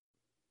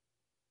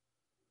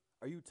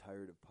Are you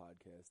tired of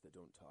podcasts that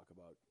don't talk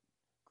about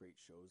great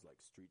shows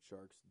like Street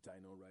Sharks,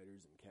 Dino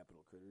Riders, and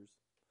Capital Critters?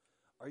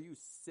 Are you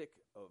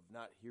sick of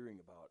not hearing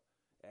about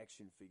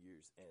action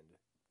figures and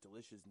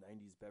delicious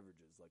 90s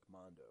beverages like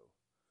Mondo?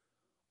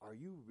 Are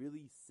you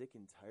really sick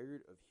and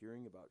tired of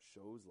hearing about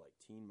shows like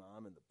Teen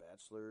Mom and The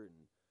Bachelor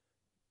and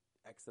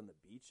X on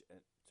the Beach and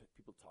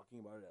people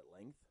talking about it at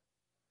length?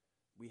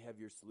 We have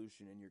your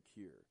solution and your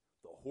cure,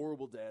 the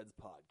Horrible Dads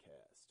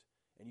Podcast.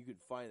 And you can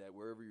find that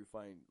wherever you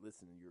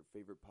listen to your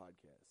favorite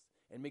podcasts.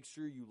 And make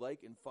sure you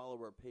like and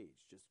follow our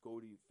page. Just go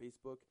to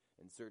Facebook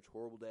and search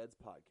Horrible Dads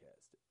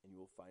Podcast, and you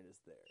will find us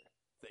there.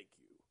 Thank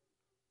you.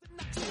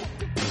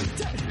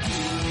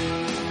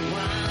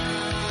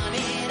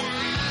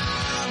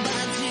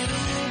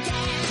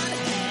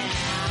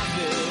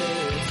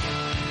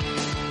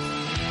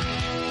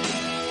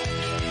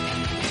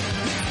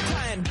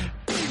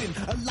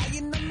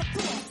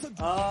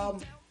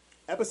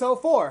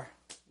 Episode 4.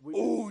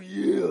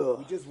 yeah.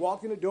 We just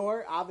walked in the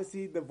door.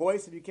 Obviously, the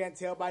voice, if you can't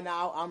tell by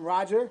now, I'm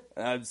Roger.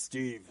 I'm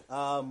Steve.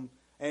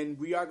 And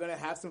we are going to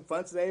have some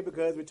fun today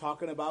because we're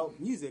talking about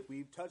music.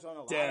 We've touched on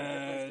a lot of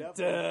different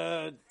stuff.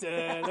 I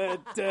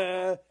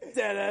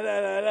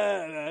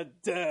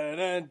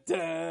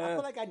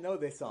feel like I know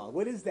this song.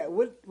 What is that?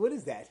 What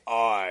is that?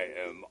 I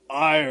am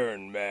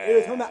Iron Man. It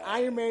was from the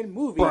Iron Man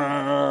movie.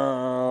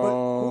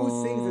 But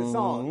who sings the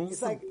song?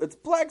 It's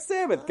Black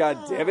Sabbath,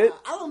 God damn it.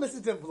 I don't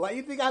listen to Black.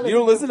 You think I You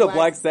don't listen to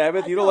Black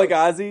Sabbath? You don't like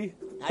Ozzy?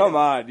 Come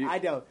on. I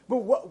don't. But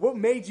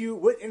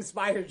what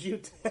inspired you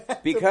to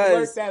Because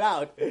work that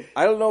out?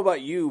 I don't know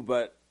about you,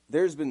 but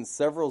there's been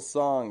several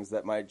songs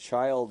that my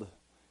child,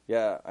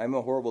 I'm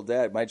a horrible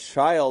dad. My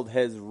child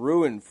has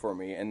ruined for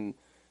me, and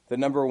the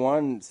number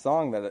one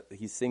song that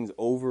he sings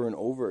over and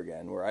over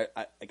again, where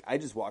I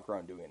just walk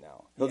around doing it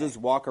now. He'll just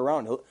walk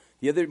around.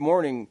 The other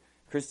morning,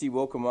 Christy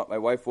woke him up. My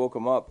wife woke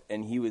him up,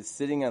 and he was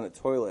sitting on the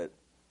toilet,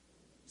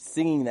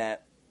 singing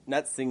that,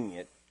 not singing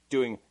it.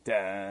 Doing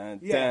dun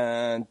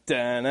dun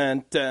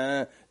dun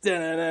dun dun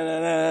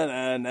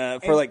dun dun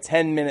for like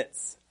 10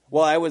 minutes.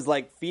 Well, I was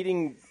like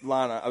feeding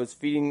Lana. I was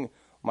feeding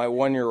my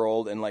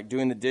 1-year-old and like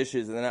doing the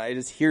dishes, and then I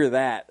just hear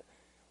that,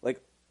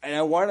 like, and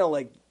I want to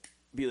like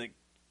be like,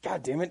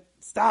 God damn it,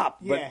 stop!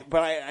 Yeah.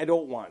 But I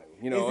don't want to.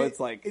 You know, it's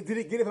like, did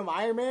it get it from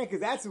Iron Man? Because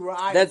that's where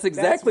I. That's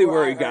exactly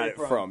where he I got it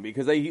from.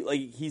 Because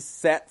he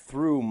sat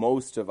through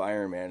most of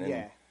Iron Man,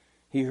 and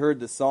he heard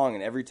the song,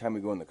 and every time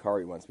we go in the car,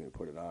 he wants me to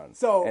put it on.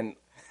 So and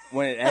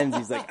when it ends,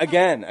 he's like,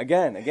 again.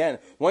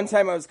 One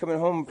time I was coming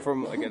home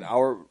from like an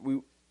hour.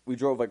 We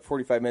drove like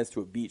 45 minutes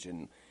to a beach,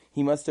 and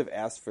he must have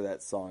asked for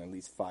that song at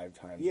least 5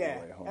 times on the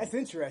way home. That's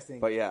interesting.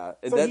 But So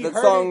that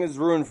song is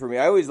ruined for me.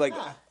 I always like.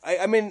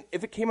 I mean,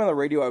 if it came on the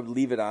radio, I would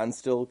leave it on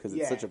still because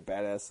it's such a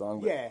badass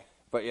song.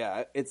 But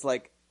it's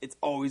like it's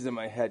always in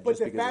my head. But just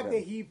the because fact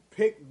that he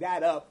picked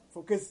that up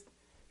because.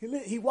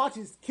 He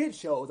watches kid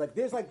shows. Like,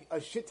 there's like a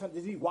shit ton.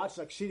 Does he watch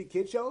like shitty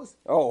kid shows?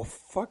 Oh,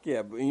 fuck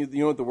yeah. But you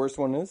know what the worst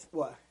one is?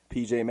 What?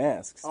 PJ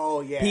Masks.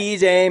 Oh, yeah.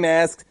 PJ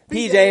Masks.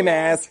 PJ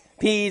Masks.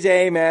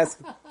 PJ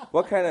Masks.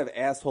 What kind of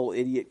asshole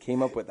idiot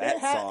came up with that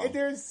song?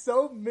 There's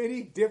so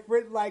many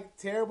different, like,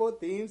 terrible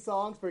theme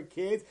songs for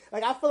kids.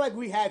 Like, I feel like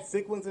we had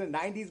sick ones in the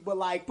 90s, but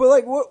like... But,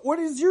 like, what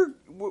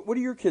do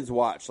your kids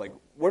watch? Like,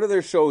 what are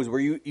their shows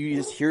where you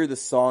just hear the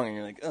song and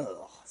you're like,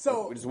 ugh.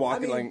 So, like, just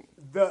walking like...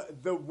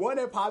 The one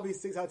that probably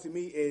sticks out to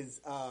me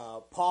is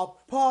Paw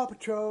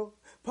Patrol.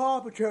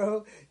 On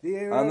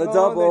the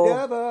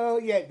double.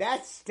 Yeah,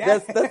 that's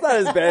not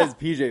as bad as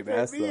PJ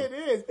Masks, though. It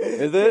is.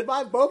 Is it?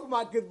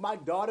 Because my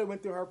daughter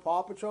went through her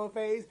Paw Patrol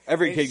phase.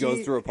 Every kid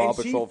goes through a Paw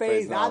Patrol phase. She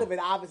phased now. out of it,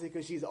 obviously,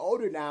 because she's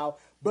older now.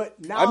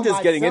 But now I'm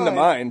just getting into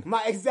mine.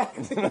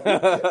 Exactly.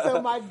 So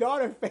my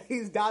daughter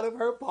phased out of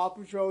her Paw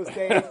Patrol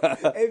stage,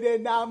 and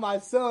then now my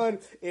son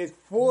is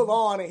full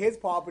on in his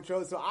Paw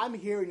Patrol. So I'm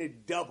hearing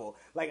it double.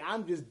 Like,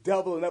 I'm just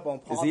doubling up on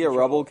Paw Patrol. Is he a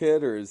Rebel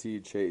kid or is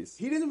he Chase?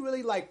 He doesn't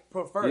really like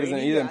prefer.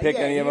 He doesn't pick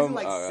any of them.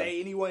 He doesn't say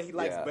anyone he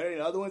likes better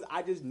than other ones.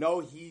 I just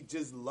know he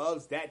just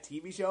loves that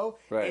TV show.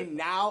 Right. And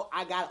now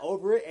I got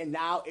over it, and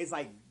now it's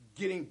like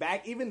getting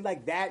back. Even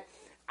like that.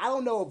 I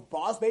don't know if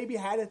Boss Baby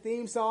had a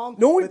theme song.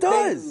 No, it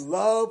does. They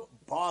love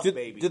Boss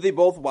Baby. Did they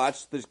both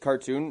watch the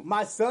cartoon?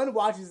 My son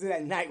watches it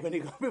at night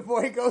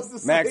before he goes to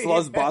sleep. Max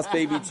loves Boss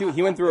Baby too.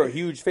 He went through a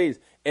huge phase,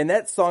 and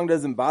that song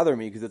doesn't bother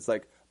me because it's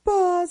like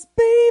Boss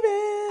Baby.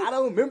 I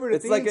don't remember the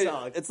theme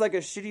song. It's like a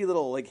shitty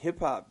little like hip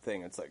hop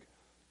thing. It's like,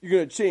 you're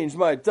gonna change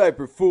my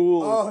diaper,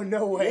 fool. Oh,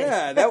 no way.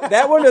 Yeah,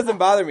 that one doesn't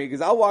bother me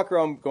because I'll walk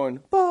around going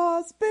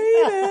Boss Baby,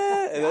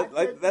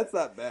 and that's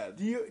not bad.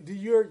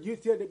 You're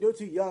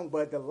too young,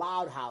 but the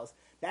Loud House.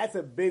 That's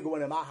a big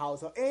one in my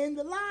house. In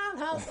the Loud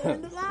House,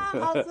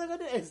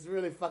 it's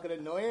really fucking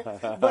annoying.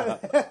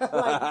 But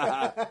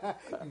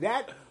like,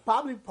 that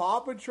probably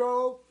Paw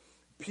Patrol,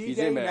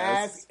 PJ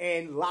Masks,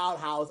 and Loud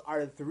House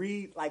are the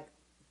 3 like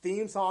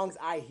theme songs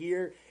I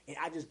hear, and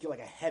I just get like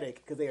a headache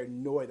because they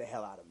annoy the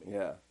hell out of me.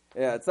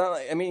 Yeah, it's not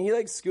like, I mean, he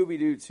likes Scooby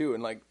Doo too,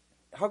 and like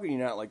how can you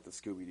not like the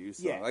Scooby-Doo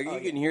song? Yeah. Like, Oh,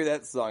 you can hear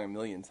that song a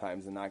million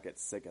times and not get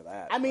sick of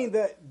that. I mean,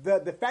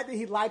 the fact that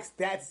he likes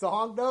that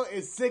song though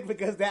is sick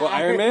because that Well,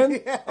 Iron Man?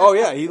 Oh,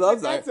 yeah, he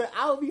loves that.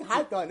 I would be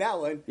hyped on that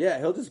one. Yeah,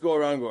 he'll just go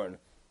around going,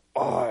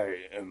 I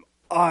am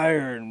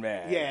Iron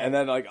Man. Yeah. And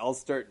then, like, I'll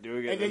start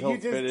doing it And then he'll you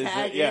just finish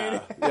tag it. Yeah.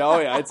 in. Yeah. Oh,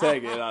 yeah, I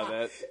tag in on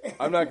that.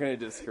 I'm not going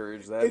to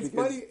discourage that.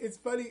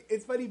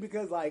 It's funny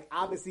because like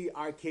obviously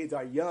our kids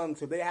are young,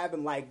 so they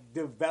haven't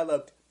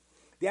developed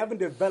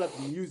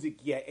music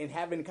yet and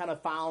haven't kind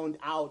of found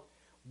out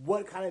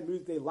what kind of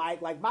music they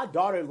like. Like my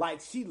daughter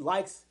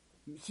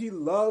she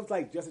loves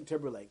like Justin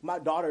Timberlake. My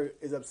daughter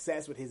is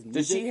obsessed with his music.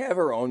 Does she have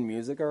her own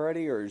music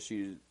already, or is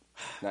she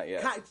not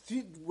yet?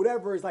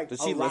 Whatever is like.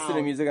 Does she around, listen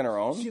to music on her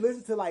own? She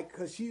listens to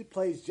because she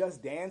plays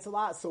Just Dance a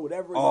lot. So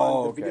whatever is Oh,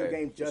 on the video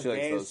game Just She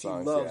likes Dance, those she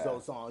songs, loves yeah.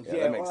 those songs. Yeah, Yeah,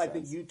 that or makes like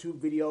sense. the YouTube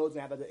videos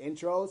and have like the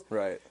intros.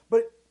 Right.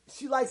 But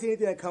she likes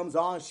anything that comes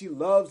on. She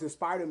loves the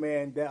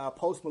Spider-Man, the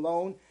Post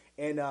Malone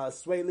and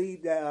Sway Lee.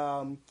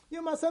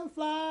 You're my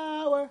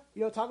sunflower.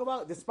 You know, talk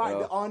about the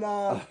Spider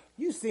on.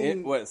 You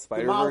seen what, the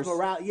Spider-Verse? Miles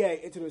Morales? Yeah,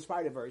 Into the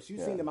Spider-Verse. You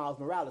seen the Miles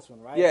Morales one,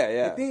 right? Yeah,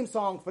 yeah. The theme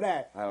song for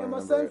that. I don't You're my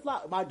remember it.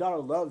 sunflower. My daughter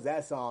loves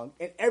that song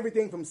and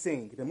everything from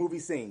Sing, the movie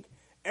Sing.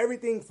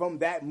 Everything from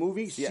that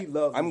movie, she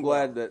loves. I'm as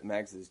glad well. that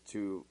Max is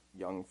too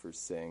young for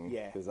Sing.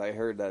 Yeah. Because I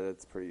heard that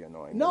it's pretty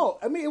annoying. No,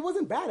 I mean it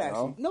wasn't bad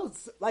actually. No,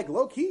 like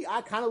low key,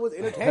 I kind of was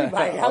entertained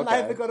by it. I'm not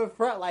Okay. even gonna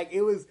front. Like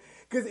it was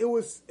because it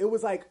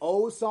was like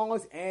old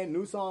songs and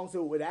new songs,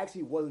 so it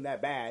actually wasn't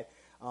that bad.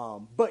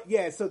 But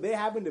yeah, so they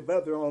haven't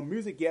developed their own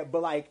music yet.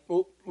 But like,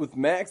 Well, with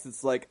Max,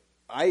 it's like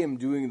I am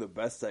doing the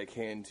best I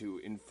can to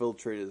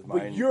infiltrate his mind.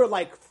 but you're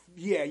like,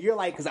 you're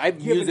like because I've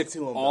giving music it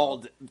to him all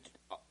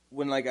though.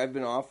 when like I've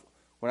been off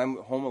when I'm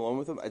home alone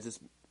with him. I just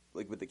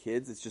like with the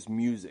kids, it's just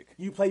music.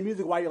 You play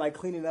music while you're like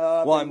cleaning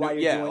up, Well, and while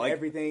you're doing like,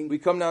 everything. We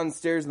come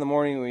downstairs in the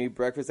morning when we eat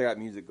breakfast. I got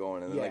music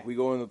going, and then Yeah. like we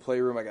go in the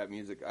playroom. I got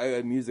music. I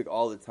got music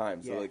all the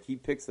time. So Yeah. like he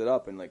picks it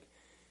up, and like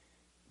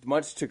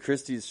much to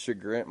Christy's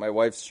chagrin, my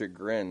wife's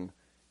chagrin,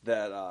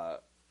 that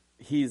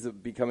he's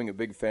becoming a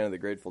big fan of the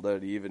Grateful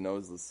Dead. He even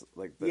knows this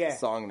like the Yeah,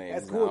 song names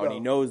that's now, cool, and though. he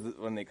knows that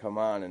when they come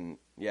on, and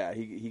yeah,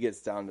 he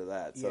gets down to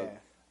that. So Yeah.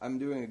 I'm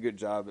doing a good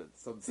job at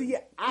something. See,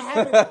 yeah, I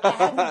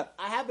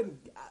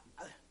haven't.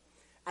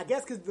 I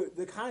guess because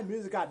the kind of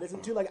music I listen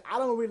to, like I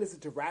don't really listen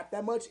to rap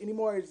that much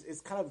anymore.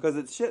 It's kind of because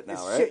it's shit now,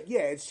 it's right? shit. Yeah,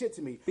 it's shit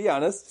to me. Be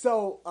honest.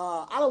 So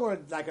I don't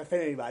want to like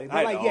offend anybody, but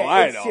I like know, yeah,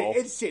 I it's know. shit.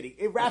 It's shitty.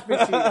 It rap is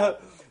shitty.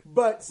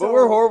 But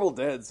we're horrible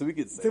dead, so we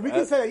could say So we that.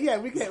 can say that. Yeah,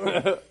 we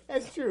can.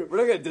 That's true. We're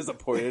not gonna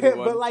disappoint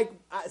anyone. But like,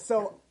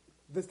 so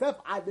the stuff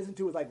I listen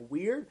to is like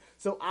weird.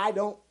 So I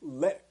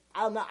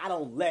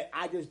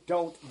just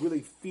don't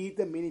really feed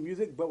them any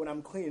music. But when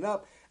I'm cleaning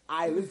up,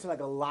 I listen to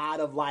like a lot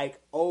of like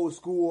old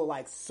school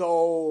like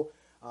soul.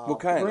 What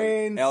kind? Like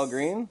Prince, Al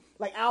Green?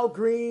 Like Al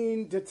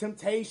Green, The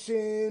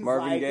Temptations,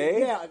 Marvin like, Gaye?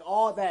 yeah, like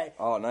all that.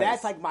 Oh, nice.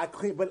 That's like my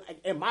clean. But like,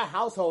 in my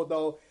household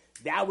though,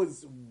 that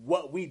was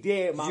what we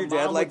did. My your mom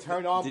dad would like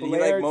turn on did he like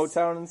Blair's.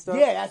 Motown and stuff?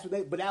 Yeah, that's what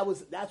they. But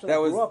that's what I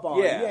grew up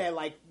on. yeah. Yeah,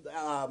 like.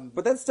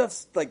 But that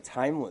stuff's like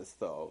timeless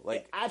though.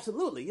 Like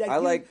Absolutely, like I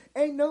like-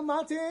 ain't no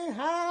mountain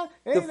high,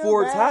 ain't no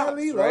Four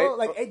valley Tops, low. right?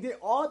 Like it did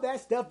all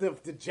that stuff.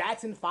 The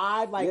Jackson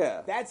 5, like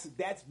Yeah. that's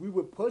we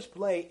would push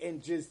play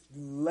and just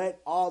let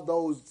all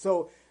those.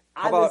 So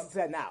I about- listen to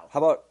that now. how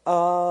about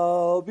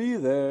I'll be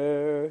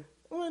there?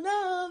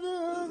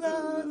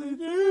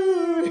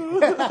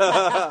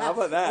 How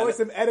about that? Or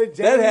some Etta James.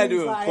 That had to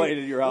have like, played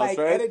at your house, like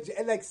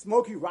right? Like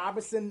Smokey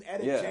Robinson,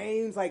 Etta Yeah.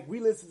 James. Like we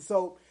listen.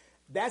 So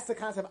that's the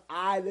kind of stuff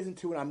I listen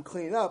to when I'm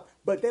cleaning up.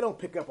 But they don't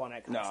pick up on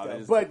that kind No, of they stuff.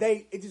 just- But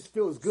it just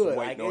feels good.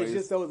 white Like noise. it's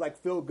just those like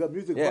feel good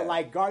music. Yeah. But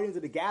like Guardians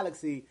of the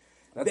Galaxy.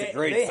 That's a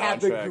great They have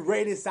the soundtrack.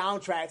 greatest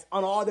soundtracks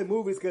on all the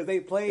movies because they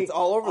play It's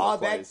all over the that.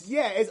 place.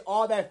 Yeah, it's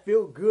all that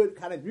feel good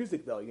kind of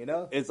music though. You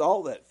know. It's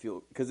all that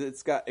feel because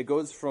it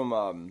goes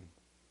from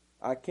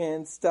I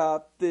can't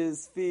stop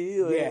this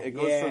feeling. Yeah, it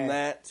goes yeah. from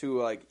that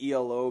to like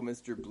ELO,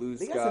 Mr. Blue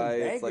They Sky. got some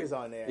It's bangers like,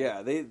 on there.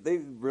 Yeah, they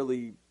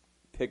really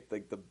picked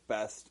like the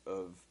best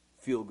of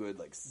feel good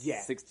like Yeah,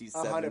 60s,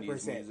 70s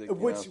music. you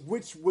Which know?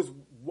 which was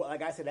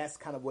like I said, that's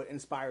kind of what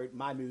inspired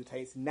my music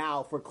taste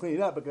now for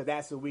cleaning up because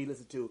that's what we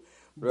listen to.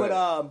 Right.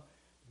 But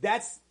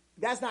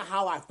that's not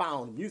how I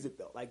found music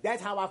though. Like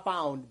that's how I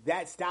found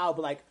that style.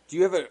 But like Do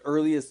you have an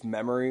earliest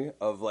memory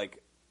of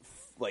like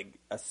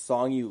a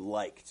song you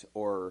liked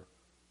or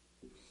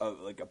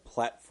like a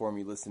platform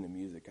you listened to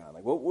music on?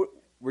 Like what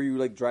were you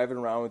like driving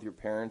around with your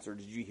parents, or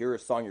did you hear a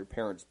song your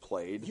parents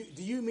played?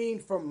 do you mean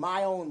from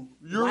my own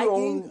Your liking,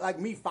 own- like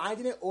me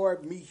finding it, or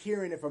me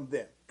hearing it from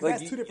them? 'Cause Like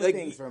that's you- two different like,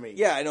 things for me.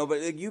 Yeah, I know,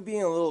 but like you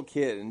being a little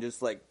kid and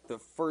just like the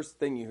first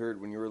thing you heard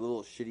when you were a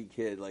little shitty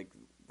kid, like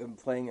them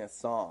playing a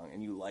song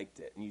and you liked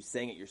it and you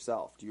sang it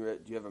yourself. Do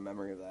you have a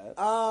memory of that?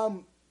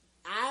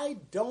 I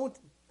don't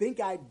think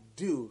I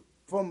do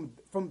from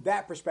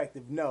that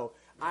perspective. No,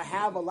 I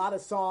have a lot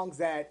of songs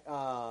that,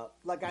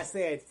 like I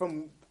said,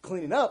 from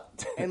cleaning up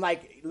and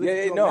like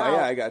listening to them no, now,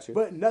 yeah, I got you.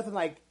 But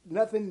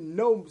nothing.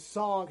 No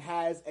song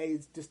has a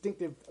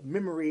distinctive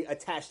memory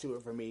attached to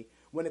it for me.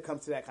 when it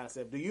comes to that kind of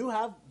stuff. Do you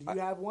have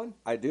one?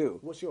 I do.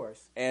 What's yours?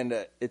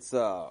 And it's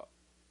a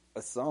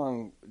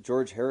song,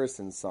 George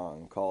Harrison's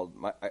song called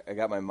I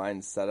Got My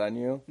Mind Set on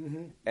You.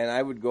 Mm-hmm. And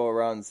I would go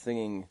around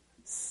singing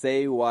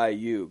Say Why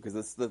You, because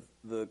it's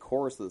the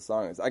chorus of the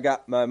song is, I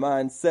got my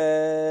mind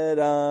set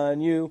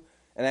on you.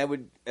 And I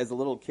would, as a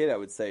little kid, I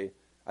would say,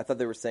 I thought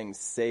they were saying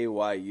Say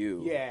Why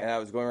You. Yeah. And I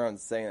was going around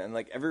saying it. And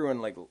like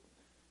everyone, like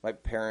my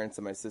parents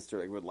and my sister,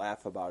 like would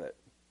laugh about it.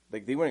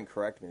 Like they wouldn't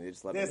correct me. They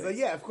just let me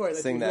of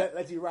course. sing that.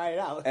 Let you write it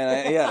out.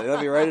 And they let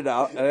me write it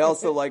out. And I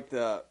also liked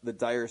the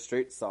Dire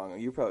Straits song.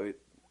 You probably,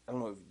 I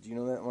don't know, do you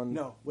know that one?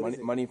 No. What is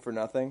it? Money for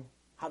Nothing.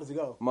 How does it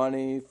go?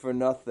 Money for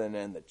nothing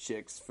and the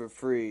chicks for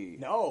free.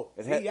 No.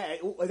 Is that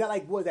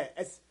like, what was that?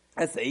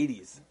 That's the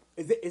 80s.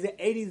 Is it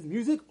 80s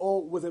music,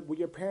 or were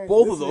your parents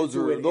Both of listening those to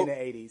were it in the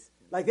 80s?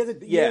 Like,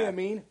 you know what I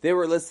mean? They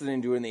were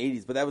listening to it in the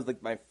 80s, but that was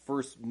like my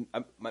first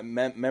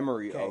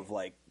memory of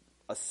like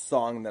a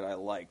song that I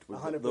liked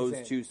was 100%.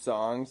 those two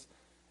songs.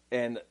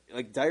 And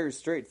like Dire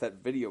Straits,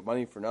 that video,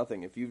 Money for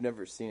Nothing, if you've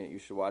never seen it, you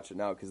should watch it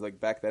now, because like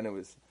back then it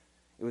was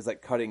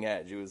like cutting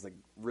edge. It was like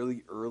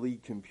really early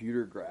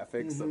computer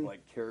graphics of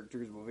like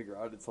characters moving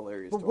around. It's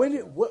hilarious. But when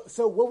what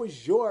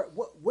was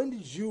when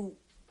did you,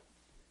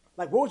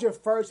 like, what was your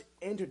first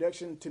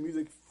introduction to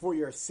music for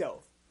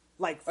yourself?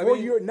 Like,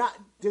 not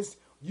just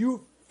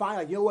you find,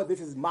 like, you know what, this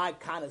is my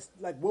kind of,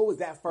 like, what was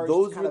that first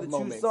Those kind were of the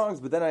moment? two songs,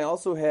 but then I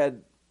also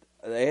had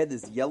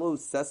this Yellow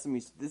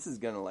Sesame. This is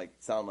gonna like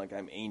sound like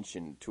I'm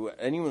ancient to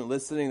anyone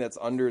listening that's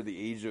under the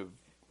age of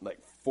like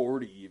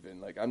 40 even.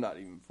 Like I'm not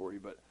even 40,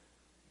 but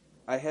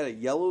I had a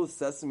Yellow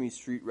Sesame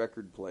Street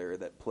record player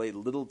that played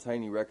little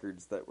tiny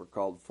records that were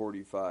called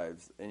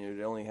 45s, and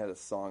it only had a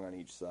song on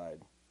each side.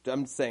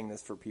 I'm saying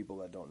this for people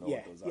that don't know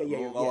what those are.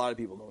 A lot of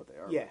people know what they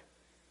are. Yeah.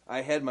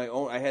 I had my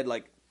own. I had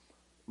like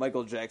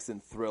Michael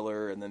Jackson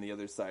Thriller, and then the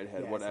other side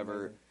had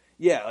whatever.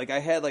 Yeah, like I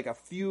had like a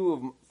few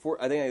of.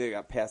 I think I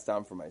got passed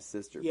down from my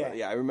sister. Yeah.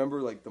 But I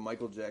remember like the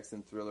Michael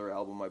Jackson Thriller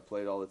album I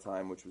played all the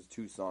time, which was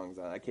 2 songs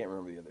on it. I can't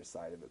remember the other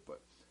side of it,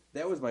 but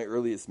that was my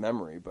earliest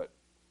memory. But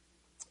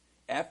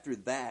after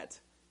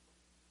that,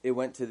 it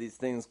went to these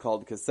things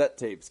called cassette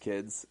tapes,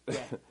 kids. Yeah.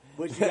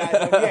 Which you guys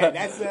know,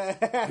 that's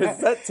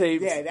cassette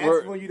tapes. Yeah,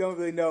 that's when you don't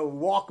really know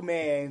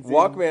Walkmans.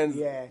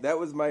 Walkmans. That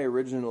was my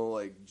original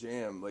like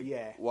jam, like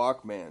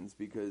Walkmans,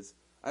 because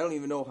I don't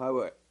even know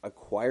how I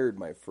acquired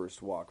my first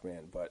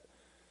Walkman, but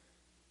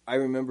I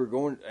remember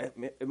going.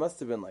 It must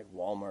have been like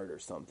Walmart or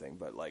something,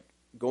 but like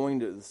going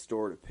to the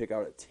store to pick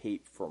out a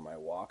tape for my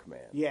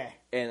Walkman. Yeah.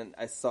 And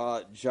I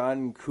saw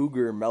John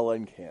Cougar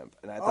Mellencamp,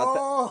 and I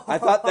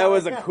thought that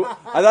was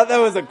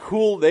a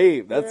cool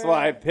name. That's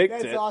why I picked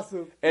it. That's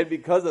awesome. And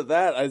because of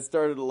that, I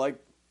started to like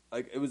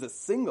it was a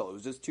single. It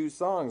was just 2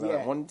 songs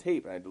on one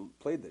tape, and I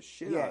played the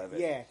shit out of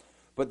it. Yeah.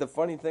 But the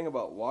funny thing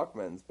about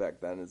Walkmans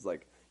back then is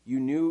like you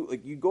knew,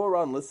 like you'd go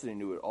around listening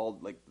to it all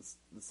like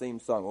the same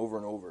song over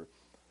and over,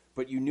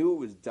 but you knew it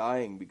was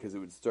dying because it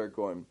would start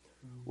going.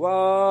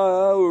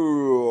 Wow,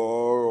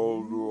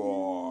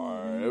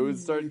 it would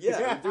start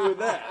doing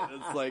that.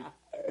 It's like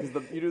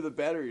because you knew the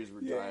batteries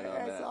were dying on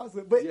that. That's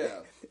awesome. But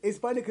it's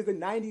funny because the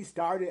 '90s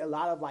started a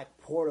lot of like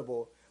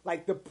portable,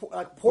 like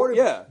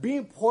portable.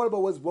 Being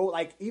portable was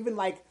like even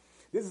like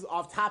this is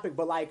off topic,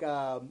 but like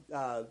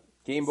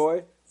Game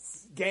Boy,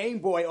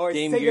 or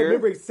Game Sega. Gear?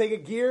 Remember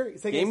Sega Gear,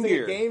 Game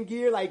Gear. Game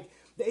Gear, like.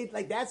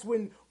 That's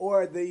when,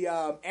 or the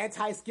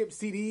anti-skip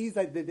CDs,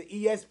 like the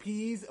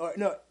ESPs, or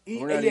no,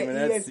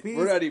 ESPs.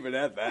 We're not even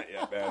at that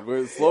yet, man.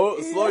 We're slow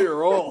your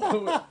roll.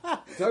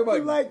 Talk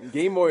about like,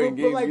 Game Boy and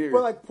Game Gear.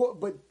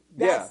 But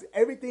that's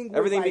everything.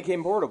 Everything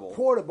became portable.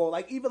 Portable,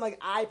 like even like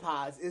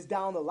iPods is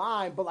down the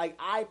line, but like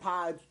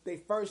iPods, they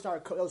first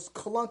started those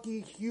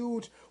clunky,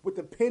 huge with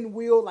the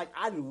pinwheel. Like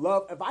I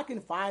love if I can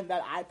find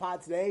that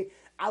iPod today.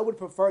 I would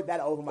prefer that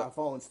over my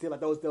phone. Still, like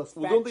those fat,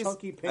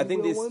 chunky pinwheel I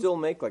think they ones. still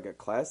make like a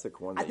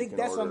classic one. I think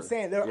that's order. what I'm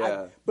saying.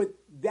 But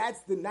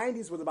that's the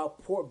 '90s was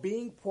about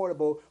being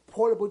portable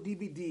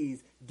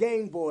DVDs,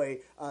 Game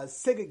Boy,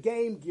 Sega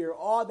Game Gear,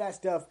 all that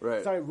stuff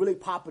started really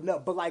popping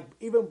up. But like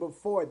even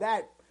before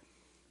that,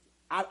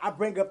 I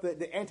bring up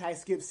the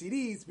anti-skip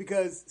CDs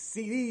because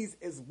CDs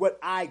is what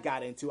I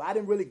got into. I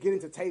didn't really get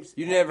into tapes.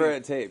 You never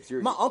had tapes.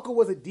 My uncle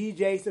was a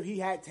DJ, so he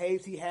had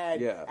tapes. He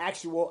had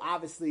actual,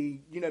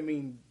 obviously, you know what I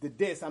mean, the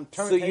discs,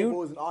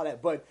 turntables and all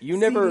that. But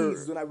CDs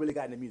is when I really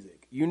got into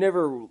music. You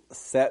never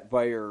sat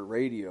by your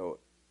radio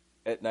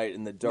at night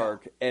in the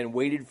dark and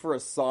waited for a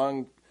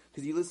song.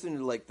 Because you listened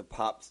to like the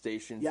pop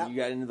stations, and you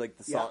got into like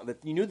the song that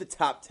you knew the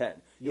top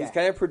 10. It was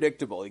kind of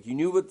predictable. Like you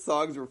knew what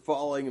songs were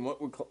falling and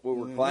what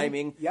were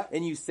climbing. Yep.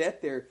 And you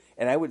sat there,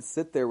 and I would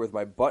sit there with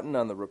my button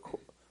on the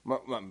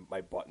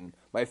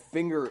my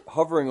finger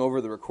hovering over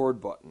the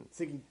record button,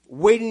 so you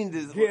waiting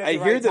to. I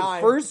hear the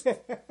first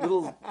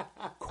little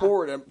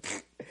chord,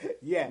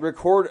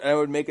 record, and I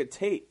would make a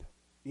tape.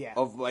 Yeah.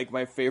 of like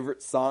my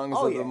favorite songs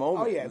of the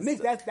moment. Oh yeah,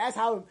 that's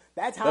how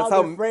That's the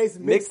how phrase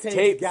mixtape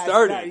mixtape got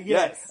started.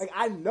 Yeah. Yes. Like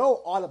I know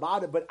all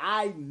about it, but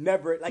I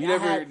never like You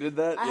never did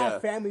that? I Yeah.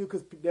 had family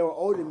because they were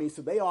older than me,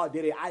 so they all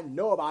did it. I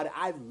know about it.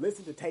 I've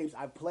listened to tapes.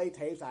 I've played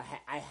tapes. I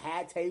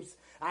had tapes.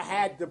 I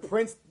had the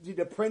Prince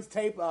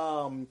tape.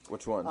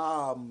 Which one?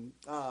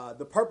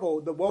 The purple,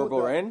 the one Purple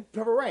with the, Rain?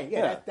 Purple Rain. Yeah,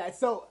 Yeah. That.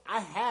 So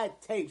I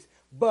had tapes,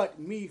 but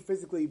me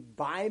physically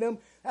buying them,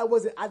 that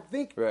wasn't. I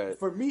think Right.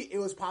 for me, it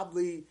was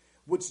probably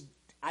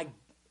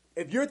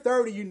if you're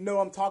 30, you know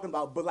what I'm talking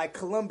about. But like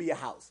Columbia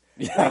House,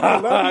 like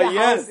Columbia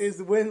Yes. House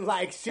is when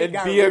like shit And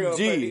got BMG.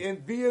 real.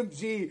 And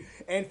BMG,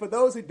 and for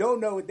those who don't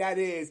know what that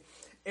is,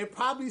 it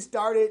probably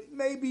started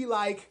maybe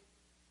like.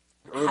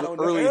 I don't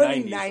know, Early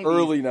 90s.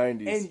 Early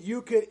 90s. And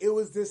you could, it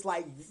was this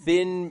like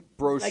Thin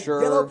brochure.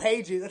 like yellow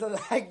pages,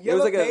 like It yellow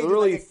was like pages, a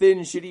really like thin,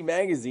 shitty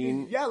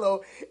magazine.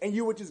 yellow, and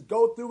you would just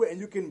go through it, and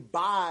you can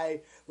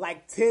buy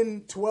like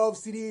 10, 12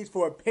 CDs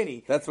for a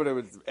penny. That's what it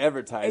was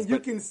advertised. And you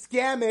but can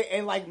scam it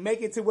and like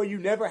make it to where you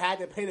never had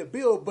to pay the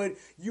bill, but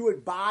you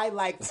would buy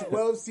like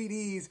 12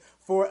 CDs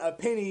for a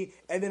penny,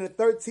 and then a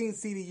 13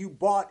 CD you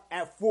bought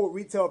at full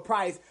retail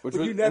price, Which but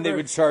was, you never. and they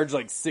would charge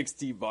like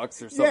 $60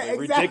 or something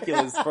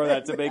ridiculous for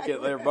that to make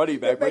it their money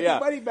back. But Make yeah, your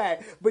money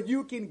back. But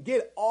you can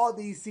get all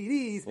these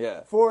CDs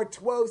Yeah. for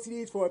 12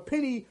 CDs for a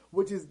penny,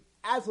 which is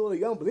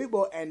absolutely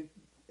unbelievable. And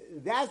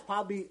that's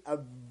probably a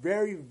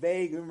very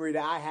vague memory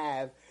that I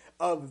have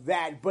of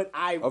that. But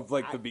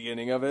the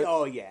beginning of it.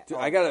 Oh yeah. Dude,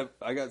 Oh.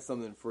 I got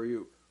something for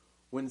you.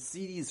 When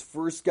CDs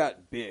first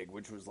got big,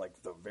 which was like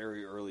the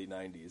very early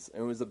 90s,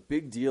 and it was a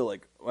big deal.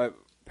 Like, my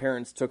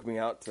parents took me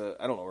out to,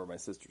 I don't know where my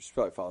sister, she's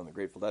probably following the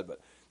Grateful Dead, but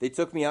they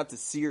took me out to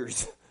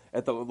Sears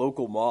at the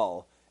local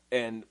mall,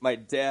 and my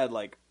dad,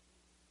 like,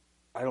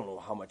 I don't know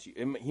how much,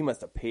 he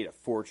must have paid a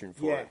fortune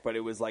for it, but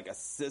it was like a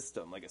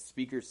system, like a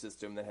speaker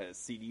system that had a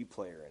CD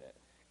player in it.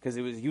 Because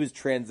he was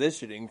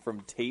transitioning from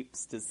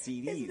tapes to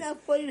CDs. Isn't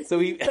that funny? So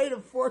he paid a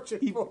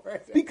fortune for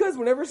it. Because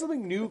whenever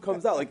something new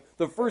comes out, like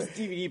the first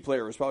DVD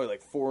player was probably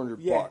like $400.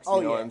 Yeah.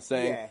 You know what I'm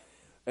saying? Yeah.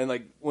 And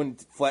like when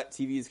flat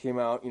TVs came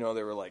out, you know,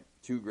 they were like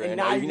 $2,000. And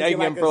now you can get get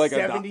them for like a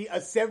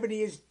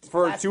 70-inch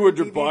for plastic $200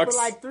 TV for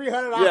like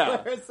 $300.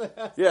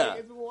 Yeah. Yeah.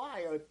 It's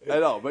wild. I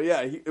know, but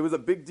yeah, it was a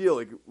big deal.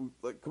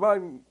 Like come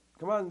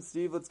on,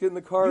 Steve, let's get in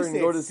the car You and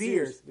said go to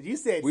Sears. Sears. But you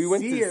said We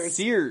went Sears. to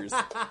Sears.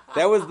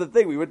 That was the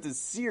thing. We went to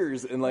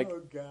Sears and like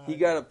Oh, God. he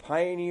got a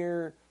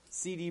Pioneer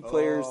CD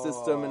player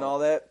system and all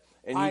that.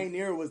 And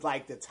Pioneer was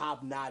like the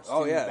top notch.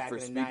 Oh, yeah, back for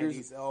in the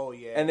speakers. 90s. Oh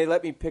yeah. And they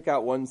let me pick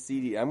out one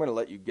CD. I'm going to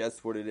let you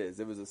guess what it is.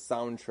 It was a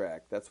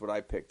soundtrack. That's what I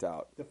picked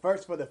out. the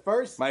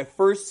first My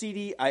first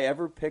CD I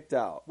ever picked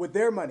out with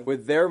their money.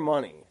 with their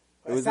money.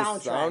 It A was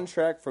soundtrack. a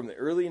soundtrack from the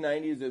early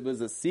 90s. It was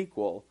a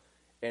sequel,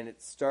 and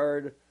it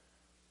starred...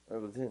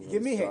 Oh, it didn't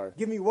Give me star. hit.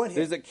 Give me one hit.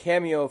 There's a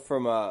cameo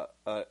from a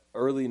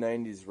early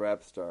 90s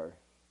rap star.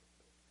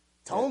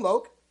 Tone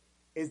Loc.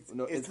 Is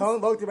it's Tone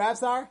Loc the rap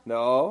star?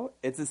 No,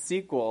 it's a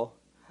sequel.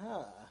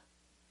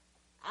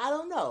 I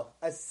don't know.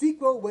 A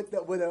sequel with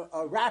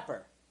a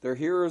rapper. They're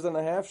Heroes in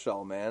a Half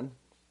Shell, man.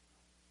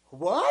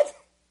 What?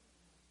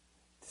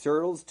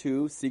 Turtles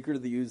 2 Secret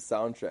of the Used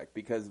soundtrack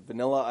because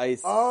Vanilla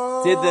Ice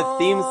Oh, did the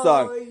theme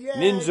song. yeah,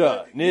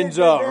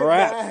 Ninja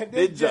rap.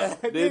 Ninja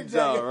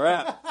Ninja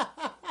rap.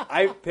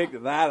 I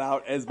picked that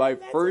out as my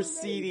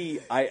first CD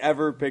I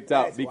ever picked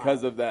out That's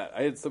because wild. of that.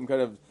 I had some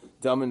kind of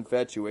dumb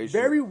infatuation.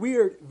 Very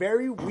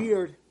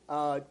weird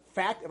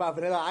fact about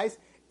Vanilla Ice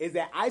is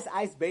that Ice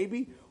Ice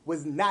Baby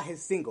was not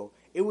his single.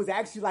 It was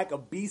actually like a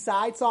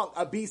B-side song.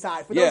 A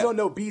B-side. For those who don't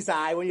know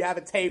B-side, when you have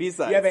a tape,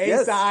 B-side, you have an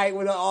yes. A-side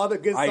with all the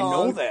good songs. I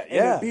know that, And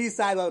yeah. the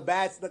B-side on the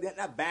bad,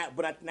 not bad,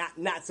 but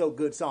not so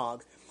good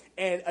songs.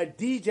 And a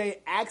DJ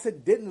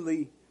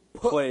accidentally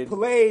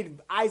played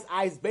Ice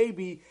Ice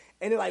Baby,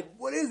 and they're like,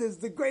 what is this?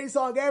 It's the greatest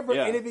song ever.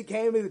 Yeah. And it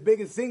became his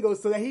biggest single,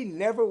 so that he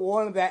never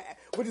wanted that,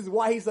 which is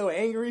why he's so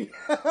angry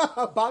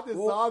about this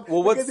song.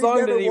 Well, what because song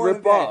never did he wanted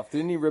rip that. off?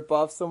 Didn't he rip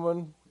off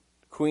someone?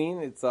 Queen?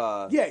 It's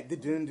Yeah, the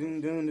dun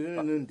dun dun dun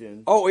dun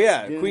dun. Oh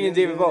yeah, Dun, Queen and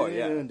dun, David dun, Bowie.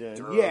 dun, Yeah,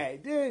 dun. Yeah,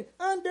 dude,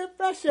 under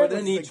pressure. But then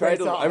This he is a tried great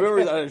to. song. I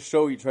remember on a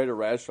show he tried to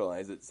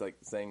rationalize it. It's like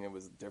saying it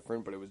was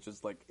different, but it was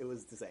just like It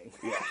was the same.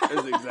 yeah, it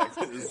was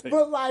exactly the same.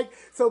 But like,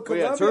 so But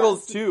Columbia, yeah,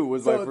 Turtles 2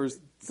 was my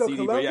first So CD.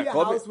 But Columbia yeah,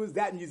 Columbia House was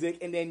that music,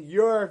 and then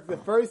the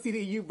first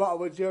CD you bought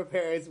with your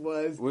parents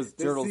was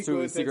the Turtles 2,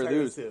 sequel to Secret of the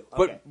Turtles Ooze.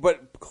 2. Okay.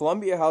 But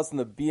Columbia House and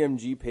the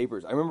BMG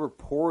papers, I remember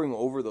poring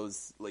over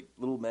those like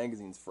little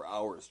magazines for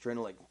hours, trying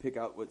to like pick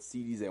out what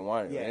CDs I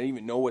wanted. Yeah. I didn't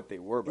even know what they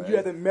were. But you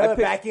had to I mail it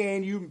picked- back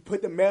in. You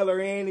put the mailer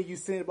in, and you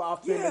send it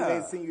off to them, and Yeah.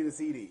 they send you the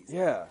CDs.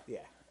 Yeah, Yeah.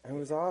 it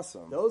was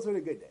awesome. Those were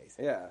the good days.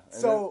 Yeah. And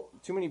So- then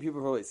too many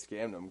people probably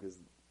scammed them because.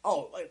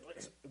 Oh,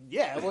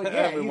 yeah. Well,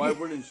 yeah. I mean, why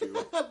wouldn't you?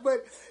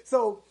 But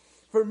so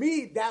for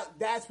me,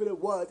 that's what it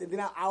was. And then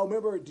I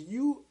remember.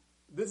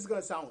 This is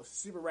gonna sound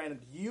super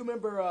random. Do you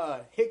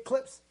remember Hit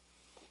Clips?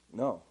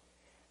 No.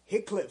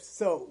 Hit Clips.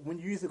 So when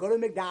you used to go to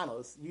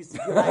McDonald's, you used to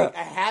get like a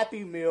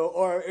Happy Meal,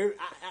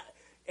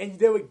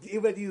 and it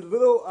would these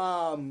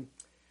little.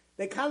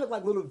 They kind of look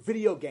like little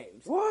video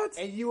games. What?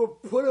 And you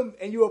would put them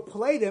and you would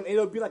play them, and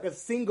it'll be like a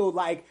single,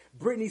 like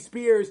Britney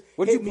Spears.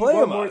 What'd Hit you Me play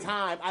One them More on?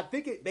 Time. I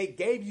think they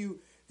gave you.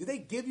 Did they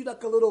give you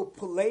like a little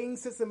playing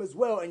system as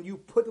well? And you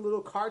put the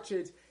little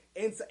cartridge.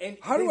 And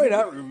How do I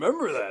not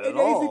remember that at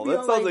all?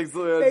 That sounds like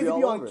something they I'd be used to all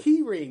be on over.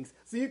 key rings,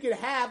 so you could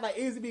have like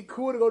it used to be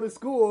cool to go to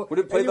school. Would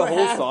it play and you the would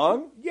whole have-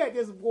 song? Yeah,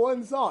 just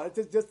one song.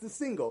 It's just a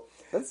single.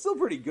 That's still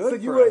pretty good. So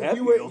you for would a Happy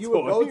you Meal would you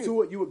would go toy.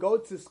 to you would go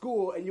to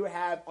school and you would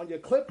have on your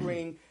clip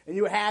ring and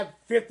you would have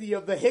 50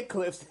 of the hit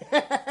clips.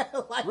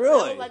 Like,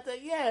 Really? Like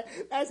that. Yeah,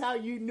 that's how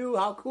you knew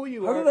how cool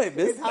you How were. did I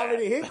miss It's how that?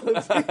 many hit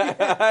clips. You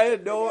I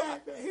had no. Yeah,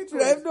 the hit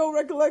Dude, I have clips. no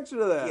recollection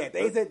of that. Yeah,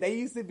 they said they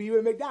used to be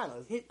with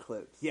McDonald's. hit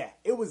clips. Yeah,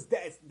 it was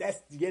that's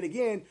yet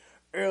again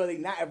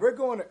early. If we're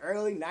going to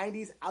early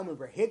 '90s, I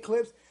remember hit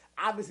clips.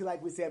 Obviously,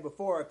 like we said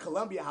before,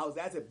 Columbia House.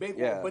 That's a big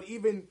Yeah. one. But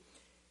even,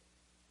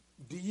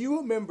 do you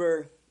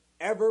remember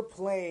ever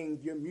playing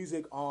your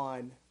music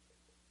on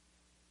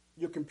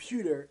your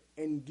computer?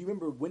 And do you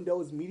remember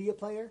Windows Media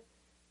Player?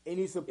 And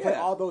you used to play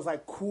Yeah. all those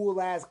like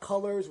cool ass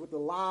colors with the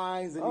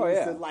lines, and Oh, you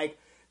used yeah. to like.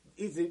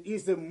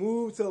 Used to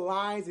move to the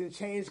lines and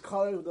change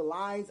colors with the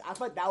lines. I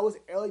thought that was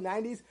early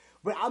 '90s,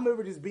 but I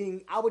remember just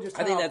being. I would just. I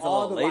Turn think off that's a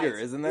all little the later,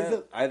 lights. isn't Is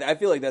that? it I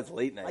feel like that's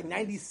late 90s. like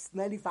 90,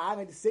 95,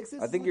 96?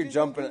 I think you're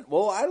jumping.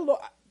 Well, I don't know.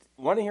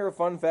 Want to hear a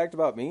fun fact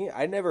about me?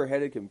 I never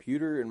had a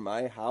computer in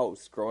my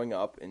house growing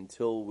up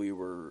until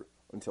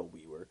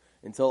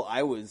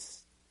I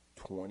was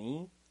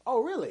 20.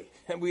 Oh, really?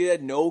 And we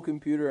had no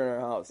computer in our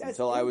house That's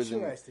until I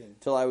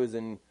was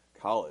in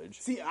college.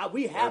 See,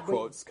 we have Air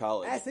quotes,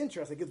 college. That's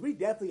interesting because we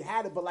definitely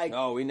had it, but like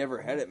No, we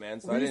never had it, man.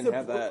 So we I used didn't to-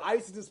 have that. I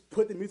used to just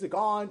put the music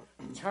on,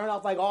 turn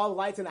off like all the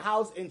lights in the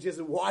house, and just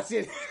watch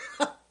it.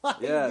 Like,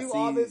 Yeah, do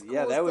all this cool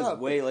that was stuff.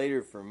 way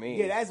later for me.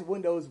 Yeah, that's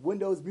Windows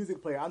Music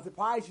Player. I'm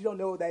surprised you don't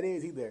know what that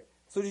is either.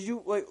 So did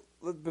you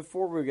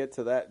before we get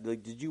to that?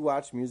 Like, did you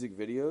watch music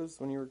videos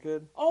when you were a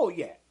kid? Oh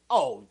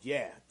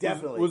yeah,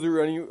 definitely. Was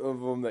there any of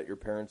them that your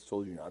parents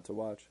told you not to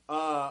watch?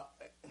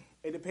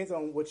 It depends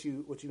on what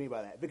you mean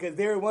by that, because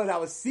there are ones I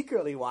would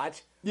secretly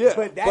watch. Yeah,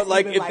 but that's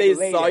like even, if they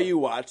later. saw you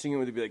watching it,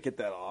 would they be like, "Get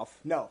that off"?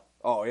 No.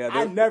 Oh yeah,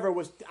 I they're-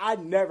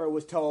 never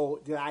was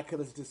told that I could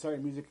listen to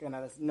certain music and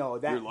no,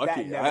 that You're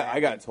lucky. that never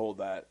I got happened. told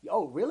that.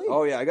 Oh, really?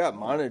 Oh yeah, I got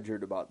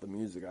monitored about the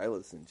music I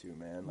listened to,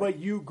 man. Like, But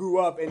you grew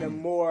up in a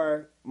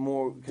more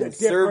more different-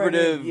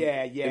 conservative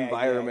different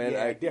environment,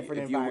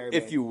 environment,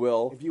 if you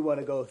will. if you want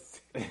to go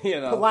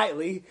You know,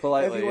 politely, if you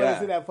want to yeah.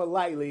 say that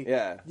politely,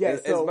 Yeah, yeah.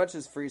 As So much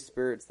as free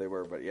spirits they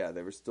were, but yeah,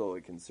 they were still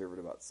like,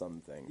 conservative about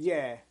some things.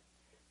 yeah,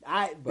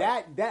 I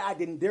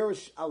didn't. There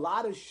was a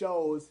lot of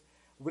shows.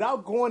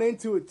 Without going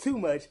into it too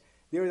much,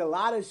 there was a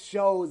lot of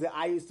shows that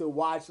I used to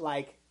watch,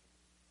 like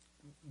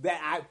that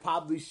I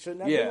probably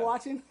shouldn't have been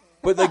watching.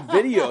 But like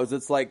videos,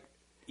 it's like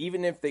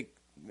even if they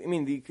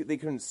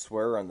couldn't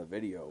swear on the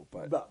video,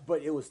 but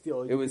But it was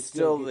still. it was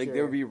still like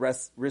there would be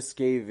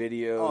risque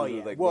videos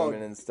with like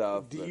women and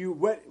stuff. Do but- you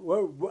what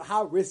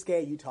how risque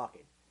are you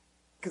talking?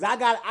 Because I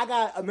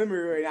got a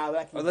memory right now that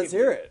I can. Oh, let's give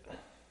you. hear it.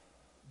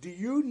 Do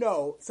you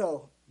know?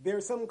 So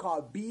there's something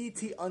called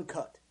BET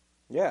Uncut.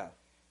 Yeah,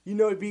 You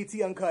know what BET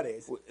Uncut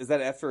is? is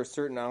that after a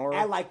certain hour?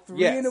 At like 3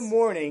 Yes. in the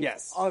morning.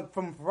 Yes.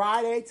 From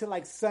Friday to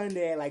like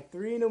Sunday, at like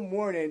 3 in the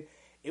morning,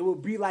 it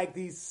would be like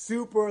these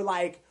super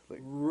like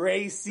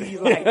racy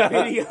like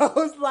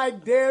videos,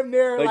 like damn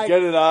near like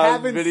Get It On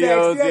having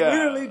videos, sex. yeah.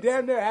 Literally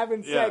damn near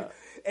having Yeah. sex.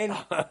 And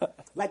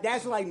like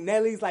that's when like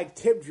Nelly's like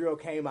tip drill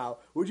came out.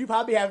 Would you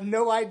probably have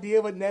no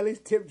idea what Nelly's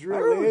tip drill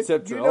I remember is?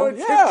 Tip You Drill. know what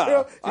Tip Yeah.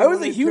 Drill? I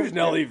was a You know huge Tip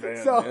Nelly Drill.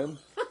 fan, So, man.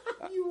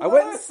 you I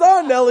went and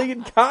saw Nelly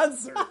in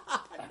concert.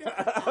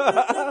 I would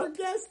have never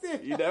guessed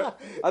it. You never?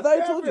 I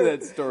thought I told you Never.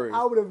 that story.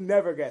 I would have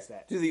never guessed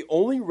that. Dude, the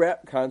only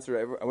rap concert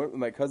I went with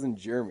my cousin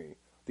Jeremy.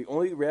 The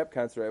only rap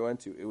concert I went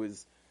to, it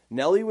was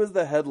Nelly was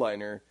the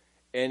headliner,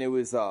 and it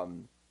was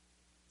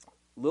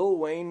Lil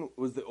Wayne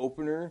was the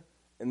opener,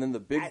 and then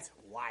That's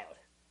wild.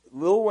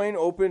 Lil Wayne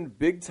opened,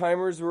 Big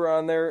Timers were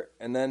on there,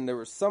 and then there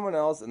was someone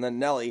else, and then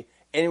Nelly,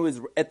 and it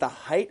was at the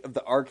height of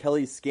the R.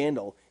 Kelly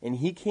scandal, and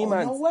he came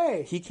on. No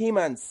way. He came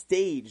on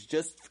stage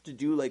just to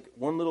do like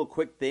one little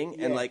quick thing,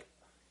 and Yeah. like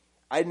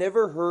I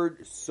never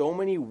heard so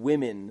many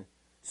women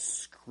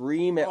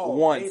scream at Oh,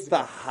 once. it's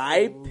The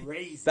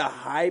crazy.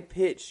 high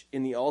pitch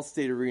in the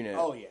Allstate Arena.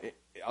 Oh, yeah.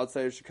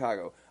 Outside of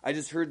Chicago. I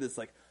just heard this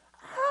like.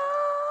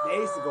 They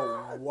used to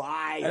go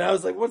wild. And I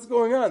was like, "What's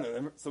going on?" And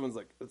then someone's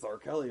like, "It's R.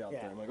 Kelly out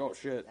Yeah. there." I'm like, "Oh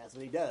shit!" That's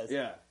what he does.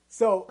 Yeah,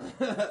 So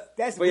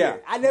that's But weird. yeah.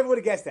 I never would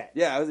have guessed that.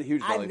 yeah. I was a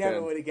huge I Nelly never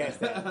fan. would have guessed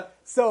that.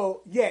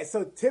 So yeah,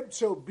 so Tip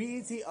Show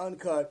BET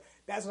Uncut.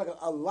 That's like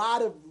a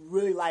lot of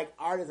really like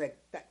artists like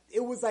that.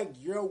 It was like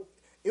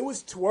it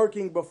was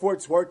twerking before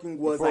twerking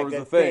was Before it like was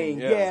a a thing,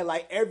 thing. yeah.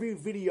 Like every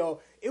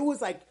video, it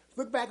was like.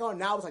 Look back on it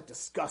now, it's like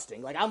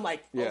disgusting. Like I'm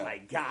like, Yeah. oh my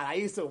god! I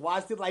used to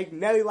watch it. Like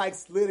Nelly like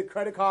slid a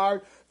credit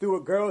card through a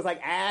girl's like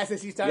ass and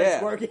she started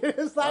Yeah. twerking.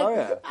 It's like Oh,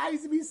 yeah. I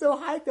used to be so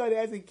hyped on it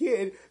as a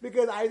kid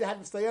because I used to have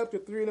to stay up to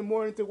 3 in the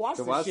morning to watch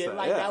To this watch shit. that,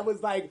 Like yeah. that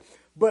was like,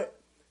 but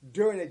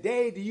during the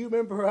day, do you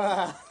remember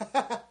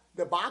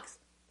the box?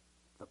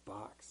 The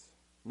box.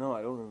 No,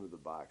 I don't remember the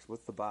box.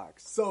 What's the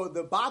box? So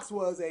the box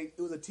was a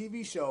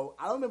TV show.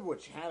 I don't remember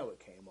what channel it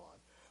came on,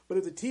 but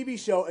it was a TV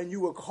show, and you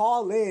would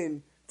call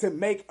in to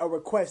make a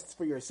request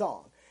for your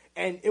song,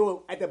 and it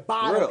will at the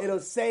bottom Really? it'll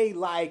say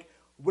like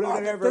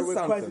whatever that sounds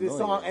requested this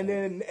familiar. song,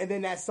 and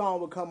then that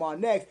song would come on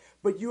next.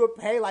 But you would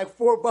pay like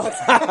 $4.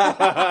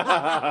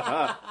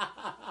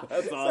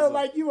 That's So awesome.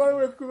 like you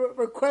want to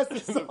request a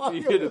song,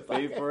 You had to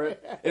pay for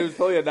it. It was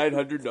probably a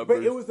 900 number.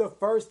 But it was the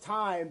first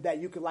time that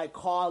you could like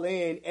call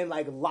in and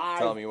like live.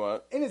 Tell me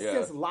what. In a Yeah.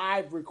 sense,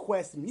 live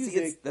request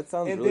music. that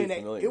sounds and really then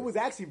familiar.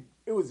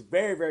 It was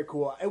very, very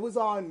cool. It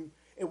wasn't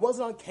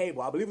on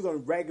cable. I believe it was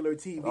on regular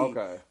TV.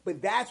 Okay.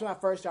 But that's when I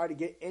first started to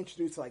get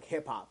introduced to like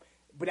hip hop.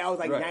 But that was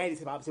like Right. 90s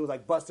hip hop. So it was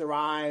like Busta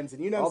Rhymes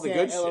and you know All what I'm the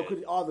saying? good LL shit. Cool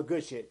J, all the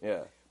good shit. Yeah.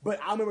 But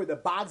I remember the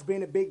box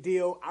being a big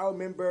deal. I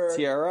remember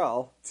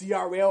TRL.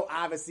 TRL,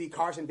 obviously,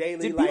 Carson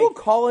Daly. Did like, people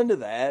call into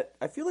that?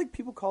 I feel like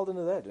people called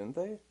into that, didn't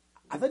they?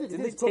 I thought Didn't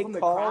they they spoke take from the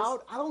calls? crowd.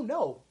 I don't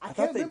know. I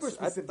can't remember I thought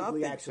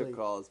specifically they actually. took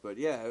calls, but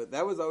yeah,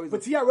 that was always.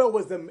 But TRL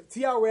was the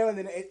TRL and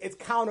then its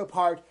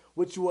counterpart,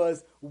 which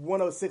was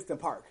 106th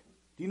and Park.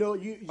 Do you know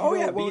you? Oh, know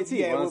yeah, what- BET,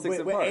 106th with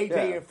and Park, AJ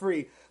yeah. and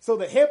Free. So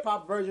the hip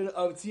hop version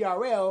of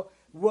TRL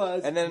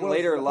was, and then 106th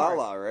later and Park.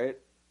 Lala, right?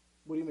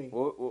 What do you mean?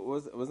 What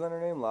wasn't that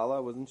her name?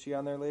 Lala? Wasn't she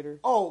on there later?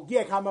 Oh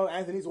yeah, Carmelo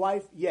Anthony's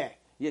wife. Yeah.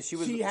 Yeah, she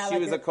was. had She like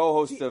was a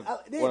co-host of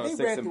they 106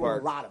 ran and through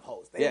Park. a lot of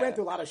hosts. They ran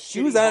through a lot of shitty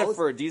She was on it hosts.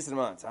 for a decent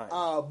amount of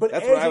time. But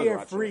That's what I was AJ and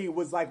watching. Free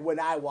was like when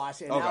I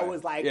watched it, and that Okay.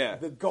 was like Yeah.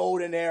 the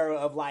golden era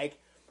of like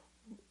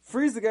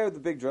Free's the guy with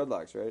the big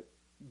dreadlocks, right?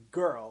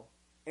 girl.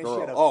 And she Girl.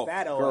 had a Oh,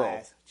 fat old girl.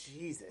 ass.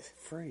 Jesus.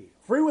 Free.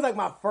 Free was like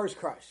my first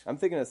crush. I'm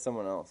thinking of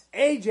someone else.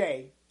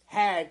 AJ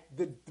had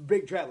the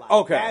big dreadlocks.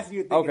 Okay. That's what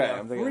you're thinking Okay, of.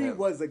 I'm thinking of Free him.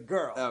 was a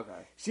girl.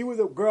 Okay. She was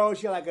a girl.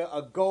 She had like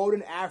a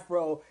golden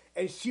afro,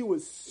 and she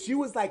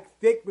was like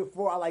thick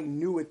before I like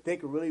knew what thick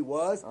really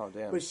was. Oh,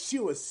 damn. But she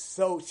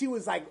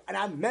was like, and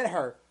I met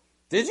her.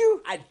 Did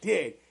you? I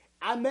did.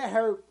 I met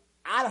her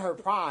out of her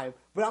prime,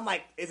 but I'm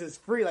like, is this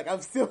Free? Like I'm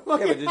still Yeah,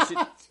 fucking.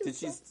 but did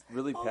she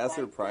really Oh pass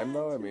my her prime God,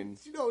 though? I she- mean,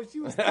 you know, she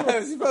was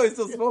she's probably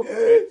still smoking.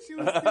 Right? she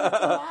was still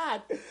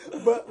hot.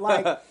 But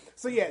like,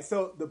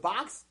 so the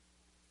box,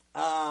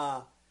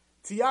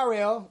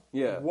 TRL,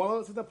 Yeah.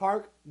 One to the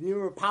Park, you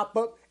remember Pop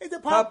Up? It's a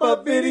Pop-up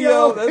pop-up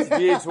video. video. That's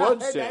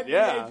VH1 shit, That's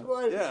yeah.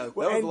 VH1. Yeah, that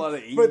Well, was a and lot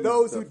of For 80s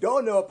those who stuff.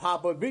 don't know what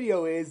pop-up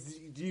video is,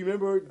 do you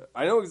remember?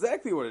 I know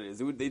exactly what it is.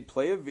 They'd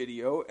play a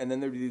video, and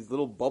then there'd be these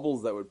little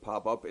bubbles that would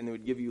pop up, and they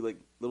would give you like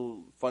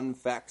little fun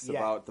facts Yeah.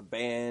 about the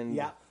band,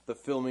 Yeah. the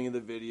filming of the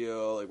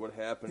video, like what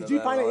happened. Did to you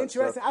them, find all it that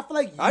interesting? stuff. I feel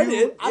like I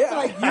did. I yeah. feel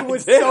like you I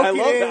would did. soak I it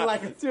love in that.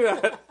 like.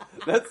 Dude,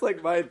 that's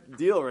like my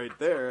deal right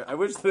there. I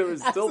wish there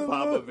was still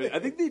pop up. Absolutely. I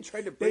think they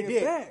tried to They bring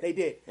did. it back. They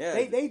did. Yeah.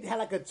 They had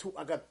like a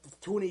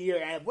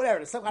 20-year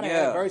whatever, some kind of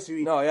Yeah.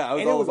 anniversary. No, yeah, I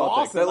was and all it was about that,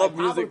 'cause awesome. I love Like,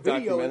 music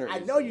pop-up videos, documentaries. I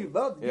know you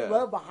love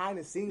Yeah. behind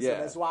the scenes, Yeah.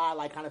 so that's why I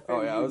like kind of figured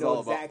Oh, yeah, I you was know all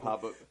about exactly.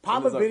 pop-up.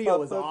 Pop-up It was a video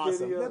was pop-up awesome.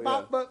 video, The yeah.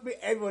 pop-up,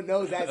 everyone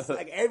knows that.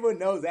 Like everyone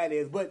knows that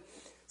is. But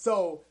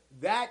so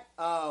that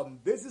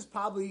this is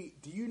probably.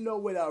 Do you know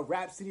what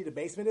Rap City the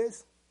Basement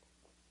is?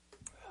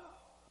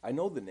 I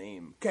know the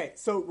name. Okay,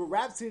 so with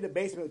Rap City the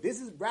Basement,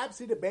 Rap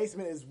City the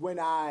Basement is when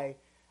I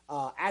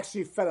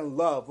actually fell in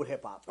love with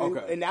hip hop.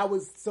 Okay. And that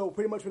was so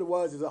pretty much what it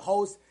was. There's a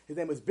host, his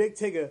name was Big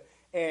Tigger,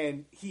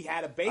 and he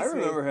had a basement.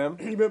 remember him.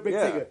 You remember Big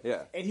Yeah, Tigger?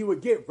 yeah. And he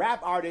would get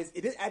rap artists.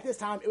 At this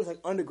time, it was like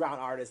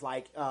underground artists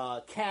like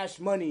Cash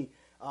Money,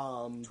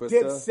 Twista?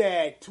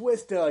 Dipset,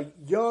 Twista,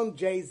 Young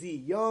Jay-Z,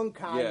 Young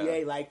Kanye,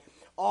 Yeah. like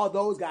all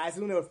those guys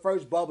when they were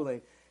first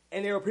bubbling.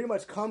 And they would pretty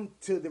much come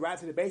to the Rap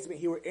City the Basement.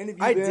 He would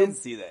interview I them. did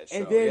see that show,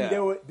 And then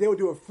yeah. they would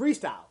do a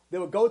freestyle. They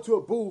would go to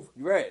a booth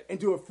Right. and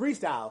do a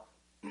freestyle.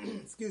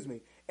 Excuse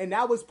me. And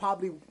that was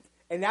probably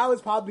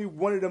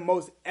one of the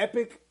most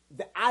epic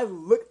that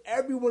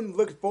everyone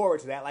looked forward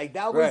to that. Like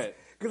that was Right.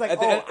 because like At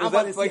the end- I'm was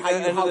about that to see like the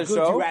end how of the good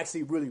show? you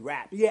actually really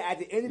rap. Yeah, at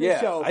the end of Yeah, the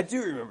show. I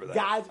do remember that.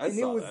 Guys, I and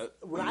it saw was that.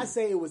 when I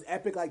say it was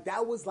epic, like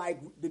that was like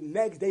the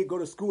next day go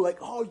to school, like,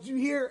 oh, did you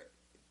hear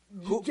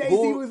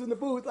Jay-Z was in the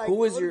booth? Like who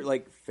was what- your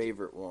like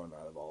favorite one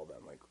out of all of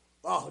them? Like,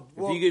 Oh,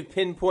 well, if you could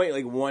pinpoint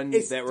like one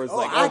that was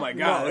like, oh my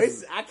god, no, this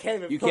is- I can't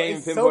even. You can't even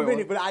it's so pinpoint many,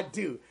 one? but I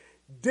do.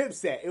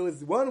 Dipset. It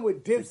was one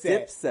with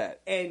Dipset. Dipset.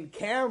 And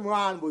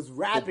Cameron was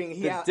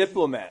rapping. the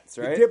Diplomats,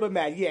 right? The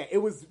Diplomat. Yeah, it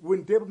was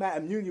when Diplomat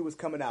Immunity was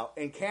coming out,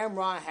 and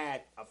Cameron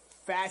had a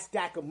fat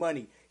stack of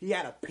money. He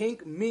had a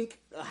pink mink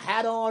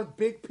hat on,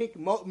 big pink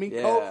mink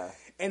Yeah. coat,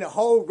 and the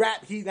whole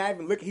rap. He's not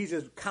even looking. He's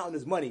just counting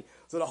his money.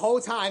 So the whole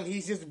time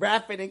he's just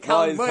rapping and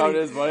counting he's money.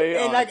 counting his money?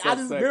 And Oh, like I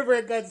that's just sick. remember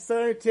it got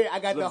certain. I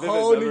got The the vivid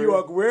whole New memory.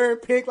 York wearing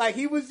pink. Like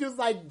he was just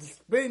like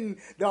spitting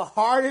the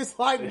hardest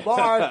like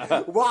bars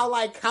while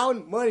like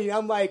counting money.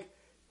 I'm like,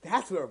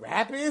 that's what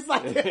rap is?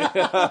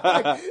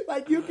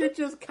 Like you can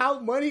just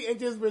count money and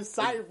just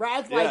recite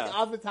raps like Yeah.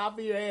 off the top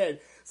of your head.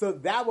 So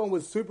that one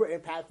was super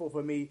impactful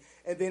for me.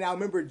 And then I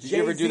remember Did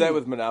you ever do that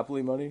with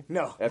Monopoly money?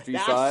 No. After you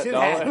I saw it? should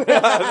No. have.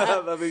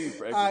 That'd be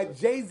practical.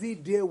 Jay-Z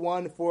did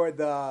one for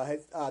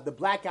the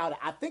Blackout.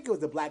 I think it was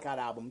the Blackout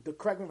album.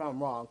 Correct me if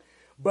I'm wrong.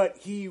 but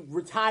he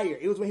retired.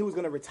 It was when he was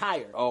going to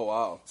retire. Oh,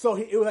 wow. So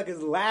it was like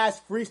his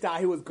last freestyle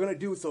he was going to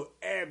do, so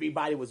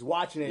everybody was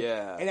watching it.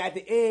 Yeah. And at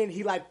the end,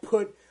 he like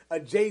put a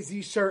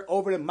Jay-Z shirt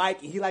over the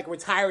mic, and he like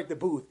retired the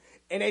booth.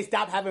 And they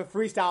stopped having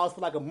freestyles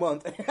for like a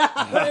month. It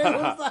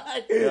was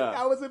like,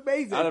 that was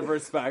amazing. Out of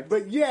respect.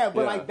 But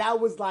like that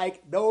was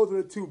like, those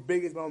were the two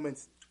biggest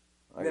moments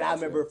that I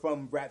remember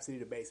from Rhapsody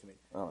the Basement.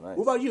 Oh, nice.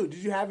 What about you? Did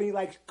you have any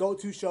like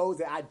go-to shows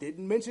that I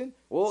didn't mention?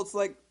 Well, it's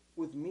like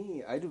with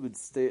me, I would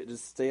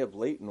stay up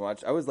late and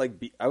watch. I was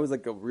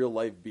like a real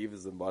life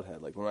Beavis and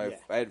Butthead. Like when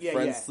I had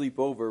friends sleep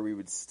over, we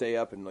would stay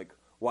up and like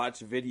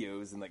watch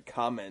videos and like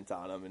comment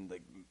on them and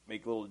like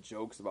make little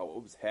jokes about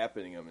what was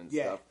happening to them and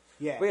stuff.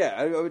 Yeah. But yeah,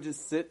 I would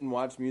just sit and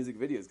watch music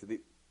videos because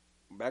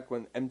back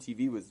when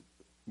MTV was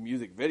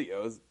music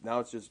videos, now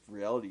it's just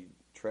reality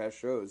trash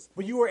shows.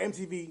 But you were an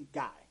MTV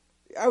guy.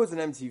 I was an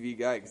MTV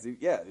guy because they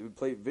would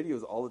play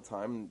videos all the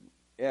time.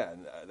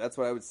 And that's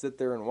what I would sit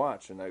there and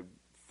watch. And I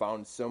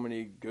found so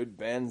many good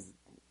bands.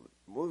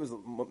 Well, it was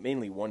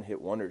mainly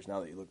one-hit wonders now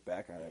that you look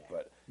back on it.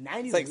 But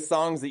 90s it's like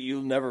songs that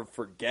you'll never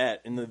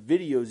forget. And the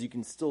videos you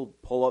can still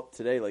pull up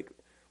today. Like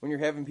when you're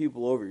having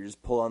people over, you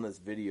just pull on this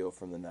video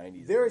from the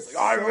 90s. There's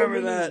like, I remember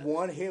that.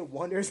 one-hit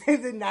wonders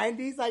in the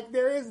 90s. Like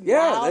there is now.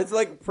 Yeah, that's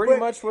like pretty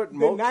much what the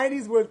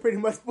 90s was pretty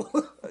much full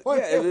of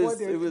one-hit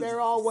wonders.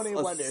 They're all one-hit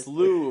wonders. A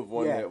slew of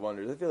one-hit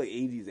wonders. I feel like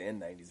 80s and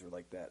 90s were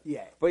like that.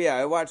 Yeah. But yeah,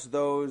 I watched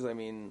those. I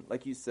mean,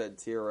 like you said,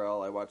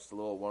 TRL. I watched a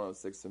little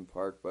 106 in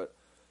Park. But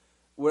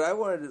what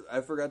I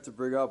forgot to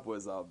bring up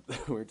was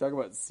we were talking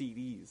about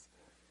CDs.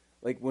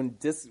 Like when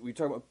we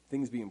talk about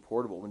things being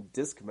portable. When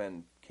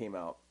Discman came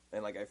out,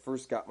 and like I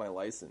first got my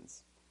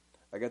license,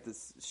 I got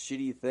this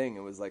shitty thing.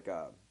 It was like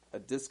a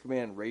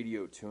Discman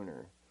radio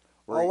tuner.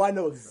 I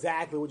know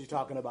exactly what you're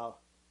talking about.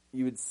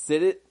 You would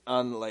sit it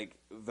on like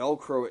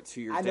Velcro it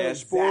to your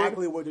dashboard. I know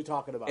exactly what you're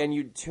talking about. And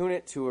you'd tune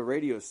it to a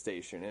radio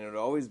station, and it would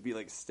always be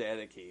like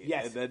staticky.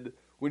 Yes. And then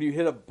when you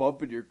hit a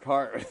bump in your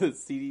car, the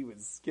CD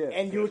would skip.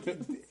 And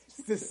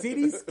the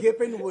CD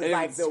skipping was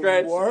like the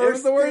worst. It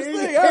was the worst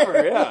thing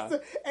ever. Yeah.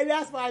 And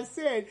that's why I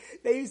said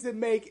they used to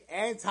make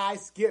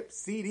anti-skip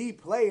CD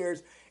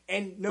players.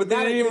 And no but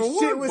matter they didn't even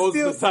shit work was most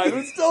still of the time. It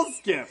would still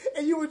skip.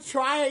 And you would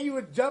try it, you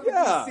would jump it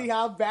to see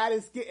how bad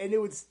it skipped, and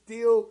it would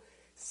still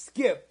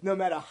skip. No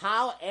matter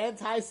how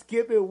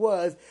anti-skip it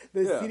was,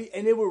 the CD,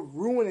 and it would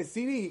ruin a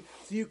CD,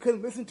 so you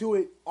couldn't listen to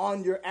it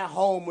at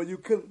home, or you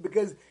couldn't,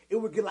 because it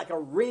would get like a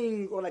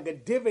ring or like a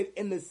divot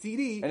in the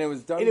CD, and it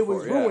was done, and it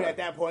was ruined at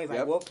that point. It's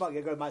like, well, fuck,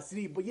 there goes my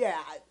CD. But yeah,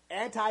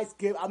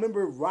 anti-skip. I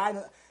remember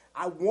riding.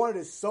 I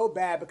wanted it so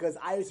bad because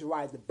I used to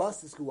ride the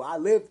bus to school. I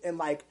lived in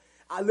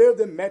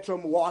Metro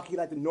Milwaukee,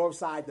 like the north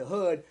side, the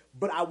hood,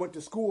 but I went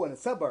to school in the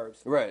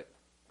suburbs. Right.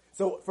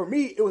 So for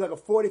me, it was like a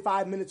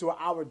 45 minute to an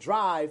hour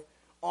drive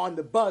on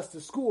the bus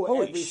to school.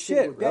 Holy every shit,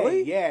 single day.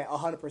 really? Yeah,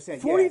 100%.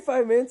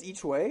 45 minutes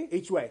each way?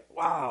 Each way.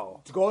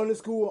 Wow. To go into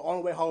school, on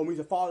the way home, we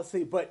used to fall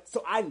asleep. But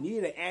so I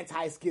needed an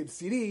anti-skip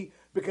CD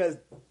because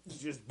you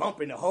just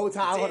bumping the whole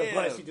time on the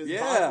bus. You just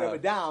bouncing up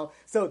and down.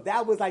 So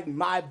that was like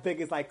my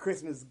biggest like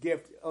Christmas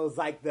gift. It was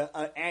like the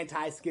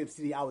anti-skip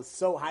CD. I was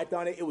so hyped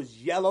on it. It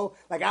was yellow.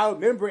 Like I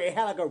remember it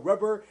had like a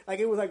rubber, like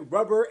it was like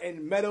rubber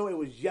and metal. It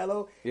was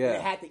yellow. Yeah. And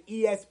it had the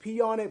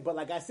ESP on it. But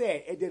like I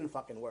said, it didn't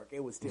fucking work.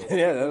 It was still.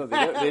 Yeah, no,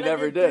 they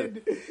never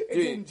did. It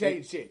didn't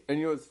change shit. And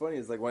you know what's funny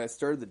is like when I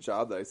started the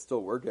job that I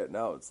still work at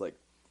now, it's like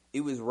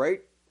it was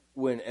right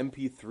when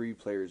MP3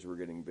 players were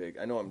getting big.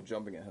 I know I'm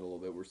jumping ahead a little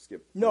bit. We're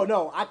skipping. No,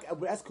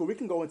 that's cool. We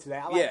can go into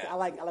that. I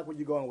like where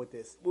you're going with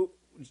this. Well,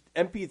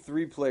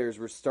 MP3 players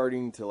were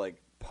starting to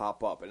like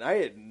pop up, and I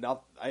had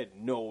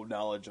no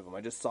knowledge of them.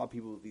 I just saw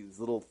people with these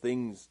little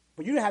things.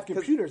 But you didn't have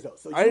computers though,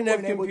 so I didn't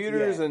have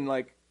computers, and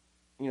like,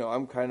 you know,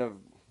 I'm kind of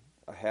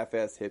a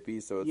half-ass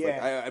hippie, so it's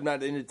like I'm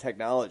not into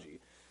technology.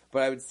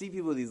 But I would see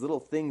people with these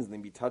little things and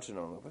they'd be touching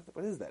on them.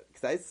 What is that?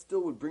 Because I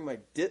still would bring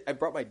I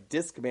brought my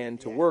Discman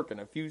to work and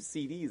a few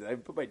CDs. And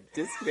I'd put my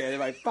Discman in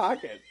my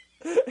pocket.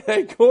 And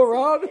I'd go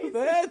around with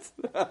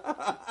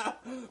that.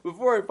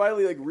 Before I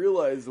finally like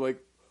realized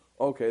like,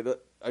 okay,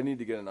 I need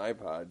to get an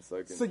iPod so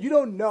I can. So you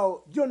don't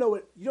know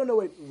what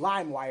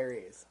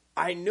LimeWire is.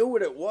 I knew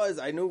what it was.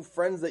 I knew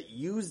friends that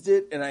used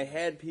it, and I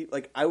had people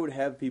like I would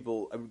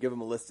give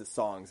them a list of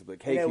songs. I'd be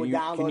like, "Hey, can you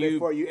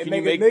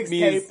make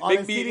me a mixtape on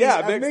a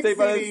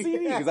CD?"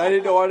 Because I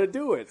didn't know how to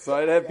do it, so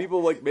I'd have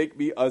people like make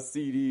me a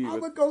CD. I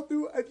would go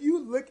through. If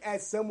you look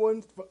at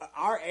someone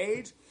our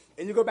age,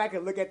 and you go back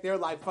and look at their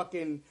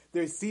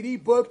their CD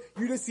book,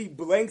 you just see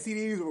blank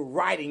CDs with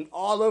writing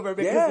all over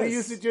because we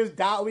used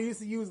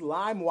to use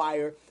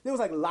LimeWire. There was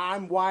like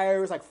LimeWire.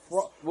 It was like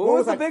what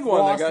was the big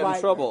one that got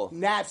in trouble?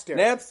 Napster.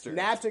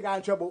 Napster got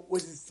in trouble.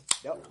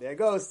 There it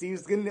goes.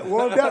 Steve's getting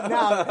warmed up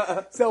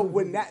now. So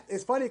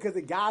it's funny because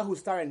the guy who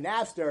started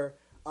Napster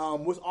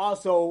was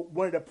also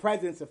one of the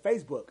presidents of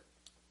Facebook.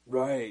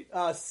 Right.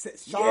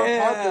 Sean Parker.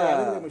 I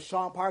think his name was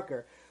Sean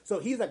Parker. So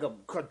he's like a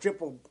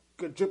quadruple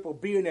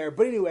billionaire.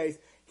 But anyways,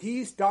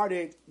 he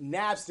started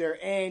Napster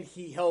and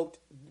he helped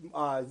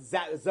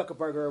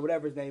Zuckerberg or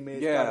whatever his name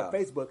is start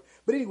Facebook.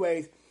 But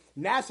anyways,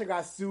 Napster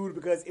got sued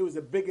because it was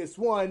the biggest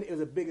one, it was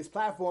the biggest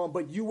platform,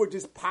 but you were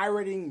just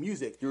pirating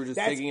music. You were just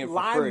That's taking it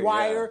for free.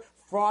 LimeWire, Yeah.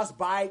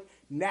 Frostbite,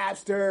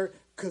 Napster,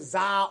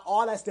 Kazaa,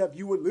 all that stuff.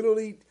 You would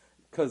literally.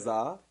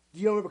 Kazaa?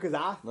 You don't remember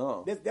Kazaa?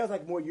 No. That was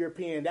like more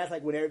European. That's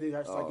like when everything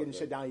started getting okay.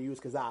 shut down. You use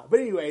Kazaa.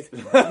 But anyways,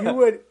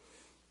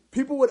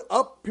 people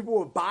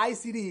would buy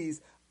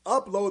CDs,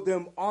 upload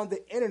them on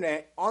the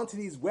internet onto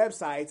these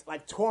websites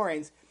like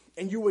torrents,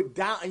 and you would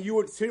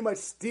pretty much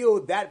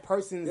steal that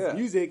person's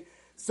music.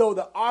 So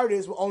the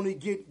artist will only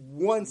get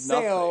one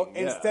sale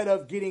instead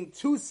of getting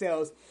 2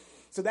 sales.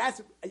 So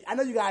I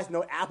know you guys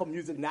know Apple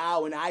Music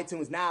now and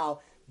iTunes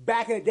now.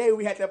 Back in the day,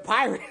 we had to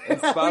pirate. And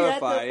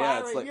Spotify,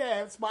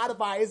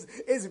 Spotify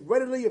is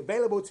readily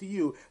available to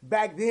you.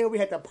 Back then, we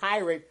had to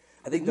pirate.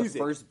 I think music. the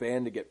first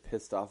band to get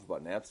pissed off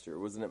about Napster,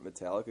 wasn't it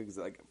Metallica? Because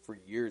like for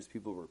years,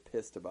 people were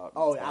pissed about.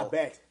 Oh, I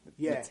bet.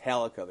 Yeah,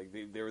 Metallica, like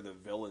they were the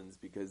villains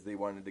because they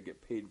wanted to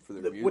get paid for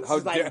their music. Which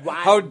is like,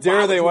 how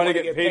dare they want to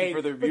get paid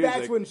for their music?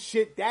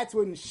 But that's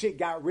when shit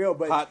got real.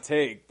 But hot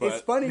take. But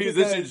it's funny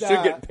musicians because,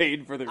 should get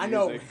paid for their I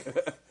music.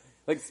 know.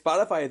 Like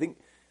Spotify, I think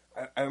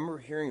I remember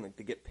hearing like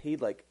they get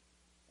paid like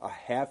a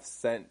half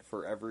cent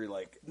for every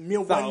like 1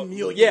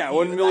 million. Yeah,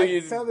 1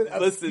 million like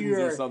listens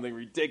obscure. or something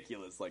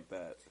ridiculous like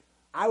that.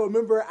 I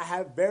remember I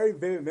have very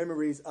vivid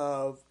memories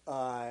of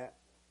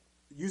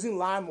using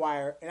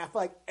LimeWire, and I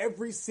feel like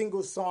every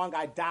single song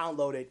I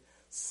downloaded,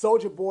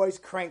 Soulja Boy's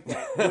 "Crank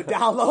That" would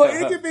download.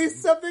 It could be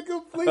something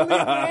completely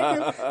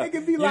random. It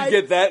could be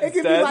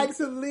like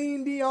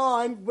Celine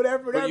Dion,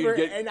 whatever,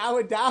 and I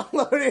would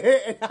download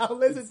it and I would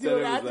listen to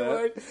it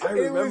afterwards. I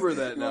remember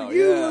that now.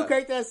 You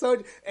Crank That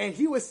Soulja, and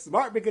he was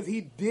smart because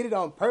he did it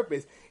on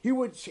purpose. He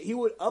would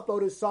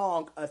upload a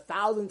song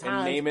 1,000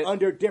 times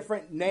under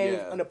different names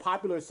under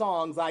popular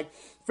songs, like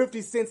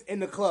 50 Cent's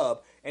 "In the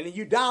Club," and then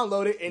you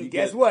download it, and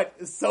guess what?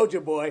 It's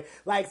Soulja Boy.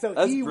 Like so,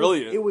 that's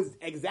brilliant. It was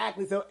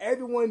exactly so.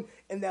 Everyone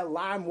in that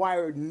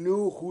LimeWire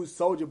knew who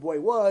Soulja Boy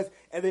was,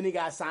 and then he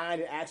got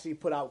signed and actually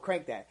put out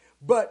 "Crank That."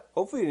 But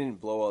hopefully, he didn't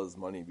blow all his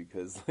money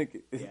because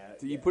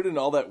he put in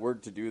all that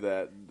work to do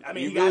that. I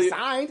mean, he got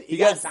signed. He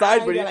got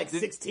signed, but he got like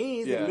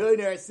 16. He's a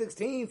millionaire at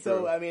 16. So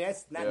True. I mean,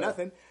 that's not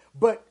nothing.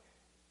 But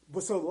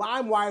so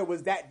LimeWire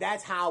was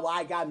that's how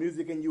I got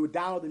music, and you would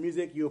download the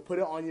music, you would put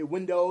it on your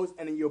Windows,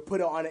 and then you would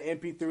put it on an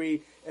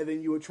MP3, and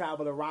then you would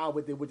travel around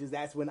with it,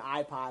 that's when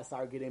iPods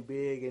started getting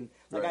big. And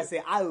like I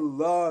said, I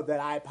love that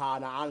iPod,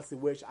 and I honestly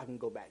wish I can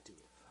go back to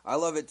it. I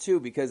love it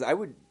too because I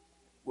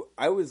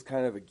was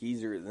kind of a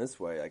geezer in this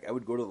way. Like I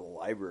would go to the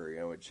library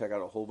and I would check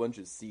out a whole bunch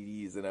of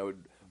CDs, and I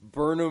would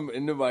burn them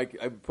I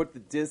would put the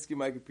disc in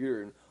my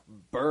computer and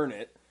burn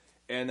it,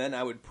 and then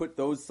I would put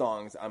those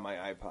songs on my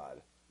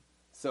iPod.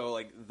 So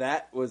like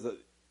that was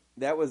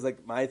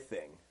like my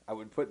thing. I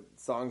would put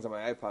songs on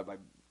my iPod by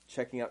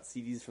checking out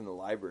CDs from the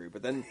library.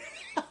 But then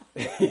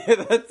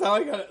that's how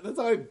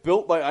I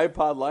built my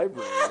iPod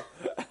library.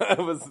 I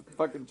was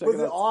fucking checking. Was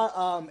it out.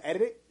 all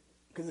edited?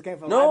 Because it came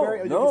from the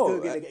library? No.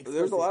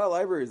 There's a lot of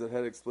libraries that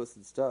had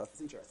explicit stuff.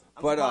 That's interesting.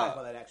 I'm surprised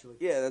by that actually.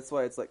 Yeah, that's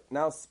why it's like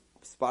now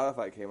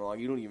Spotify came along.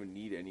 You don't even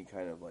need any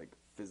kind of like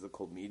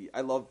physical media.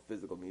 I love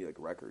physical media like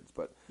records,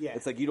 but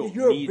it's like you don't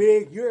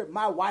need...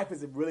 My wife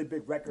is a really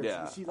big record.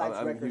 Yeah, she likes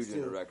I'm records huge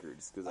too. into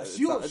records because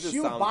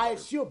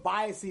she'll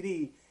buy a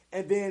CD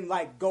and then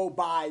like go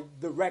buy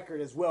the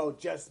record as well,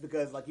 just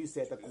because, like you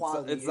said, the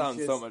quality. It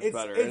sounds so much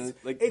better.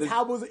 It's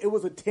how it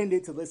was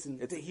intended to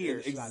listen to hear.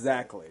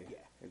 Exactly.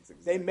 Yeah,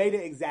 they made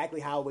it exactly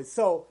how it was.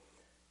 So,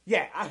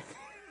 yeah.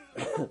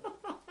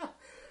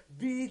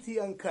 BET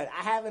Uncut.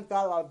 I haven't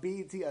thought about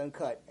BET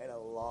Uncut in a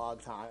long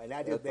time, and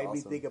that just made me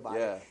think about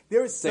it.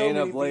 There was so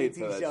many BET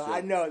shows.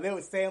 I know there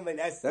was staying late.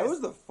 That was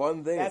the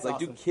fun thing. It's like,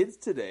 awesome. do kids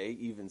today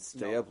even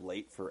stay up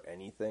late for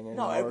anything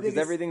anymore? No, because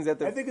everything's at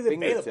their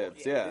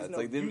fingertips. Yeah, it's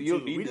like you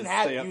don't need we to didn't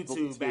have stay up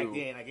YouTube back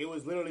then. Like it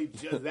was literally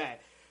just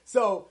that.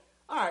 So,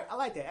 all right, I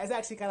like that. That's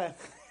actually kind of.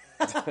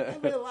 I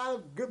made a lot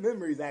of good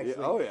memories, actually.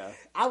 Yeah, oh yeah.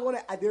 I want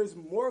to. There's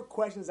more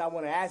questions I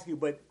want to ask you,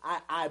 but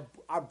I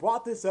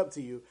brought this up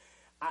to you.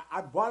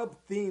 I brought up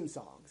theme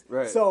songs.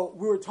 Right. So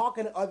we were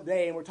talking the other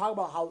day, and we're talking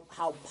about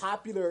how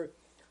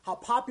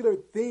popular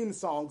theme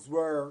songs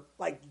were.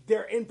 Like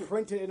they're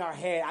imprinted in our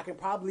head. I can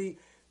probably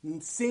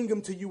sing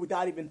them to you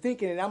without even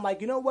thinking. And I'm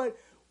like, you know what?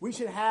 We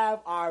should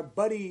have our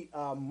buddy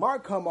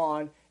Mark come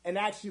on and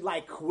actually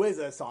like quiz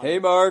us on. Hey,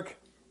 Mark.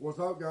 What's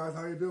up, guys?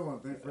 How you doing?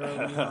 Thanks for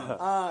having me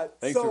on.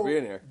 Thanks for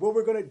being here. What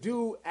we're going to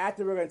do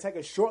after, we're going to take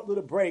a short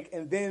little break,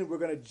 and then we're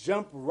going to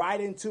jump right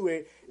into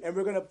it, and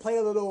we're going to play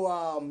a little,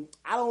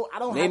 I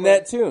don't name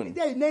that tune.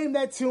 Yeah, name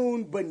that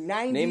tune, but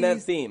 90s. Name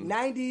that theme.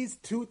 90s,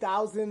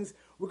 2000s.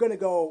 We're going to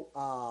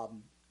go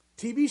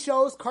TV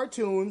shows,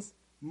 cartoons,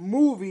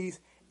 movies,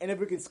 and if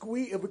we can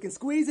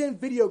squeeze in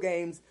video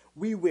games,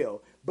 we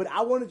will. But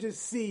I want to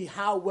just see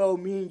how well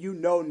me and you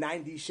know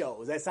 90s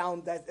shows. How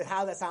does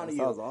that sound to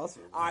you? Sounds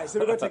awesome. All right, so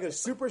we're going to take a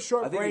super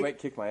short break. I think you might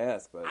kick my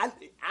ass, but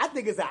I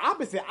think it's the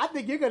opposite. I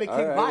think you're going to kick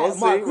right, my ass.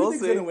 we'll Mark, see, who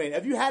thinks going to win?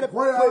 If you had a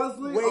quick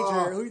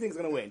wager, who do you think is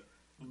going to win?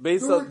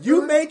 based on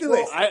You made the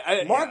list.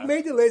 Mark yeah.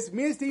 made the list.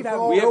 Me and Steve have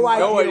We have no no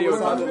idea idea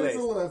what's what on the When I list.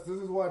 made the list, this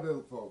is what I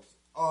did, folks.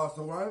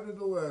 So when I did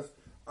the list,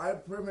 I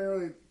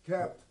primarily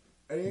kept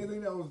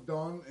anything that was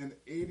done in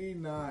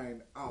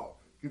 '89 out.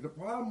 Because the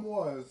problem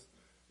was,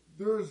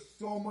 there's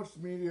so much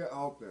media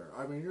out there.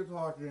 I mean, you're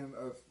talking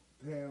a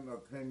span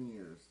of 10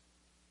 years.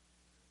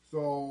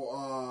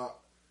 So,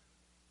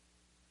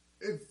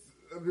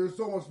 there's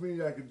so much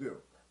media I could do.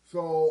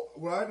 So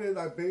what I did,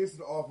 I based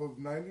it off of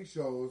 90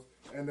 shows,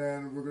 and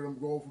then we're going to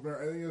go from there.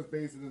 Everything is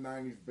based in the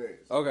 90s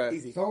base. Okay.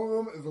 Easy. Some of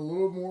them is a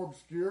little more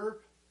obscure.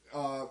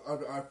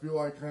 I feel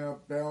I kind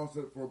of balance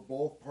it for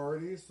both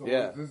parties. So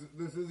Yeah.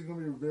 this is going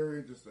to be very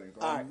interesting.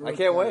 So All I'm right. really I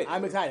can't wait.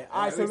 I'm excited.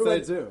 All right, I'm so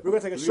excited too. we're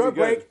going to take a It's short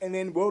gonna be break, good. and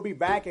then we'll be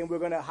back, and we're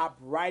going to hop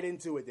right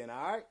into it then,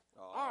 all right?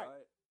 All right.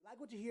 Like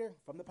what you hear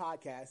from the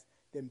podcast,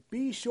 then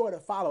be sure to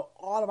follow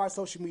all of our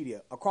social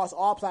media across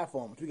all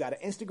platforms. We got an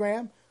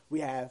Instagram, we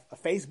have a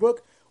Facebook,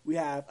 we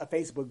have a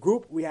Facebook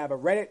group, we have a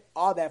Reddit,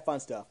 all that fun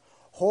stuff.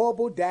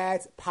 Horrible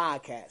Dads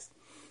Podcast.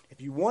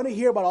 If you want to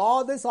hear about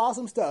all this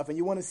awesome stuff and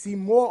you want to see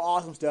more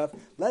awesome stuff,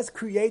 let's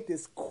create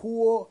this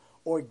cool,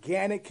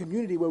 organic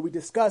community where we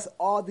discuss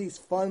all these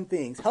fun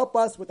things. Help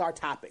us with our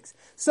topics.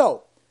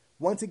 So,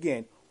 once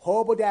again,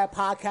 Horrible Dad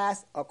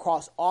Podcast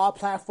across all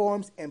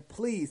platforms, and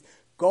please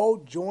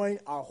go join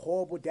our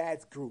Horrible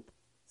Dads group.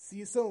 See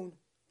you soon.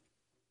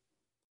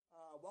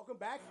 Welcome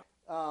back.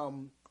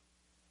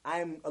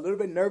 I'm a little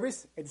bit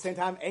nervous, at the same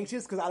time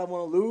anxious, because I don't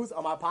want to lose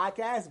on my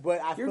podcast, but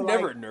I You're feel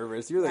never like...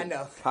 nervous. You're I the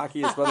know.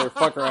 cockiest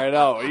motherfucker I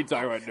know. What are you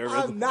talking about nervous?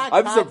 I'm not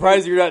I'm cocky.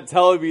 surprised you're not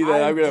telling me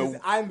that I'm going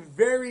I'm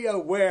very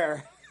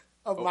aware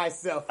of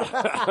myself.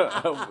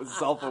 to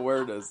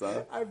self-awareness,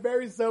 huh? I'm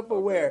very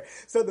self-aware.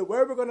 So the way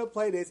we're going to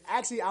play this,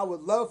 actually, I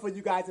would love for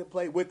you guys to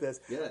play with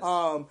us. Yes. I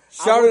want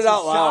Shout you it to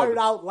out loud. Shout it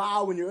out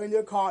loud when you're in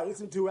your car.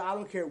 Listen to it. I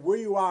don't care where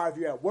you are. If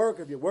you're at work,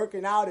 if you're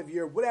working out, if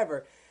you're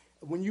whatever.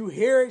 When you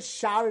hear it,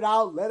 shout it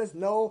out. Let us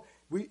know.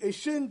 It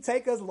shouldn't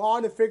take us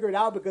long to figure it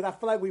out because I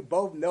feel like we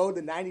both know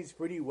the 90s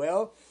pretty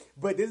well.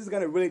 But this is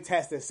going to really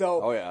test it. So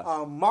Oh,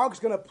 yeah. Mark's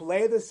going to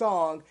play the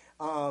song,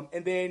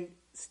 and then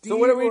Steve... So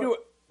what do we do?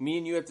 Me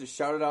and you have to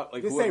shout it out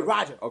like Just whoever. say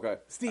Roger. Okay.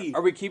 Steve.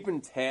 Are we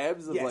keeping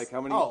tabs of Yes. like how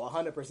many? Oh,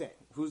 100%.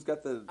 Who's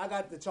got the? I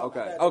got the chalk.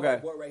 Okay. I got the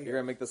Okay. board right here. You're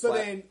gonna make the So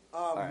slap. then,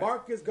 right.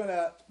 Mark is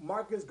gonna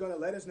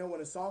let us know when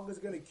the song is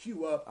gonna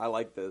queue up, I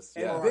like this.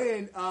 and Yeah.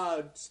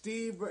 then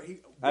Steve.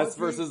 S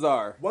versus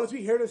R. Once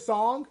we hear the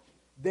song,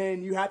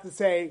 then you have to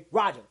say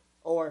Roger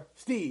or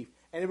Steve,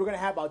 and then we're gonna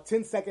have about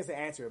 10 seconds to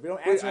answer. If we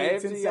don't answer I in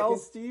have 10 to yell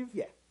seconds, Steve?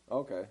 yeah,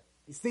 Okay.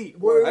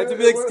 Steve. I have to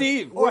be like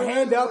Steve. Or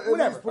hand up, at least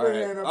whatever. put a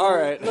hand up. All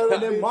right. Let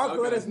And then Mark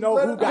let us know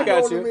who it got be it.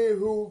 known got to you. me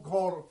who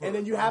called it first. And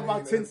then you have I mean,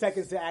 about 10 it's-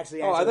 seconds to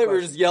actually Oh, answer. I the thought we were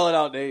question. just yelling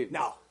out names.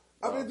 No.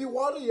 I mean, if you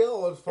want to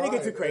yell, it's fine. It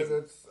get too crazy.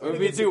 It's- It would It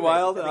be gets too crazy.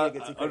 wild, I think it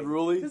gets too crazy.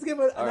 unruly. Just give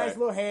it a All nice right.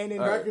 little hand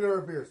and Back it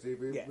over beer, Steve.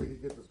 Yeah. We can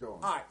get this going. All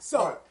right, so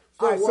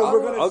All right. so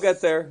we're gonna. I'll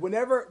get there.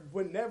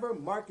 Whenever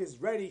Mark is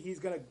ready, he's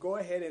gonna go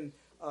ahead and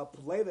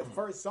play the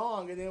first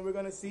song, and then we're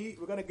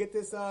gonna get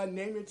this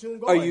name your tune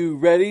Are going. you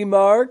ready,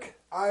 Mark?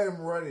 I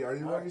am ready. Are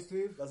you ready,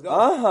 Steve? Let's go.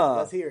 Uh-huh.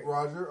 Let's hear it.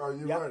 Roger, are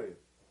you Yep. ready?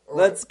 All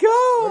Let's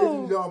Ladies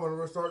and go. gentlemen,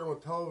 we're starting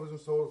with television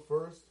shows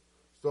first.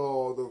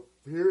 So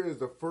here is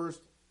the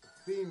first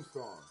theme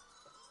song.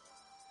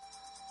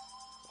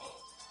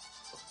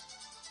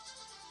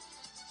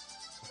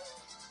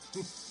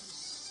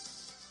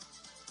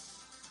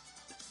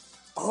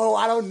 Oh,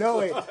 I don't know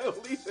it. I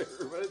don't either,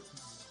 but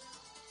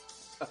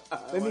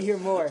Let me hear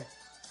more.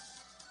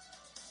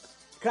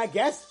 Can I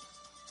guess?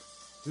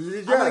 Do you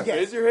I'm gonna guess? guess.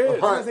 Raise your hand. I'm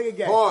gonna take a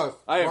guess. Pause.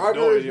 I have Roger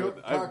no is idea your-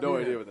 what- I have no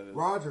clock idea in. what that is.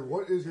 Roger,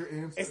 what is your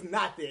answer? It's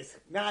not this.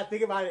 Now I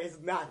think about it, it's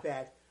not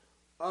that.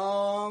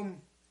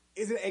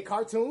 Is it a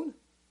cartoon?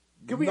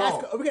 Can we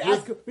ask? We can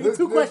ask. We get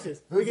two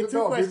questions. We get two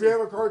no, questions. We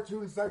have a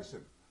cartoon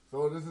section.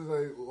 So this is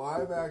a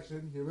live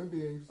action human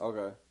beings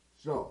Okay.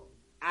 show.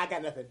 I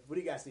got nothing. What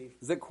do you got, Steve?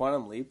 Is it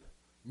Quantum Leap?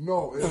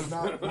 No, it's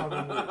not. All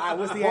right,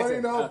 what's the Funny answer?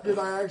 enough, because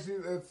I actually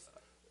it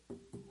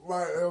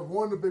was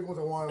one of the big ones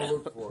I wanted to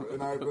look for,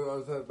 and I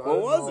said,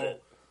 What was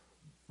it?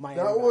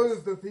 Miami That Vice.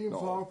 was the theme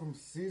song from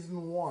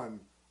season 1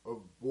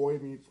 of Boy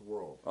Meets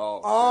World.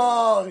 Oh.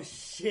 Oh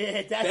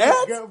shit! That's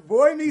That? a good.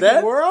 Boy Meets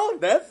that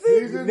World. That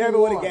thing? Season Never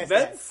would have one. guessed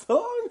That that.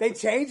 song? They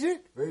changed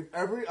it. They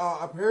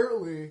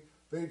apparently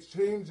they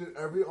change it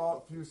every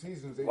few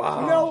seasons. They Wow.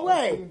 change No the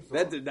way. theme song.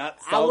 That did not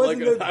I sound like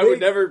wasn't a, a I would big-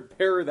 never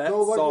pair that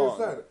So like song.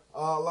 you said, a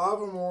lot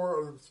of them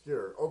more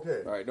obscure.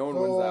 Okay. All right, no one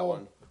wins that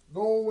one.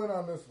 No one win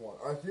on this one.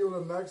 I feel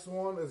the next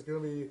one is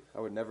going to be I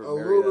would never a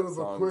marry little that bit of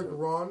song a quick to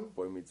run.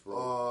 Boy Meets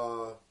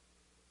World.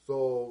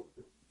 So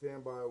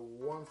stand by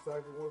 1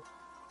 second.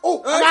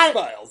 Oh, I got it.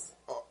 X-Files.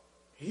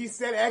 He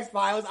said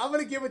X-Files. I'm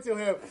going to give it to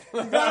him.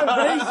 You got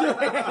to raise your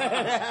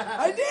hand.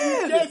 I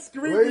did. You can't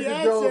scream Ladies the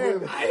and answer.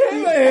 gentlemen, I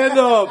had my hand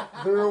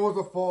up. there was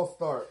a false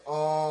start.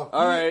 All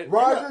right.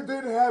 Roger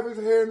did have his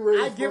hand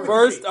raised I give it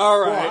First, to Steve. all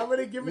right. I'm going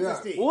to give it Yeah. to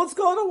Steve. Well, let's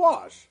call it a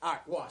wash. All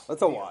right, wash.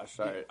 That's a wash.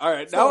 All right. All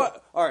right. So, Now,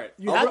 all right.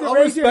 You I'll, have to I'll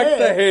raise your respect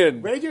hand. the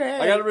hand. Raise your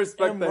hand. I got to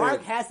respect and the Mark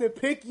hand. has to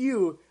pick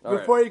you All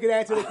before right. you can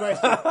answer the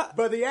question.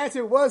 But the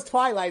answer was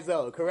Twilight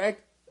Zone,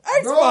 correct?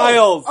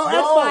 X-Files. Oh,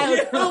 No.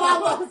 X-Files. Oh, I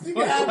lost you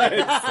guys. Ladies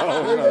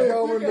and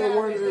gentlemen, the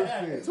one is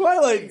Steve.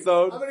 Twilight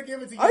Zone. I'm going to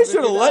give it to you. I should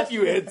have because let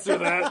you I- answer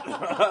that.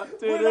 What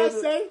did I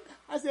say?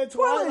 I said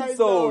Twilight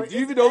Zone. Do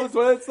you even know the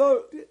Twilight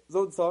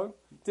Zone song?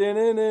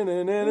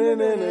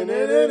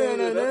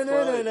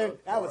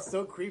 That was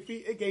so creepy.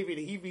 It gave me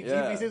the heebie-jeebies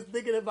Yeah. just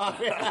thinking about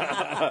it.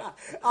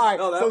 All right,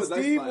 No, that so was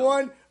Steve X-Files.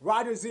 1,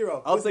 Roger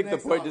 0. I'll What's take the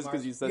next point song, just 'cause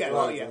Mark? you said yeah,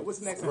 Twilight oh, yeah. Zone. What's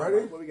the next Ready?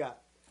 one? What we got?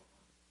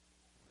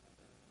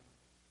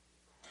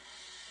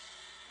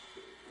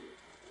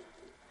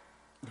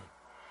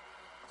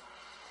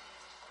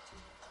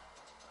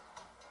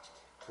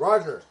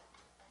 Roger.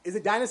 Is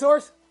it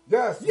dinosaurs?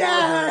 Yes.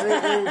 Yeah! Roger. It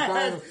is The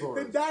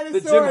dinosaurs.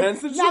 dinosaurs. The Jim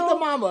Henson Not Show? the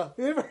mama.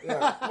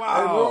 Yeah.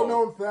 Wow. And real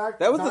known fact,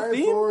 That was the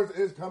theme? Dinosaurs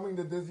is coming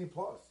to Disney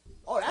Plus.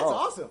 Oh, that's Oh,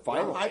 awesome.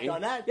 finally. I'm hyped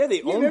on that. Yeah,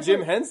 they own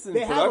Jim Henson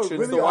they have Productions, A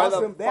really so why the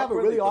awesome, they fuck have a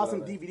would really they put it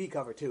awesome on there? DVD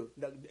cover too.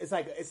 It's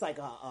like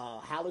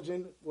a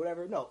halogen,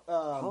 whatever. No,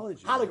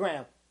 Halogen?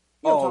 hologram.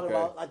 You know Oh, what I'm talking okay.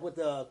 about? Like with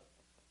the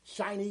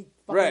shiny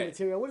fucking Right.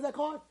 material. What is that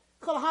called?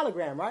 It's called a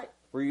hologram, right?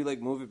 Where you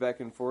like move it back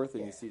and forth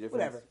and you see different.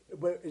 Whatever.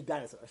 But it's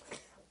dinosaurs.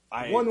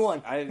 I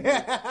 1-1.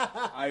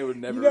 I would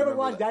never. You never remember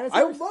watched that.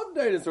 Dinosaurs? I love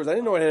dinosaurs. I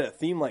didn't know it had a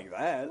theme like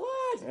that.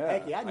 What?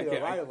 Heck yeah, I knew can't,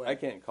 it right away. I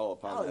can't call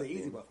upon That was that. an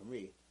easy theme. one for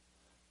me.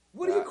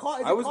 What do you call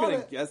it? Is I it was called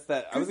gonna a- guess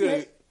that. I was You gonna.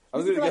 used to I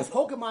was get, gonna like guess.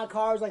 Pokemon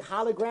cards, like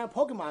hologram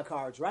Pokemon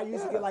cards, right? You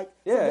used to get like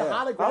Yeah, the yeah.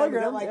 hologram,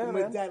 Hologram, that, like yeah, with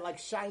man. that like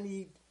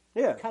shiny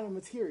Yeah. kind of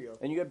material.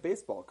 And you got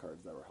baseball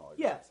cards that were holograms.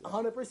 Yeah,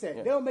 100%.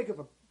 Yeah. They don't make it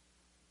for.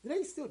 Do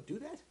they still do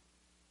that?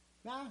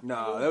 Nah.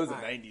 No, that was a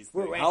All right. 90s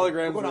We're thing. ranting. Holograms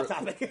We're going were- off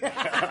topic.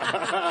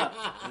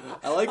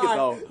 I like it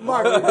though.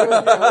 Mark,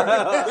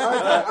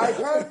 I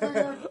kind of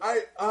figured.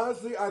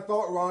 I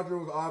thought Roger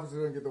was obviously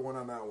going to get the win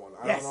on that one.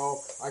 I Yes. don't know.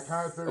 I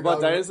kind of figured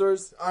About that was-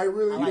 dinosaurs? I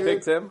really You did.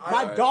 picked him?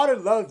 my I, daughter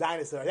loves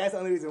dinosaurs. That's the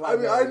only reason why. I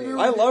mean, I knew.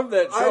 I love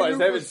that show. I just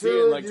knew haven't for seen it in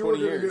sure like you 20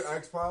 were gonna years. Get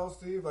X-Files,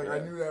 Steve. Like I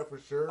knew that for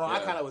sure. Oh, I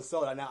kind of was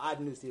sold on that. I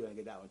knew Steve would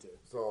get that one too.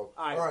 So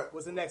All right,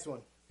 what's the next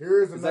one?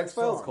 Here is the Is next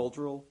X-Files song.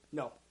 cultural?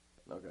 No,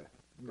 Okay.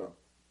 No.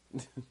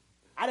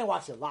 I didn't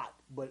watch it a lot,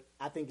 but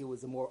I think it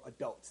was more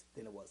adult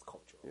than it was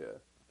cultural. Yeah.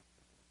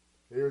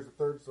 Here's the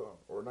third song.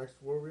 Or next,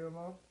 what are we on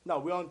now? No,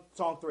 we're on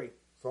song 3.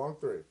 Song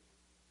 3.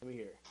 Let me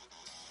hear it.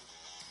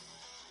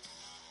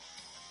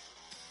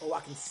 Oh, I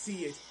can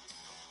see it.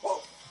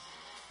 Oh,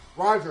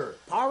 Roger.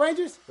 Power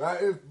Rangers?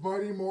 That is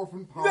Mighty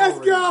Morphin Power Let's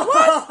Rangers. go!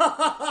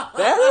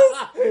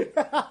 That is?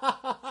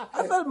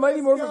 I thought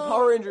Mighty Morphin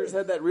Power Rangers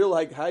had that real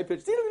like high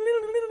pitched.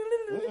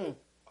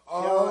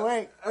 Yo,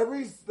 wait.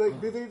 Every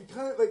like they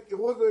kind of like it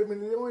was. I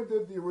mean, they only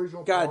did the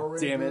original God Power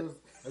Rangers, damn it.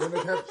 and then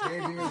they kept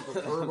changing it for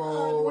Turbo.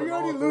 Well, and you're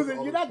all already this losing.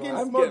 other You're not stuff. getting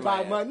I'm smoked getting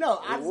by my much. No,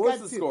 I just What's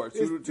got the score? It's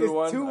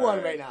 2-1? 2-1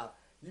 Alright. right now.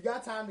 You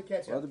got time to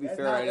catch up. Well, to be That's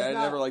fair, not- I that's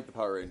not- never liked the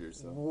Power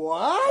Rangers. So.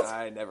 What?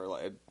 I never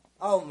liked.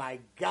 Oh my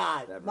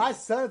God! Never. My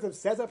son's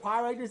obsessed with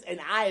Power Rangers, and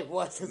I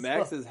was. as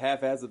Max well. is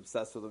half-ass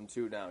obsessed with them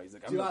too now. He's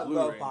like, I'm Dude, the I Blue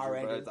love Ranger, Power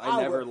Rangers. but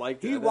I never would-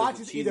 liked it. He That is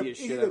watches the either cheesiest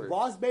shit either ever.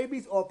 Boss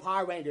Babies or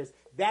Power Rangers.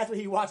 That's what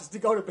he watches to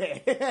go to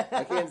bed.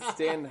 I can't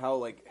stand how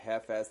like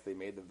half-ass they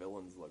made the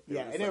villains look. They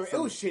Yeah, were and just, it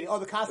like, was shitty. Oh,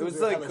 the costumes It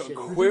was were like hella a shitty.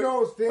 Did quick- you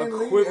know Stan a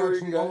Lee quivering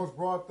actually guy. almost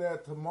brought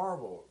that to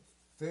Marvel?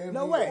 Stan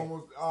No Lee way.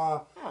 almost.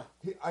 Huh.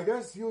 I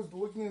guess he was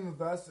looking to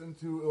invest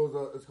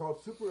into it's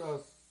called Super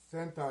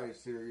Sentai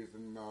series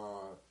in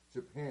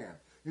Japan.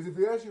 Because if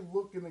you actually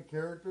look in the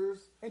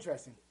characters,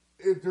 Interesting.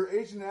 if they're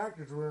Asian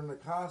actors who are in the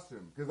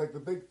costume, because like the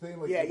big thing,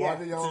 like Yeah, why yeah.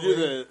 the Yellow To do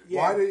Ranger, the-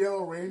 yeah. why the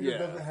Yellow Ranger Yeah.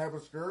 doesn't have a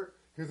skirt?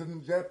 Because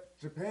in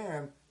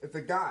Japan, it's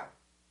a guy.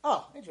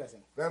 Oh,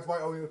 interesting. That's why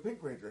only the Pink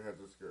Ranger has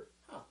a skirt.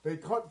 Huh. They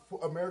cut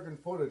American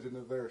footage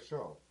into their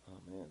show. Oh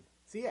man.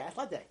 See, yeah, it's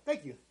like that.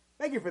 Thank you.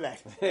 Thank you for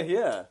that.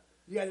 Yeah.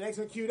 You got the next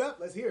one queued up?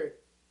 Let's hear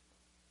it.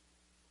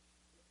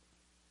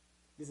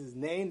 This is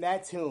Name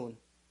That Tune.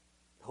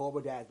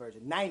 Horrible Dad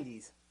version.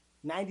 90s.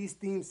 90s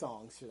theme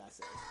songs, should I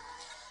say.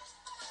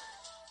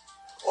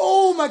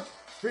 Oh my...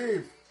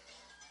 Steve,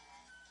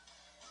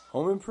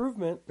 Home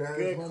Improvement. that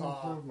is Good home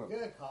call. improvement.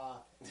 Good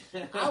call.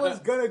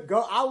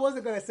 I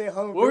wasn't gonna say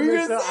Home What were you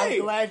Improvement, gonna so say?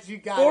 I'm glad you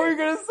got What it. were you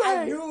gonna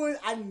say?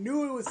 I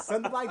knew it was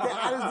something like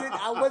that.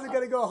 I wasn't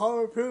gonna go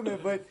Home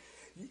Improvement, but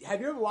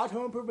have you ever watched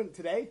Home Improvement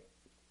today?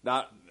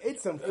 Not.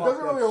 It's some It fucked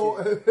doesn't up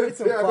really. shit. It's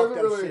some yeah, it fucked doesn't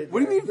up really. shit. What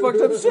do you mean fucked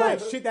up It's like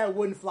shit? shit that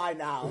wouldn't fly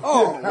now.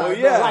 Oh, well,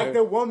 yeah. Like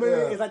the woman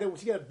Yeah. is like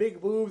she got big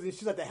boobs and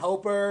she's like the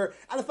helper.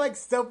 I just feel like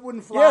stuff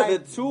wouldn't fly. Yeah,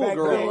 the Tool back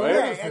girl, then. right?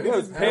 Yeah, Yeah, and it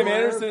was this is- Pam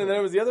Anderson, and then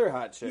it was the other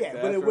hot chick. Yeah,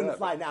 but it after wouldn't that.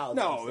 fly now,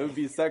 No, is it would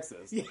be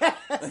sexist. Yeah,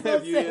 that's what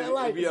If I'm you- saying. if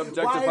Like, you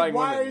objectifying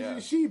why women, isn't yeah.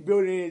 she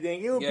building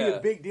anything? It would be Yeah. a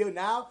big deal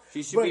now.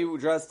 She should but- be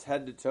dressed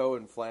head to toe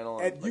in flannel.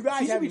 And you like, guys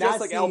she should have be not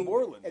dressed like seen, Al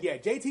Borland. Yeah,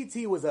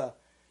 JTT was a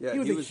Yeah, he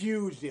was he a was-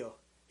 huge deal.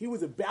 He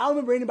was a. I don't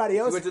remember anybody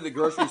You else. went to the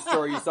grocery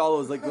store. You saw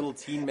those like little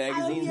teen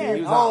magazines. Yeah.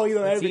 He was Oh, on you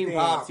know the everything. Teen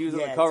Pops. He was on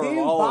Yeah, the cover Teen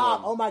of all Pop.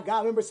 of them. Oh my God!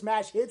 Remember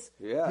Smash Hits?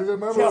 Yeah. Because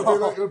remember,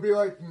 it would be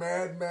like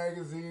Mad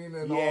Magazine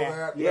and all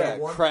that. Yeah, on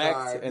one Cracked,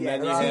 side, and then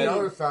and you on had the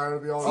other side it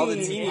would be all the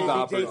teen teeny and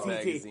boppers JTT.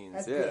 magazines,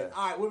 That's yeah. good.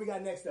 All right, what we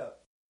got next up?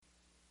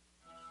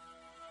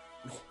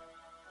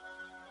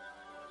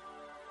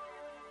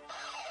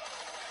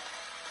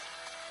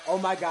 Oh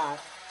my God.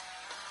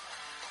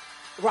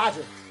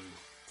 Roger.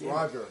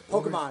 Roger.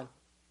 Pokemon.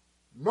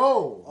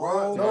 No.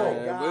 Oh No. my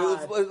Yeah,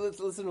 God. but let's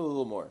listen to a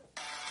little more.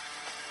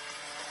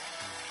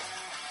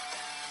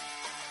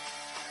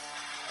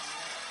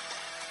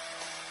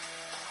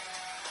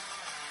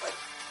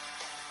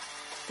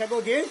 Can I go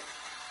again?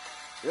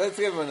 Let's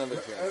give him another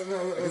chance.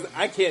 no, Because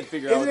I can't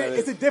figure out what that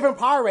It's is. a different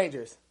Power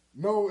Rangers.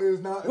 No, it is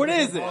not. What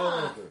is it?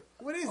 Power Ranger.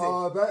 What is it?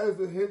 That is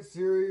the hit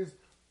series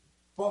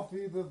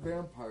Buffy the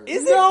Vampire.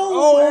 Is Slayer. it?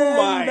 Oh and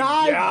my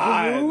I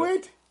God. blew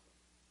it.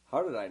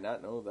 How did I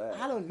not know that?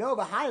 I don't know,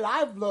 but how did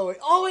I blow it?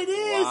 Oh, it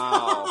is.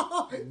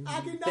 Wow.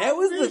 I cannot That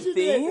was the vision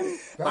theme? it.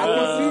 I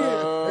can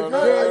see it.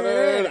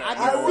 man, I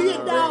can see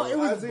it now. It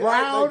was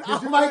brown. Did Oh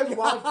you my guys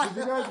God. watch? Did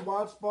you guys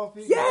watch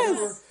Buffy?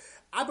 Yes.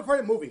 I prefer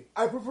the movie.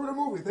 I prefer the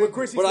movie. With Thank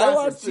Chrissy But I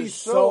Swanson. watched the She's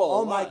show so.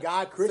 a Oh my lot.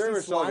 God, Chrissy Sarah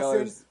Michelle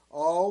Swanson. Gellar's-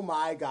 Oh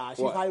my God,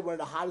 she's What? probably one of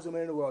the hottest women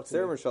in the world.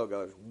 Sarah Today. Michelle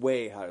Gellar is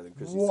way hotter than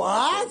Chrissy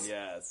What? Swanson.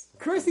 Yes.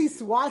 Chrissy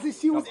Swanson,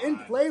 she was Come in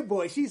on.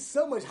 Playboy. She's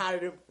so much hotter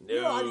than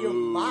you're out of your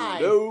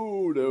mind.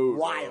 No.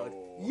 Wild.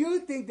 You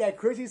think that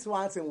Chrissy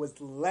Swanson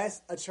was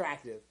less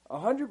attractive?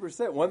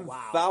 100%. One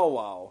Wow. thou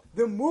wow.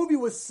 The movie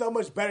was so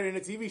much better than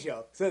the TV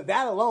show. So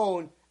that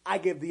alone, I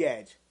give the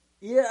edge.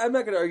 Yeah, I'm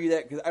not going to argue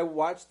that because I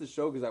watched the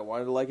show because I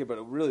wanted to like it, but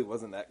it really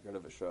wasn't that good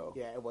of a show.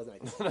 Yeah, it wasn't.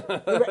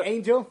 Remember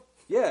Angel?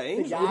 Yeah,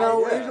 Angel. guy- You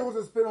know, yeah. Angel was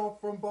a spin-off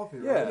from Buffy,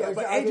 right? Yeah. Yeah,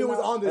 but I did Angel was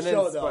not- on the And then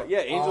show though. Yeah,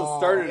 Angel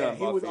started yeah, on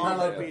he was Buffy. on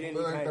Kind of Buffy. like, Then the,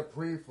 he like kinda- the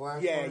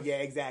pre-Flash. Yeah, ones. yeah,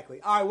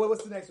 exactly. All right,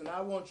 what's the next one?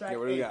 I want track Yeah,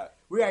 what do we 8. got?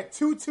 We're at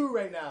 2-2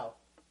 right now.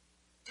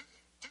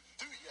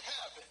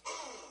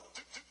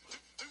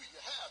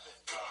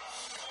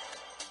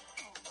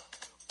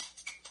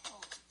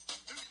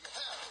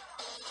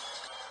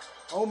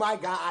 Oh my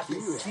God, I can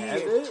you see have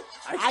it. it?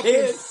 I can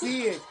can't.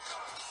 see it.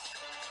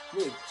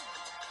 Wait,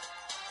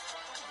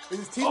 This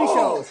is TV Oh.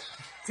 shows.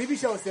 TV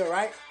shows still,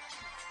 right?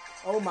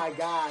 Oh my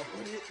God.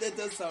 that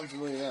does sound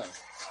familiar. Yeah.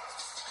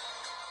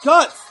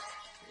 Guts!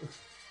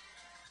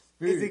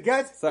 Is it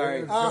Guts?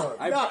 Sorry. Uh,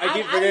 I No, keep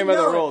didn't forgetting about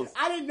the know it. rules.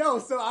 I didn't know,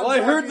 so Well,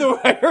 I heard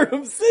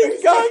him sing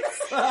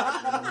Guts! What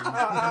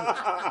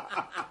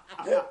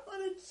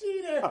a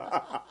cheater!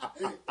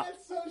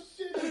 That's so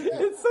shitty.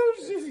 It's so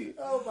shitty.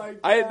 Oh my God.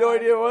 I had no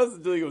idea what it was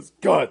until he goes,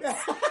 Guts!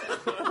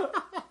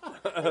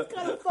 It's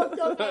kind of fucked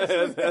up.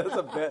 Actually. That's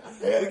a bad.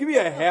 We'll give you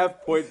a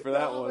half point for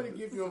that I'm one. gonna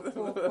give you a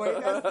full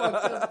point. That's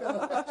fucked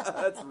up.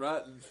 That's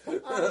rotten. All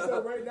right,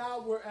 so right now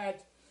we're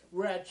at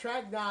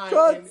track 9,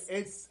 Guts. and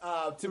it's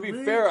To be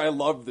fair, I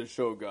love the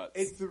show Guts.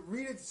 it's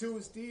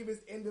 3-2. Steve is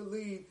in the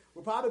lead.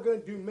 We're probably gonna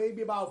do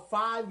maybe about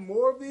 5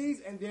 more of these,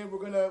 and then we're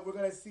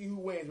gonna see who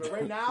wins. But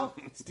right now,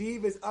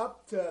 Steve is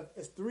up to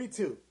it's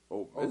 3-2.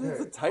 Oh, Okay,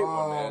 it's a tight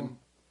one, man.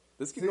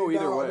 This can go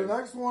either now, way. The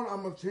next one,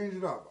 I'm going to change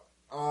it up.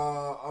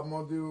 I'm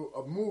going to do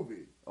a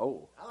movie.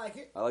 Oh, I like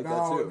it. I like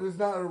Now, that too. this is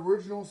not an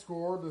original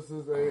score. This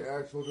is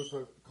just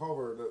a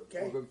cover that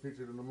Okay. wasn't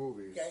featured in the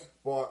movie. Okay.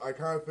 But I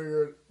kind of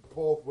figured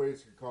both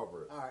ways could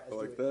cover it. All right, I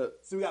let's like do it. that.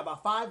 So we got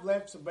about 5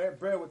 left. So bear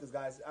with us,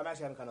 guys. I'm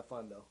actually having kind of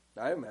fun though.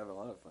 I am having a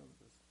lot of fun with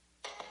this.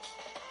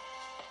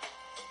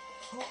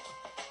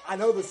 I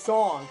know the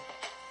song,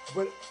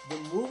 but the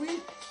movie, Damn,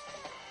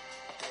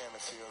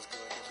 it feels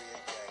good to be a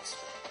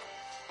gangster.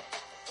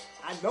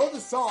 I know the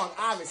song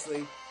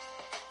obviously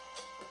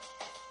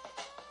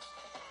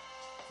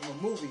from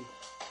a movie.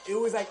 It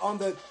was like on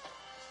the.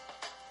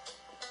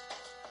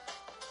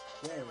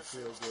 Damn, it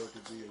feels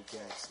good to be a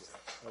gangster,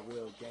 a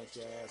real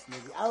gangster ass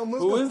nigga. I don't know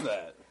Who is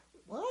that?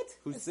 What?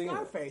 Who's It's singing it?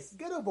 Scarface,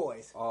 Ghetto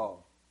Boys.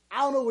 Oh, I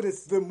don't know what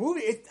it's the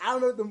movie. I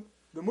don't know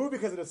the movie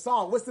because of the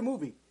song. What's the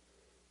movie?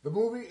 The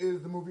movie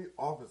is the movie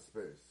Office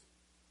Space.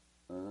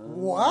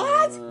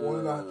 What?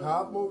 One of the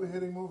top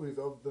hitting movies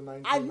of the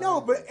 1990s. I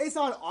know, but it's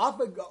on off.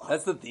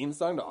 that's the theme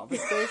song to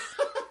Office Space.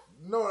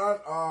 No,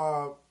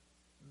 not,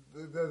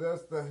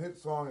 that's the hit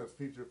song that's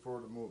featured for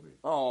the movie.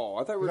 Oh,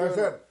 I thought we were. Like I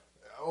doing- said,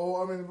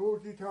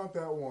 would you count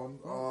that one?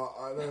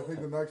 I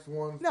think the next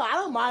one. No, I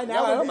don't mind that.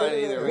 No, I one. don't mind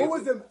either. What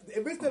was the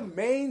if it's the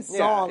main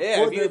song yeah,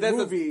 for if you, the that's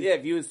movie?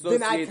 if you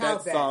then I associate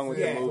count that song with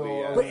yeah. the movie,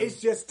 yeah. But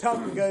it's just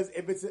tough because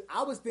if it's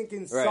I was thinking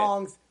Right.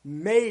 songs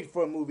made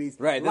for movies.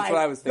 Right, that's like,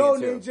 what I was Go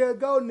thinking, Ninja,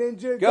 Go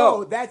Ninja, Go.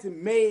 Go. That's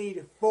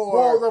made for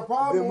Well, the the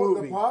problem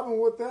movie.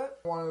 with that,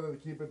 I wanted them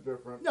to keep it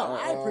different. No,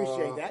 I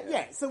appreciate that.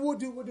 Yeah, so we'll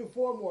do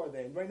 4 more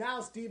then. Right now,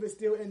 Steve is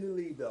still in the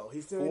lead though.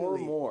 He's still in the 4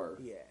 lead. more.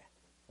 Yeah.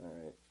 All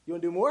right, You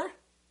want to do more?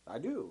 I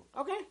do.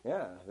 Okay.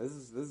 Yeah, this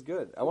is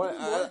good. I want.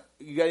 do more.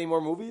 You got any more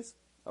movies?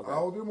 Okay.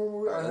 I'll do more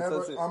movies. All right,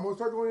 let's- I'm going to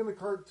start going into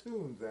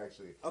cartoons,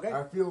 actually. Okay.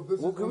 I feel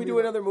this Well, is can gonna we be do the-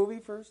 another movie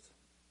first?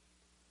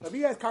 If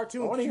you guys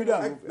cartoon wanna queued hear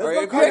up, that let's movie.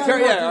 All go right, cartoon.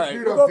 yeah, all right.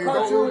 Queued We'll up, go Steve. Don't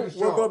cartoon. ruin the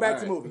We'll go show. back All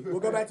to right. movie. We'll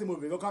go back to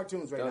movie. We'll go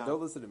cartoons right now.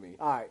 Don't listen to me.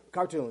 All right,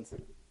 cartoons.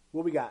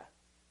 What we got?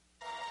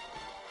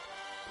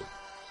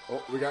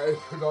 Oh, we got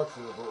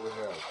introduction of what we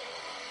have.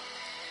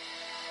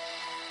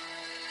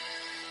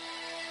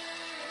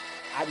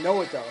 I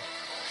know it though.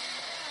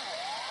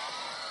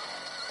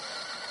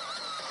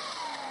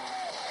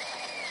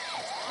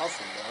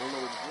 Awesome, man. I don't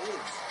know what it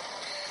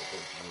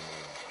is.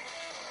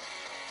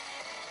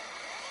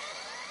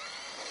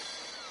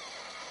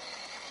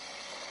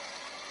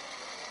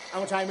 I'm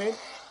gonna chime in.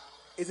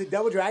 Is it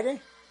Double Dragon?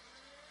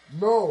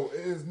 No,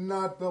 it is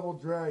not Double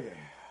Dragon.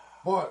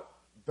 But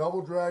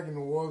Double Dragon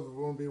was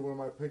going to be one of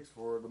my picks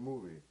for the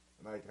movie.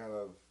 And I kind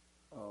of...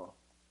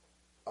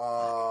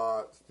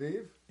 Oh.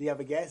 Steve? Do you have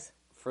a guess?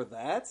 For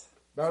that?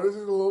 Now, this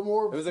is a little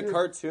more It was obscure. a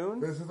cartoon?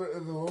 This is a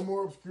little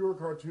more obscure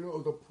cartoon. It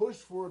was a push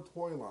for a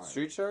toy line.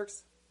 Street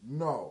Sharks?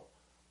 No.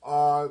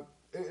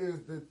 It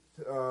is the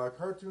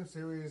cartoon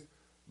series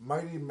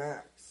Mighty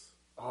Max.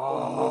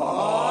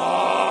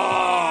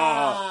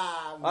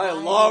 I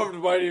loved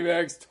Mighty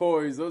Max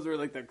toys. Those were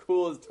like the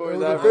coolest It toys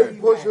was a ever. big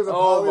push of the Oh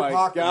Polly my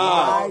Pocket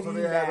God. line, so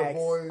they had the Mighty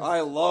boys.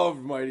 I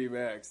loved Mighty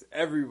Max.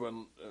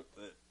 Everyone,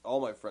 all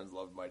my friends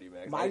loved Mighty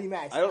Max. Mighty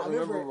Max. I don't I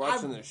remember remember-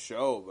 watching the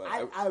show, but I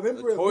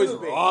remember the it a toys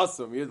little were bit.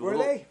 awesome. You had the Were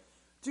little, they?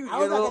 Dude, I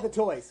you was had, like at the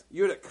toys.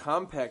 you had a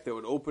compact that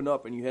would open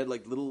up, and you had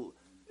like little.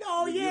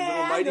 Oh your yeah,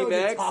 little I Mighty know what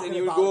you're Max, talking and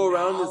you would about go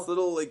around now. this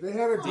little like. They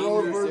had a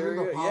girl dangerous version of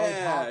area. Polly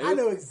Yeah, Pocket. I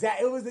know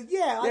exactly. It was like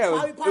Yeah,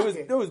 Polly it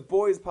Pocket. was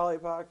boys Polly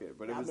Pocket,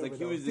 but it I was like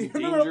he remember was those. in Do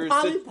you remember dangerous.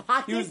 Polly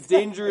Pockets? He was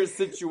dangerous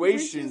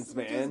situations,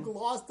 we just man.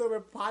 glossed over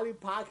Polly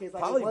Pockets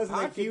like Polly it wasn't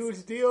Pockets? a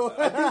huge deal.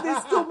 I think they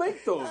still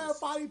make those.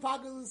 Polly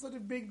Pockets was such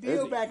a big It deal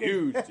was a back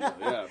huge in. deal,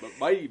 yeah. But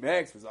Mighty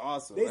Max was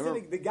awesome. They I said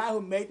remember- the guy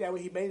who made that,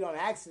 when he made it on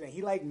accident,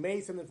 he like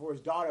made something for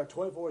his daughter, a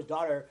toy for his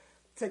daughter,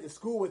 to take to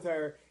school with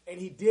her, and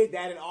he did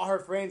that, and all her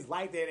friends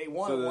liked it. They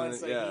wanted So then, one,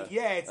 so yeah,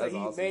 so that's he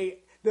awesome. made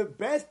the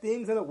best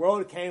things in the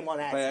world came on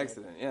by accident.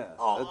 accident, yeah.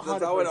 Oh,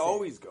 That's how it 100%.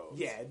 always goes.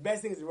 Yeah,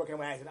 best things in the world came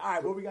on accident. All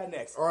right, what we got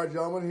next? All right,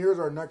 gentlemen, here's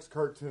our next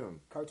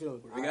cartoon.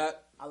 Cartoon. We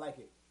got I like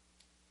it.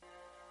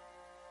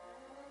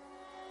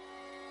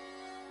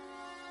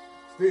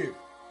 Steve,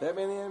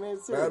 Batman the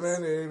Animated Series.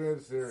 Batman the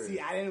Animated Series. See,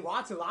 I didn't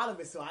watch a lot of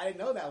it, so I didn't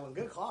know that one.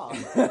 Good call.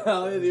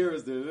 All I hear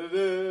was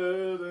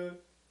da-da-da-da.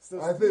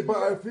 So I think, but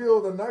I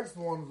feel the next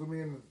one's gonna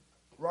be in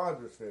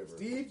Roger's favor.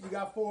 Steve, you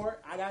got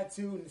 4. I got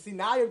 2. See,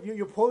 now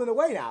you're pulling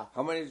away now.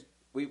 How many?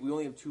 We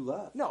only have 2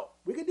 left. No,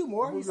 we can do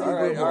more. You said All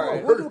right, we can do all more.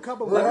 right. We'll do a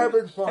couple We're more.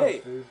 having fun,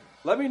 Hey, Steve.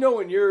 let me know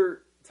when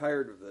you're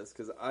tired of this,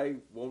 because I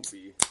won't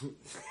be.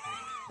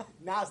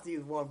 Now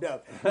Steve's warmed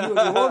up. He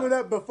was warming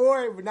up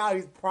before, but now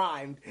he's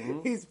primed.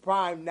 He's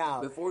primed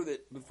now. Before this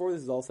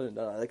is all said and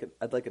done,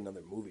 I'd like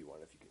another movie one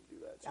if you can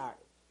do that. Too. All right.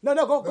 No,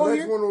 go The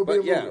next here. one will be But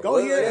a yeah, movie. Go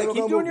well, here. yeah, and we'll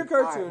keep go doing movie. your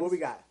All right, cartoons. what we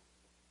got?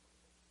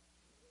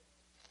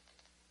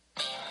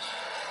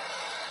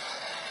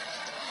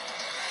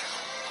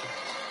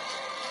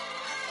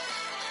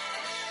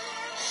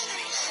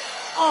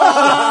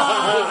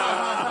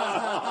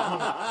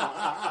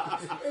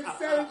 It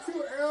sounded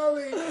too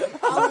early.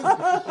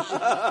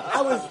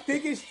 I was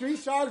thinking Street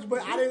Sharks,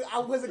 but I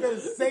wasn't gonna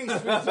say Street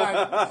Sharks. Like,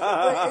 it just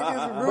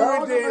That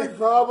ruined was a big it.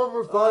 problem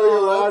with finding a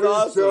lot of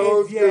that's these awesome.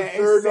 shows. Yeah, because it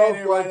sure said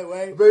enough, it right like,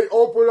 away. they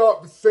open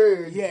up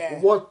saying Yeah.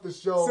 what the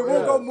show So is.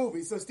 we'll go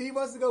movie. So Steve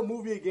wants to go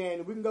movie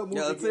again. We can go movie.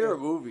 Yeah, let's again. hear a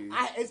movie.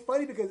 It's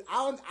funny because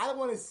I don't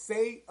want to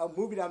say a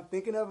movie that I'm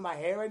thinking of in my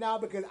head right now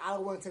because I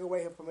don't want to take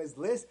away from his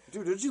list.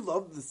 Dude, don't you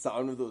love the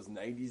sound of those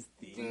 90s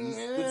themes?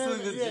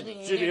 It's like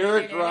the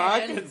generic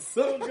rock. It's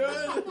so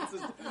good. It's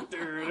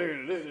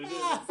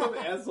just, some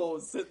asshole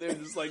was sitting there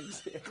just like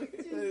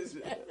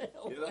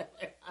you know?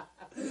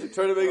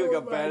 Trying to make like a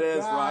Oh my badass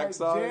God, rock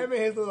song.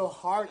 jamming his little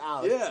heart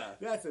out. Yeah.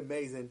 That's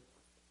amazing.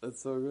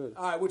 That's so good.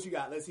 All right, what you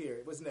got? Let's hear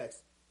it. What's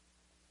next?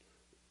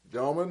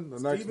 Gentlemen, the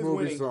next Steve is movie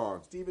winning.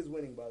 song. Steve is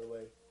winning, by the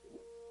way.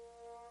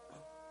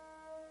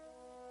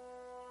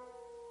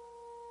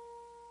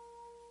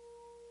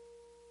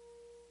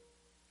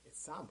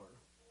 It's somber.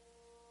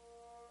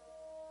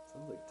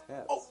 Sounds like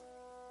taps. Oh.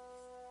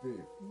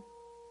 Steve.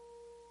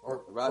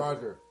 Or Roger.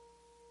 Roger.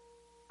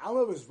 I don't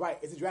know if it's right.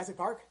 Is it Jurassic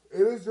Park?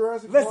 It is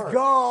Jurassic Let's Park.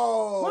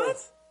 go. What?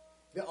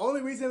 The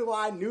only reason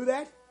why I knew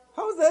that,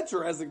 How is that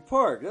Jurassic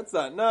Park? That's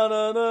not no.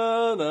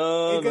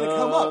 it's gonna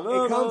come up.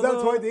 It comes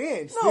up toward the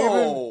end.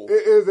 No.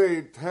 It is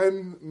a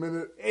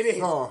 10-minute It is.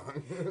 song.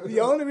 The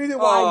only reason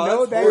why I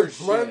know that's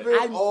that horseshit.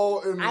 Blended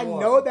all in I one.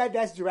 know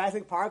that's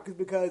Jurassic Park is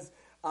because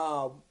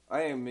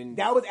I am in.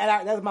 that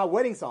was my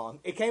wedding song.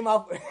 It came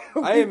off.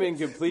 I am in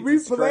complete We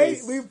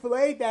disgrace.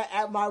 played that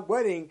at my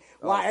wedding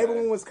while Okay.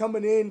 everyone was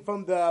coming in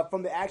from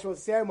the actual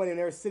ceremony and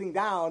they were sitting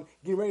down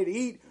getting ready to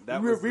eat.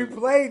 That we was the-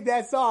 played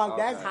that song.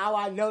 That's Okay. how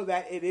I know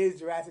that it is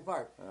Jurassic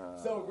Park.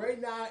 So right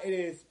now it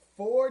is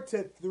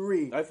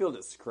 4-3. I feel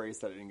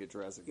disgraced that I didn't get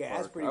Jurassic Yeah,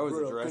 Park. that's pretty I was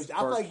brutal. a 'Cause Jurassic I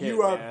feel Park like kid,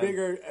 you are man.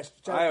 bigger.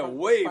 I am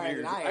way fan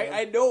bigger. than I am.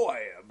 I know I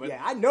am, but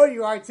Yeah, I know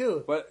you are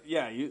too. but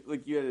yeah, you had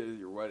it at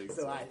your wedding.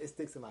 So it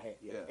sticks in my head.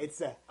 Yeah, Yeah.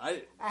 it's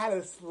I had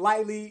a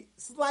slightly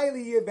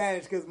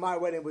advantage because my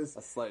wedding was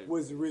slight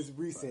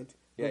recent.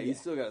 yeah, But you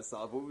still got a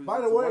solid. What was- By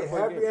the so way, what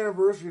happy game?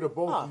 anniversary to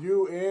both Huh.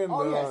 you and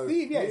Oh yeah,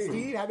 Steve. Yeah, Steve.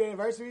 Steve. Happy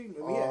anniversary. Me,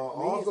 me as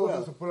Also, well.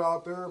 just to put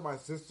out there, my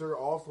sister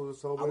also just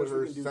I celebrated wish her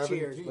we could do 17th.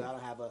 cheers, but I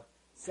don't have a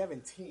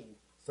 17.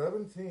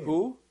 17.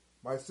 Who?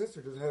 My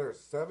sister just had her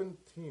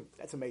 17th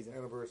That's amazing.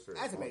 anniversary.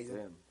 That's amazing.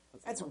 Damn.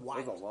 That's a,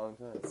 wild. That's a long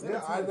time.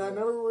 Yeah, I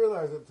never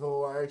realized it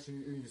until I actually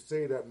you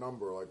say that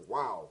number. Like,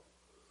 wow.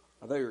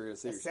 I thought you were going to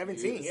say That's you're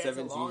 17. Yeah, that's a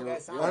 17 long year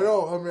ass time. I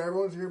know. I mean,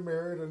 everyone's here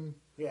married, and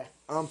Yeah.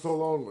 I'm so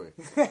lonely.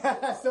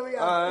 So we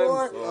have I'm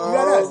 4. so- You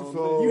got us.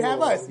 so You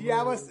have us. You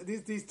have us.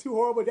 These two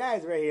horrible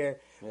dads right here.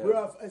 Yeah. We're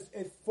up.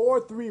 It's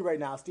 4-3 right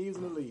now. Steve's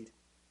in the lead.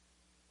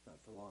 Not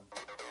for long.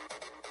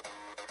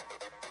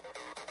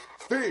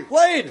 Steve.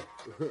 Blade!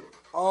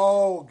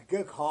 Oh,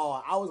 good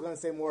call. I was gonna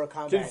say Mortal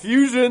Kombat.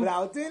 Confusion! But I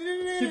was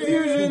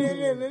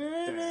Confusion!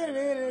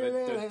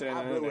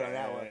 I blew it on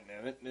that one.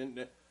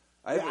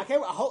 I Yeah, have, I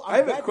can't. I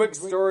have a quick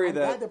story I'm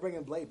that- glad they're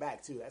bringing Blade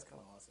back too. That's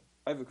kind of awesome.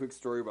 I have a quick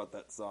story about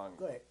that song.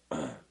 Go ahead.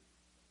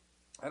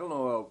 I don't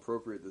know how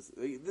appropriate this.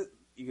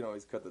 You can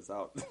always cut this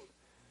out.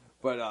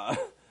 But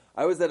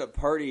I was at a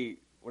party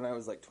when I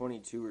was like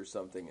 22 or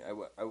something.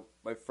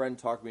 My friend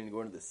talked me into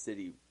going to the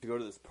city to go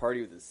to this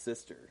party with his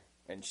sister,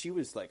 and she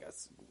was like a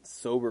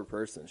sober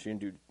person. She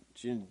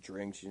didn't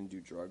drink. She didn't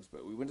do drugs.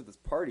 But we went to this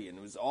party, and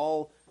it was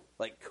all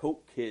like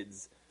coke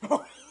kids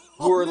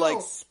who were no.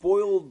 like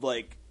spoiled,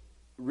 like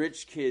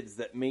rich kids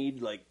that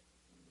made like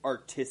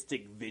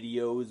artistic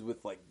videos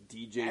with like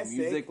DJ That's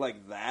music sick.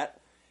 like that.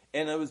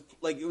 And I was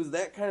like, it was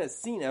that kind of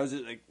scene. I was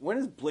just like, when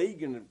is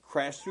Blade gonna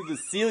crash through the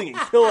ceiling and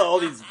kill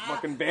all these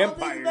fucking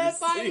vampires?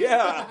 vampires.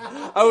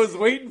 Yeah, I was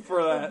waiting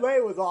for that.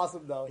 Blade was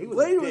awesome though. He was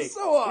Blade a was dick.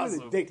 so He was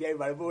awesome. a dick to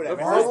everybody. But The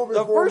whatever. Marvel first,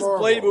 the before first Marvel.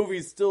 Blade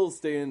movie still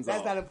stands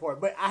That's out. not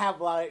important. But I have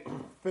a lot of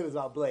feelings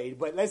about Blade.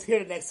 But let's hear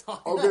the next song.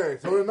 Okay,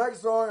 so the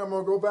next song, I'm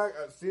going to go back.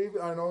 Steve,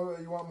 I know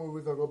that you want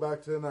movies. I'll go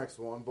back to the next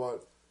one.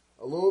 But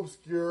a little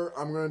obscure,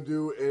 I'm going to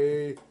do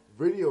a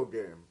video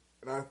game.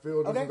 And I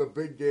feel this Okay. is a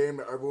big game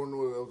that everyone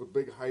knows. It was a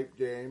big hype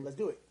game. Let's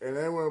do it. And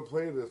anyone who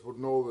played this would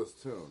know this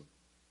tune.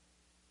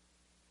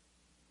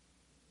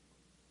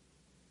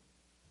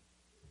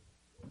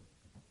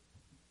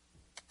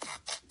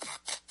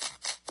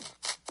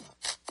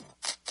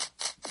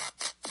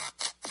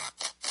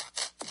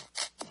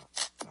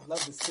 I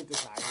love the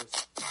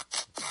synthesizers.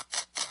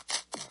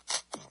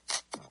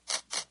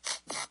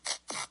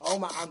 Oh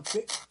my!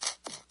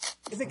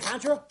 Is it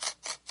Contra?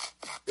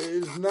 It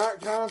is not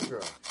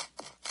Contra.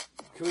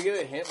 Can we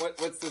get a hint?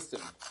 What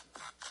system?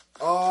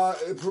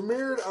 It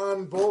premiered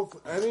on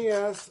both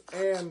NES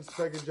and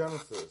Sega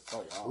Genesis.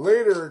 Oh, wow.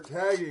 Later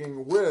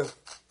tagging with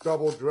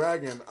Double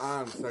Dragon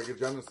on Sega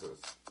Genesis.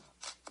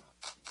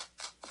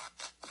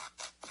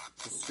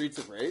 The Streets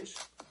of Rage?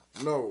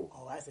 No,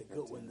 Oh, that's a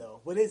good one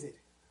though. What is it?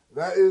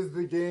 that is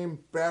the game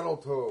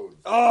Battletoads.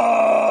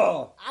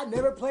 Oh, I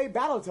never played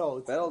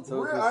Battletoads. Battletoads.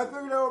 Really? I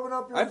figured that would have been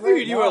up your I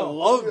figured you would No.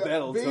 love Being a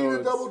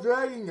Battletoads. Double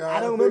Dragon guy. I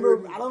don't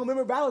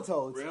remember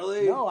Battletoads.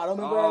 Really? No, I don't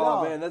remember oh, at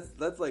all. man,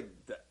 that's like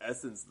the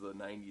essence of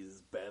the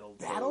 '90s Battletoads.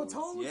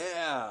 Battletoads?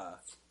 Yeah.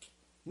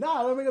 No,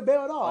 I don't ring a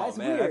bell at all. Oh That's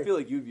man, weird. I feel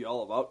like you'd be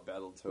all about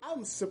Battletoads.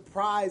 I'm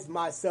surprised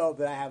myself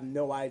that I have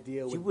no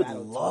idea what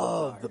Battletoads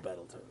are.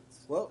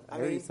 Battletoads. Well, I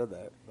mean, said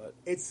that, but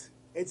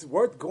it's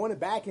worth going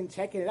back and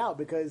checking it out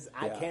because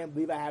I Yeah. can't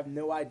believe I have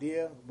no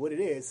idea what it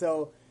is.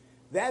 So,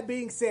 that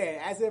being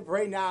said, as of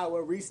right now,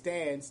 where we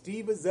stand,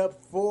 Steve is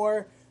up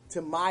 4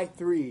 to my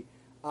 3.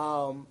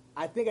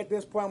 I think at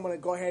this point, I'm going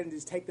to go ahead and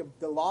just take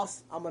the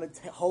loss. I'm going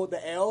to hold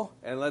the L.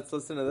 and let's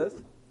listen to this.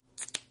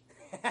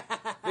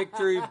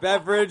 Victory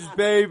beverage,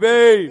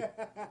 baby.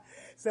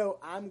 So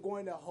I'm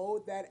going to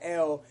hold that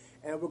L,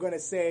 and we're going to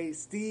say,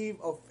 Steve,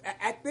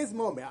 at this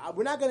moment,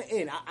 we're not going to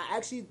end. I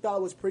actually thought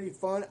it was pretty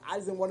fun. I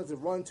just didn't want it to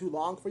run too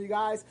long for you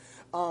guys.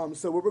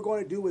 So what we're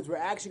going to do is we're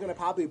actually going to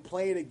probably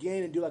play it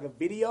again and do like a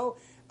video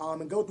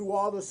and go through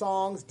all the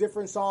songs,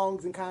 different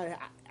songs, and kind of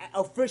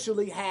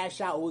officially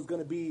hash out who's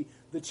going to be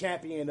the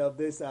champion of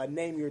this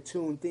Name Your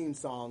Tune theme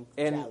song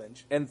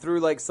challenge. And through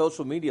like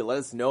social media, let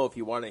us know if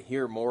you want to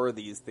hear more of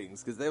these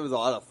things because it was a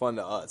lot of fun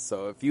to us.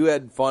 So if you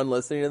had fun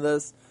listening to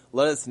this,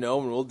 let us know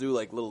and we'll do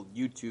like little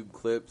YouTube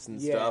clips and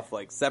Yeah. stuff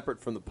like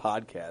separate from the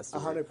podcast.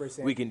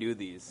 100%. We can do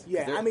these. 'Cause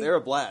Yeah, I mean- they're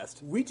a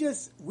blast. We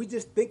just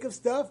think of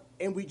stuff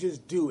and we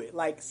just do it.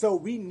 Like, so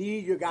we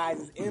need your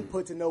guys'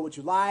 input to know what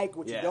you like,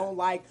 what you Yeah. don't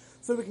like,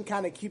 so we can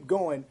kind of keep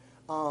going.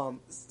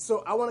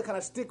 So I want to kind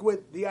of stick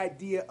with the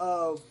idea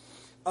of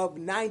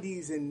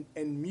 90s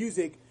and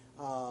music.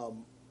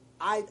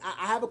 I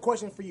have a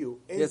question for you.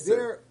 Yes,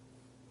 sir.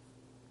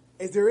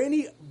 Is there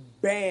any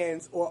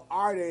bands or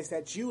artists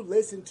that you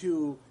listen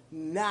to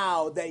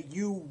now that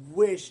you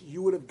wish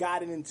you would have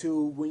gotten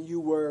into when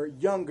you were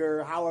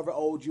younger, however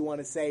old you want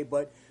to say,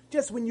 but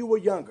just when you were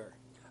younger?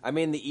 I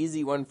mean, the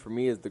easy one for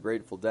me is the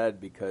Grateful Dead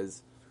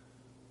because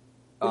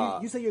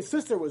You said your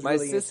sister was my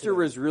really sister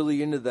into it. was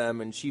really into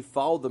them, and she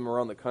followed them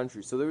around the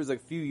country. So there was a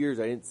few years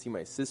I didn't see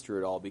my sister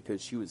at all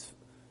because she was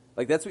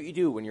like, that's what you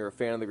do when you're a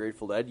fan of the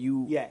Grateful Dead.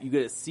 You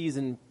get a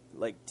season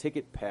like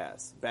ticket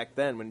pass back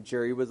then when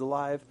Jerry was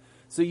alive.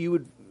 So you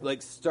would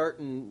like start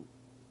in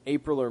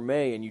April or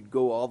May, and you'd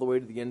go all the way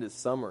to the end of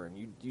summer, and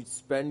you'd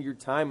spend your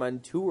time on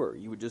tour.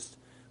 You would just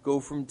go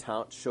from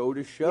show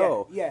to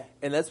show. Yeah.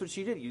 And that's what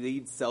she did.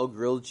 You'd sell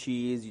grilled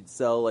cheese, you'd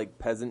sell like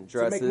peasant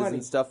dresses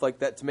and stuff like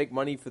that to make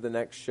money for the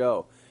next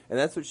show. And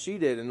that's what she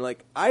did. And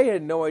like I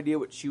had no idea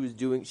what she was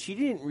doing. She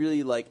didn't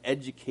really like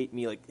educate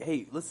me like,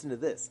 hey, listen to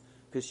this,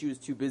 because she was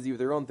too busy with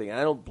her own thing. And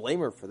I don't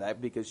blame her for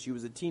that because she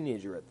was a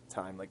teenager at the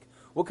time. Like,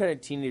 what kind of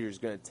teenager is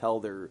going to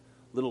tell their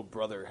little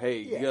brother,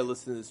 hey, you got to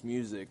listen to this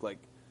music? Like,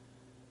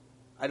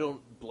 I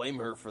don't blame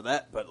her for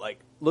that. But like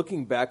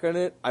looking back on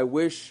it, I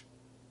wish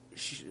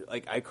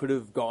I could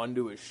have gone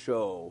to a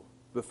show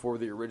before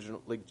the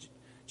original, like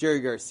Jerry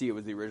Garcia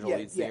was the original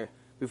lead singer,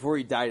 before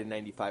he died in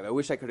 '95. I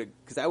wish I could have,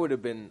 because I would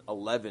have been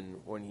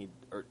 11 when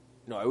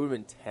I would have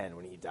been 10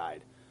 when he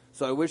died.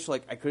 So I wish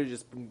like I could have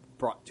just been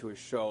brought to a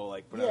show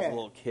like when I was a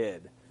little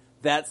kid.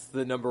 That's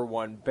the number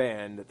one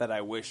band that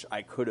I wish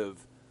I could have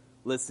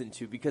listened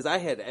to, because I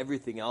had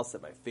everything else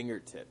at my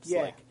fingertips.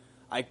 Yeah.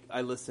 Like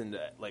I listened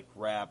to like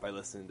rap, I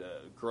listened to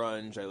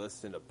grunge, I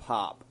listened to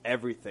pop,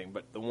 everything.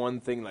 But the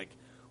one thing like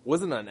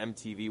wasn't on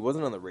MTV,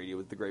 wasn't on the radio,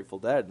 with the Grateful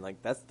Dead. And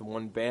like that's the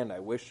one band I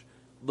wish,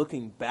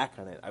 looking back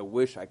on it, I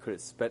wish I could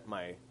have spent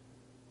my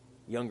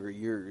younger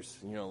years,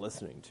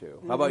 listening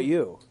to. How about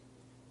you?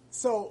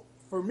 So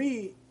for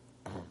me,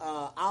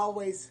 I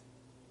always,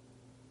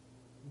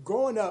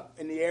 growing up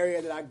in the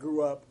area that I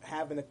grew up,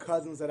 having the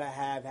cousins that I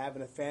have,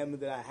 having the family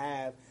that I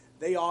have,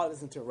 they all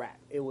listened to rap.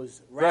 It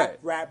was rap,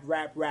 rap,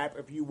 rap, rap.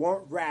 If you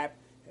weren't rap,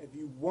 if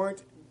you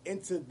weren't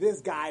into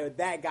this guy or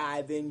that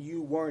guy, then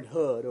you weren't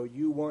hood, or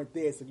you weren't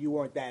this, or you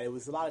weren't that. It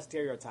was a lot of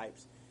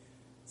stereotypes.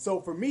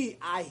 So for me,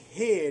 I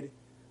hid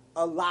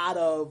a lot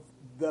of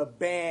the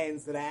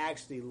bands that I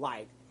actually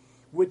liked,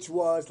 which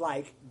was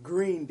like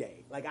Green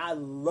Day. Like I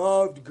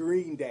loved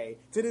Green Day.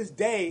 To this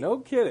day, no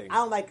kidding, I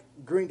don't like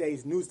Green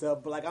Day's new stuff,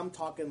 but like I'm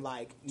talking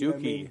like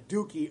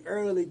Dookie,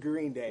 early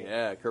Green Day.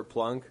 Yeah,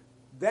 Kerplunk.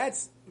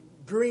 That's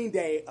Green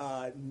Day,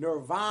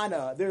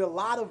 Nirvana. There's a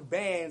lot of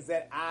bands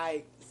that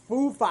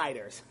Foo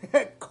Fighters,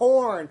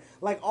 Korn,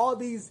 like all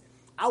these.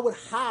 I would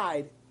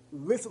hide.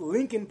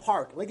 Linkin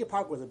Park. Linkin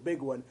Park was a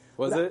big one.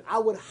 Was it? I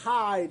would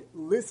hide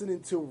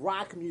listening to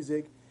rock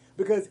music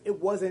because it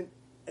wasn't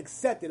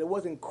accepted. It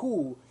wasn't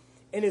cool.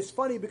 And it's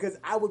funny because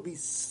I would be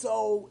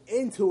so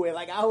into it.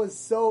 Like I was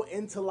so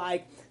into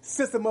like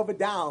System of a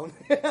Down,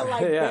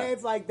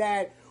 bands like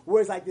that,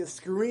 where it's like this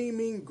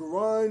screaming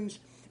grunge.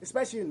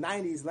 Especially in the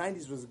 90s.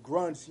 90s was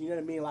grunge, you know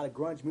what I mean? A lot of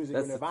grunge music.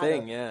 That's with Nirvana. the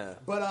thing, yeah.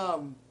 But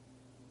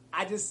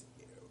I just...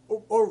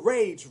 Or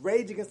Rage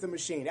Against the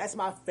Machine. That's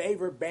my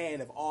favorite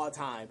band of all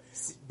time.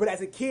 But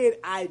as a kid,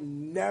 I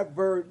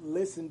never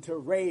listened to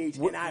Rage,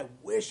 and I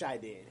wish I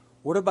did.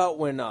 What about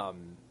when,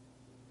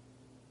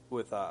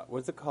 with,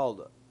 what's it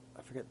called?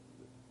 I forget,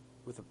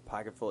 with a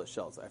pocket full of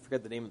shells. I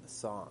forget the name of the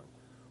song.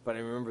 But I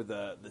remember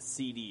the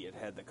CD. It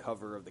had the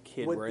cover of the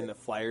kid wearing the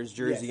Flyers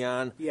jersey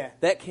on. Yeah.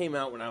 That came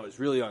out when I was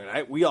really young,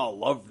 and we all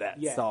loved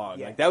that song.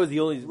 Yeah. Like that was the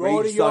only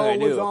Rodeo Rage song I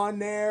knew. was on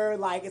there.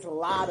 Like it's a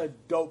lot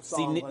of dope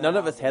songs. See, none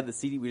of us had the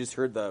CD. We just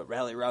heard the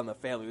Rally Around the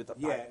Family with the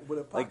with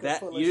a pocket like that.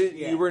 full of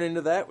You weren't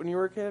into that when you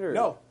were a kid, or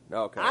no?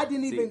 Okay. I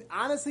didn't even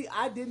honestly.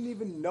 I didn't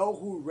even know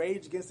who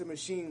Rage Against the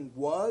Machine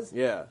was.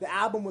 Yeah. The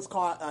album was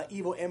called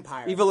Evil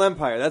Empire. Evil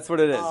Empire. That's what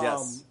it is.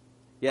 Yes.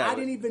 Yeah. I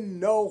didn't even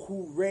know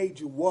who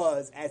Rage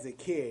was as a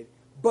kid.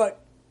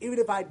 But even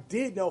if I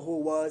did know who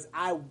it was,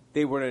 I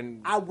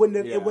wouldn't have.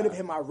 It wouldn't have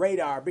hit my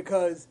radar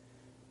because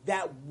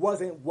that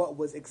wasn't what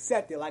was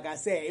accepted. Like I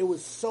said, it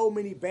was so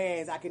many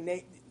bands I can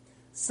name.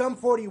 Sum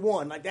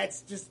 41, like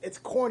that's just it's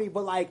corny,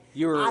 but like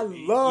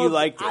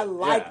I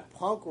liked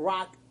punk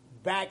rock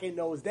back in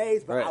those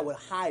days, but I would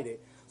hide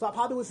it. So I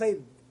probably would say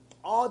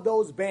all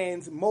those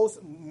bands,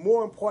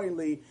 more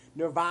importantly,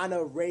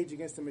 Nirvana, Rage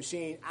Against the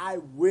Machine. I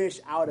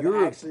wish I would have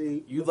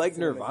actually. You like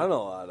Nirvana a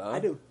lot, huh? I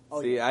do.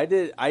 Oh, see, I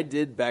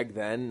did back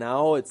then.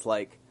 Now it's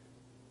like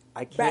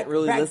I can't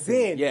really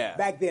listen.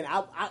 Back then,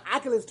 I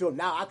can listen to them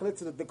now. I can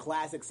listen to the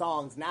classic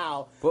songs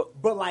now.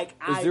 But like,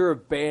 is there a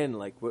band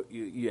like what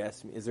you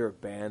asked me? Is there a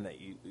band that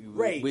you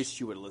wish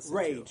you would listen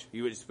to?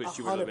 You would just wish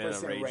you would have been a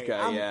Rage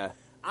guy.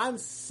 I'm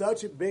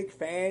such a big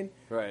fan.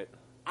 Right.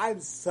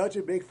 I'm such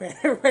a big fan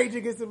of Rage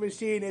Against the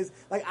Machine. Is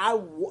like I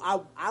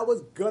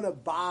was gonna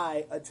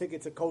buy a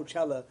ticket to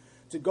Coachella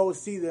to go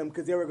see them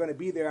because they were going to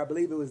be there. I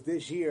believe it was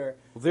this year.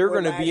 Well, they were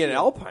going to be in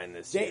Alpine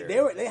this year.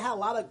 They had a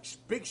lot of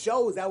big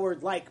shows that were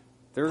like.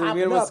 They were going to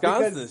be in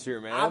Wisconsin this year,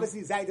 man.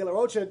 Obviously, Zach De La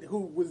Rocha, who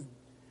was.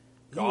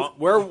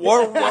 Where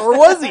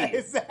was he?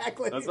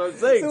 Exactly. That's what I'm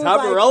saying. So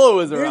Tom Morello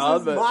was around.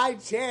 This was my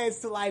chance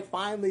to like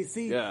finally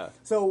see. Yeah.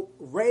 So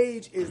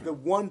Rage is the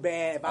one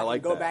band, if I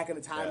could go back in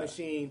the time Yeah.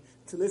 machine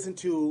to listen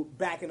to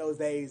back in those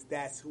days,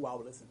 that's who I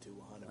would listen to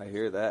 100%. I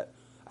hear that.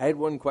 I had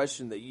one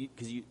question that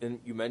because you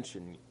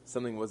mentioned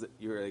something, was it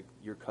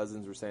your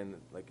cousins were saying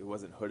that like it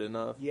wasn't hood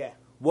enough? Yeah.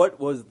 What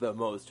was the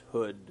most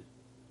hood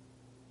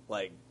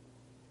like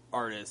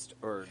artist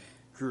or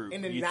group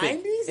In the you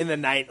think? 90s? In the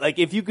night, like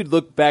if you could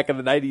look back in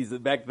the 90s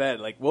and back then,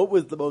 like what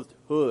was the most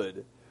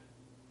hood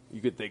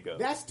you could think of?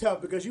 That's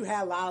tough because you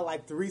had a lot of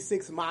like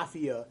 3-6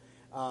 Mafia.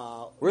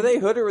 Were they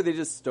hood or were they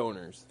just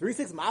stoners?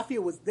 3-6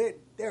 Mafia was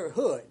they're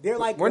hood. They're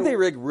like Weren't they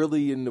like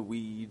really into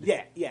weed?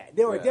 Yeah.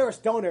 They were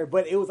stoner,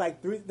 but it was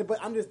like But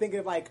I'm just thinking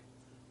of like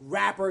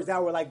rappers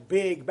that were like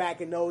big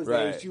back in those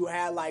Right. days. You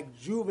had like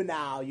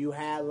Juvenile, you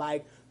had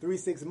like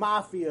 3-6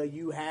 Mafia,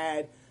 you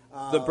had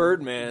The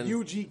Birdman.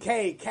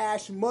 UGK,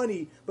 Cash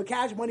Money, but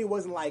Cash Money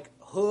wasn't like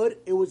hood.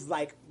 It was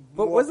like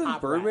But more wasn't pop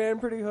rap. Birdman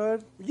pretty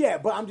hood? Yeah,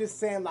 but I'm just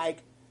saying like.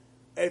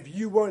 If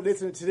you weren't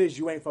listening to this,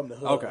 you ain't from the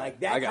hood. Okay, Like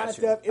that I got kind of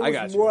you. stuff. It I was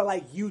got more you.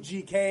 like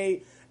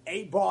UGK,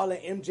 8 Ball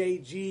and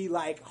MJG,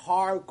 like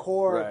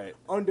hardcore Right.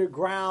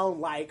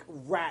 underground like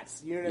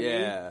raps. You know what I mean?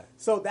 Yeah.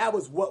 So that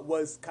was what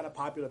was kind of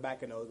popular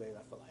back in those days.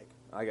 I feel like.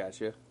 I got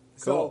you.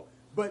 So, Cool.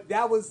 but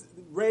that was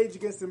Rage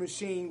Against the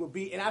Machine would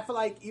be, and I feel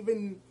like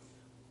even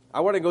I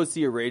want to go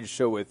see a Rage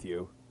show with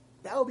you.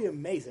 that would be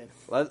amazing.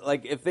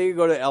 Like if they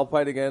go to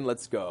Alpine again,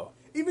 let's go.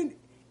 Even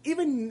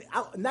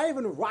not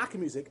even rock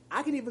music.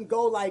 I can even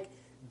go like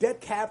Death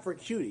Cab for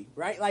Cutie,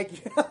 right? Like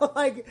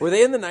like Were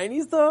they in the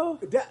 90s though?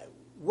 that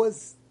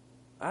wasn't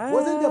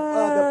the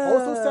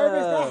Postal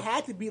Service? That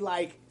had to be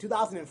like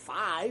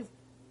 2005.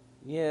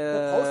 Yeah.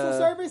 The Postal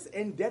Service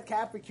and Death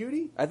Cab for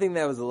Cutie. I think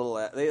that was a little.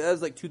 That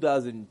was like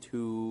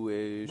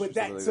 2002-ish. But or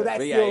that, something so like that's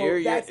But still, yeah,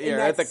 you're that's in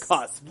at the that-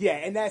 cusp. Yeah,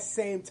 in that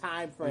same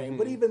time frame. Mm-hmm.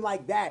 But even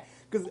like that,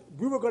 because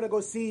we were going to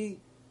go see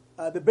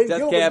the Ben Death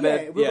Gilbert. Cab Yeah,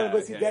 at- we were going yeah, to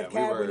go see yeah, Death we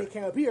Cab were. when they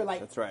came up here. Like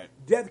That's right.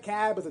 Death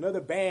Cab is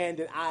another band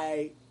that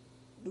I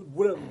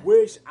would have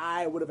wished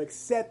I would have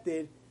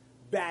accepted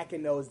back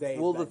in those days.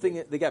 Well, the Like, thing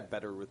is, they got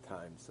better with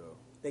time, so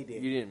They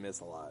did. You didn't miss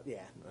a lot. Yeah,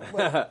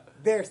 but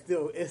it's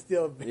still.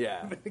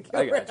 Yeah,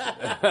 I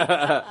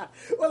got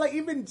you. Well, like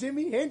even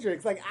Jimi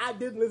Hendrix, like I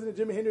didn't listen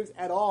to Jimi Hendrix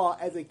at all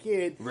as a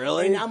kid.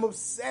 Really? And I'm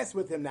obsessed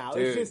with him now.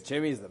 Dude, It's just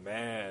Jimmy's the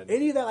man.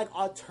 any of that like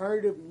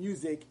alternative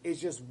music, it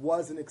just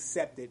wasn't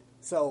accepted.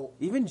 So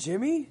Even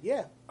Jimmy?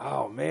 yeah,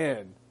 Oh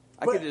man,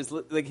 I But- could just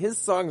like his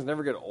songs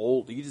never get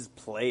old. You just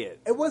play it.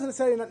 it wasn't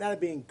necessarily not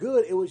being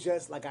good. It was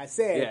just like I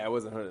said. Yeah, it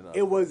wasn't hood enough.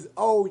 It was,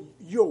 oh,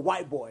 you're a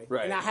white boy.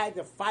 Right. And I had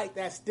to fight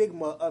that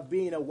stigma of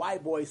being a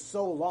white boy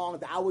so long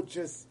that I would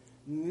just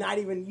not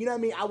even, you know what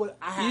I mean?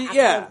 I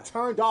Yeah. kind of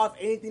turned off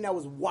anything that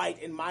was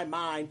white in my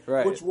mind,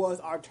 Right. which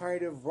was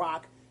alternative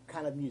rock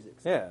kind of music.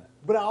 Yeah,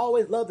 But I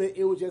always loved it.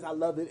 It was just, I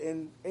loved it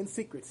in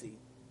secrecy.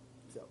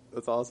 So,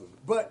 that's awesome.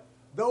 but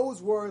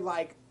those were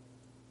like,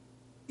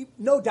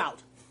 no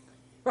doubt.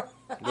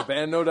 The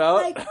band, no doubt.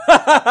 Like,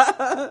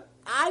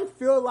 I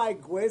feel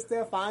like Gwen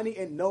Stefani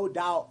and No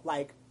Doubt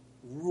like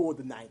ruled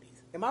the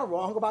 '90s. Am I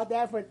wrong about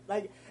that? For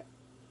like,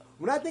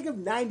 when I think of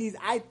 '90s,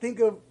 I think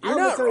of I You're don't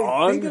not necessarily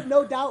wrong. think of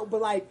No Doubt, but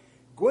like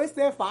Gwen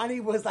Stefani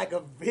was like a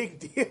big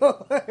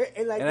deal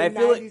in like And the I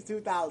feel like-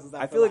 '90s, 2000s.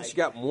 I feel like she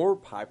got more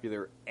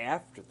popular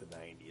after the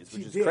 90s, which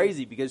She is did.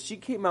 crazy because she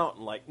came out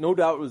in like, No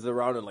Doubt was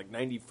around in like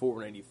 94,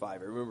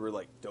 95. I remember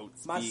like Don't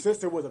Speak. My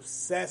sister was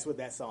obsessed with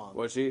that song.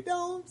 Was she?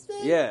 Don't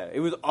speak. Yeah,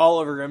 it was all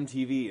over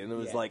MTV, and it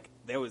was Yeah. like,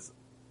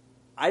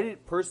 I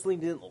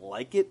didn't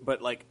like it,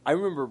 but like, I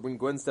remember when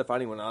Gwen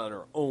Stefani went out on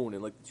her own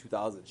in like the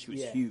 2000s, she was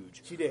Yeah,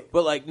 huge. she did.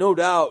 But like, No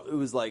Doubt, it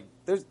was like,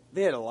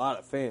 they had a lot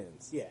of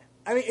fans. Yeah.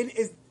 I mean,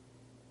 is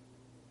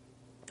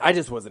I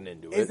just wasn't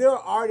into it. Is there an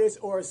artist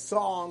or a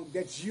song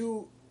that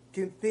you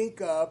can think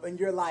of and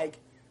you're like,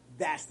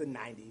 that's the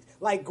 90s?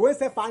 Like, Gwen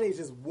Stefani is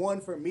just one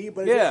for me,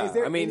 but Yeah, is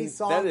there I mean, any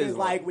song that that's is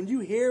one. like, when you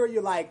hear it,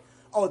 you're like,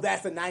 oh,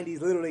 that's the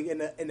 90s literally in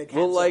the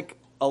capsule? Well, like,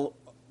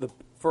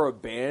 for a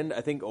band,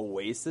 I think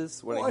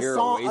Oasis, when Or I hear a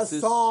song, Oasis.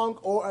 a song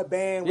or a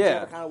band, Yeah.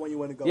 whichever kind of one you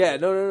want to go Yeah,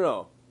 with.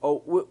 no. Oh,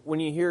 when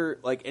you hear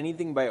like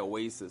anything by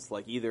Oasis,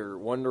 like either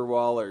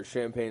Wonderwall or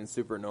Champagne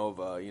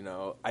Supernova, you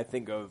know, I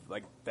think of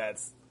like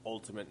that's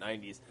ultimate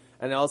 '90s,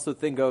 and I also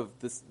think of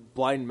this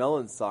Blind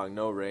Melon song,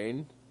 "No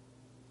Rain."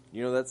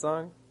 You know that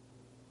song?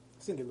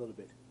 Sing it a little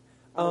bit.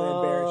 I'm gonna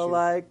embarrass All you.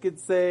 I could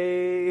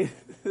say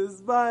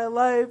is my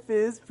life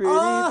is pretty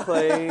Oh!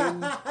 plain,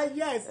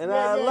 yes, and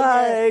yeah, I yeah,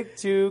 like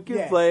to yeah.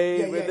 complain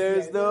Yeah, when yes,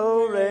 there's yes.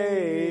 no I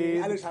rain.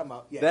 know what you're talking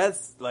about. Yeah.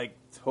 That's like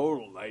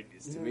total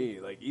 90s to Mm-hmm. me.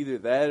 Like either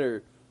that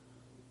or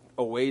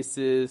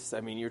Oasis.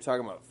 I mean, you were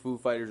talking about Foo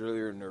Fighters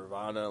earlier,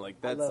 Nirvana. Like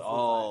I that's love Foo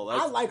all. Fighters.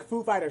 I That's, like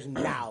Foo Fighters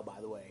now, by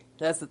the way.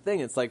 that's the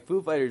thing. It's like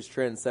Foo Fighters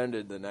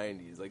transcended the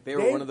 90s. Like they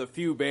were They- one of the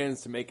few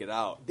bands to make it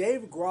out.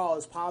 Dave Grohl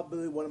is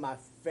probably one of my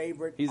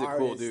favorite He's a cool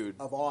artists dude.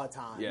 of all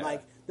time. Yeah.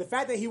 Like the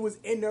fact that he was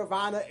in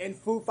Nirvana and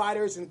Foo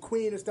Fighters and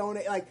Queen of Stone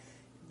Age, like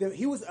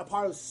he was a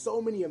part of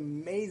so many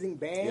amazing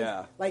bands.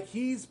 Yeah. Like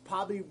he's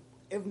probably,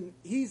 if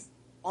he's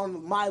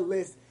on my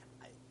list.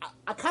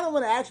 I kind of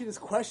want to ask you this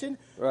question,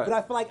 Right. but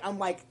I feel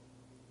like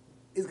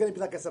it's going to be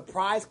like a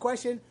surprise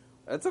question.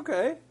 That's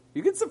okay.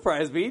 You can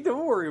surprise me.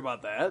 Don't worry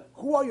about that.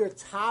 Who are your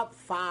top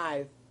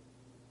 5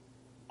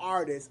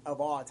 artists of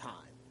all time?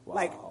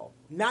 Like,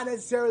 not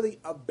necessarily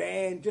a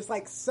band, just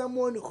like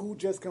someone who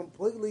just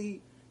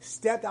completely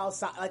stepped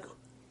outside. Like,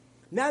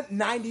 not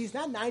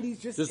 90s,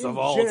 just in of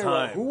all general.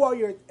 time. Who are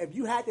your, if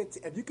you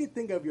could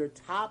think of your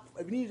top,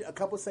 if you need a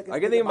couple seconds I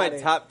to can think of my about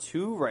it, top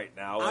 2 right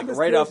now, I'm like just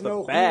right curious off to the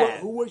know bat.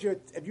 Who was your,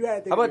 if you had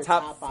to think How of about your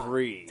top five.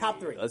 3?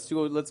 Top 3.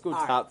 Let's go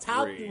All right,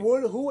 top 3.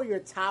 Who are your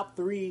top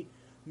 3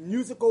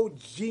 musical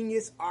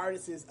genius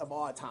artists of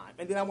all time?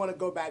 And then I want to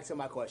go back to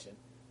my question.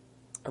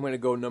 I'm going to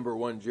go number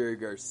 1, Jerry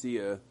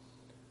Garcia.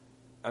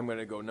 I'm going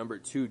to go number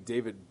 2,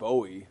 David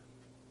Bowie.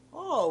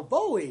 Oh,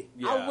 Bowie.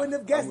 Yeah, I wouldn't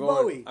have guessed I'm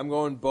going, Bowie. I'm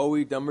going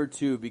Bowie number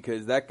 2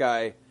 because that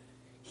guy,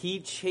 he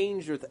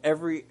changed with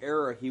every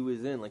era he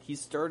was in. Like, he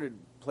started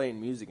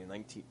playing music in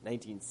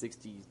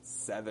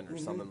 1967 or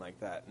something like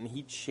that. And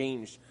he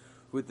changed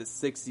with the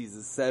 60s,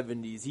 the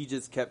 70s. He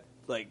just kept,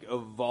 like,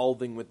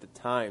 evolving with the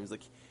times.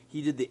 Like,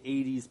 he did the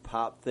 80s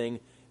pop thing.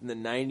 In the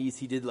 90s,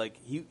 he did, like,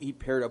 he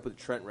paired up with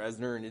Trent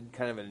Reznor and did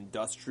kind of an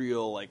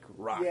industrial, like,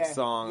 rock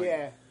song.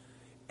 Yeah.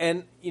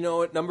 And, you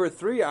know, at number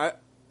 3, I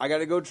got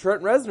to go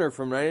Trent Reznor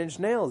from Nine Inch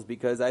Nails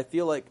because I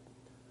feel like,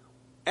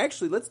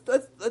 actually, let's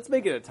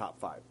make it a top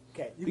 5.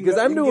 Okay, Because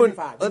I'm doing.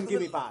 Give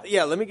me 5.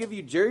 Yeah, let me give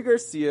you Jerry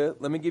Garcia.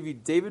 Let me give you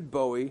David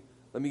Bowie.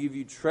 Let me give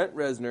you Trent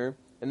Reznor.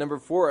 And number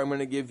 4, I'm going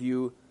to give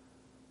you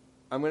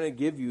the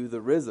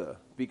RZA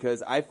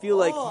because I feel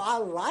like I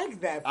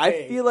like that.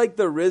 I feel like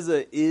the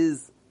RZA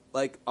is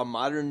like a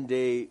modern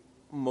day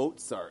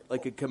Mozart,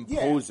 like a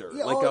composer,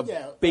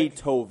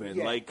 Beethoven,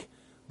 like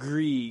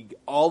Grieg,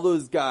 all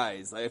those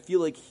guys. I feel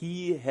like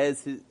he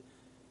has his,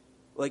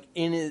 like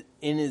his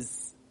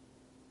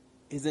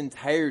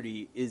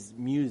entirety is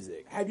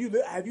music. Have you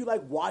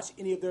like watched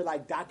any of their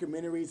like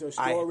documentaries or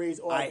stories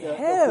or I the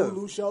have.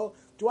 Hulu show?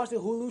 Did you watch the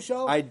Hulu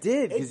show? I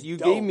did because you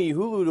dope. gave me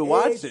Hulu to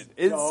watch it.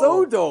 It's dope.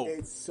 so dope.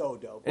 It's so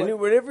dope. And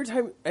But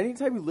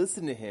anytime you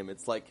listen to him,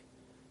 it's like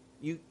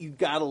you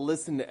gotta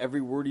listen to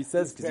every word he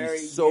says because very,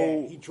 he's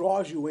so he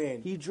draws you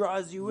in. he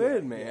draws you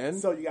in, man.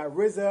 So you got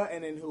RZA,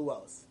 and then who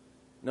else?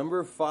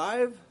 Number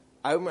 5,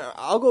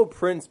 I'll go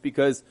Prince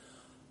because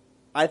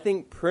I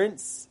think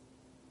Prince,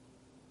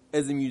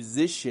 as a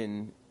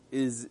musician,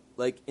 is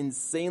like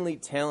insanely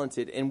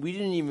talented, and we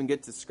didn't even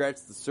get to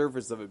scratch the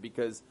surface of it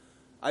because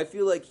I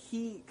feel like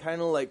he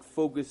kind of like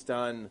focused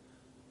on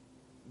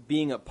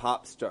being a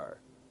pop star,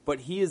 but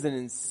he is an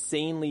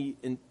insanely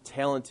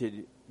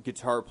talented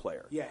guitar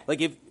player. Yeah.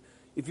 Like if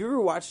you ever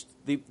watched,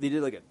 they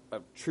did like a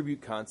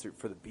tribute concert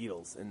for the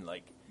Beatles, and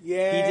like he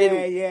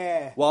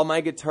did While My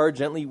Guitar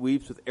Gently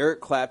Weeps with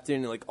Eric Clapton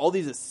and like all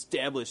these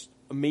established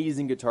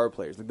amazing guitar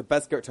players, like the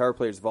best guitar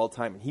players of all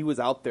time, and he was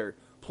out there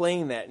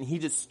playing that, and he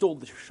just stole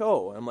the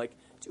show. And I'm like,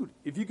 dude,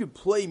 if you could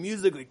play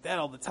music like that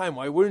all the time,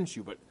 why wouldn't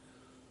you? But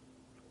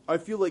I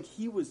feel like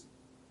he was,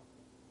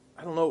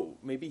 I don't know,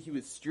 maybe he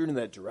was steered in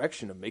that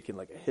direction of making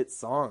like a hit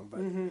song,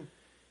 but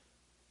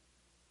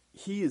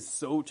he is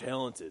so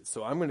talented.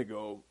 So I'm going to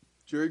go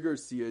Jerry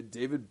Garcia,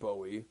 David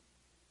Bowie.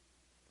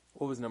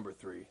 What was number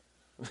 3?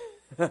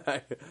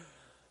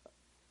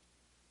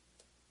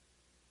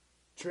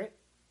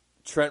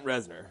 Trent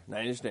Reznor,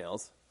 Nine Inch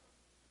Nails,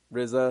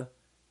 RZA,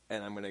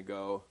 and I'm going to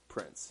go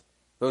Prince.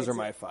 Those are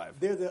my 5.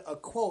 There's a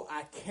quote.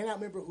 I cannot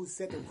remember who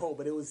said the quote,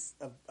 but it was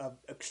a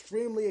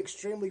extremely,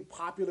 extremely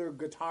popular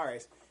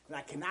guitarist, and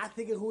I cannot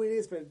think of who it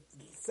is for the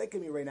sake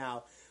of me right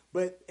now.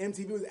 But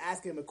MTV was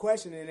asking him a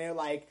question, and they're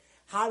like,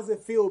 how does it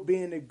feel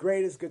being the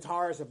greatest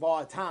guitarist of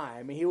all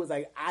time? And he was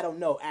like, I don't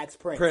know, ask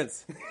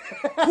Prince.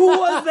 Who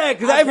was that?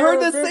 Because I've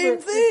heard the same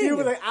thing. He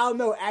was like, I don't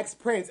know, ask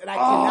Prince. And I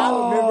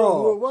cannot remember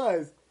who it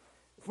was.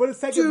 For the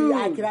sake of me,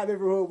 I cannot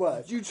remember who it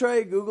was. Did you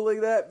try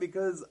Googling that?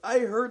 Because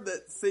I heard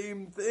that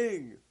same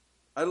thing.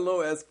 I don't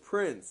know, ask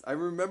Prince. I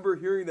remember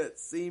hearing that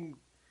same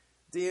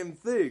damn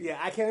thing. Yeah,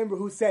 I can't remember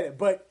who said it,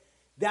 but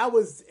that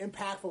was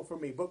impactful for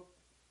me. But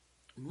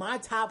my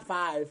top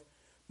 5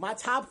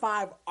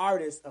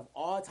 artists of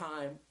all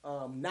time,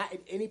 not in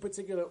any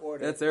particular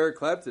order. That's Eric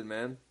Clapton,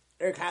 man.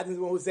 Eric Clapton's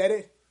the one who said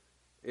it?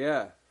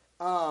 Yeah.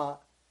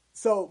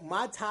 So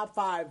my top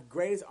 5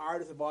 greatest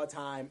artists of all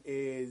time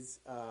is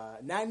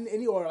not in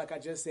any order, like I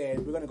just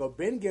said. We're gonna go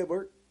Ben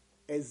Gilbert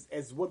as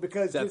what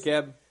because Death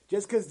Cab.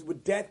 Just because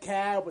with Death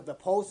Cab, with the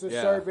Postal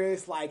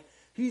Service, like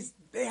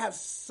they have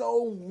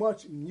so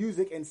much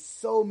music and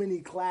so many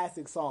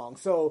classic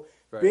songs. So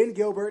Ben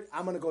Gilbert,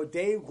 I'm gonna go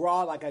Dave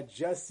Grohl, like I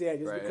just said,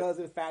 just because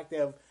of the fact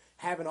of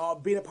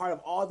being a part of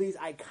all these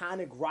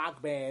iconic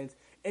rock bands.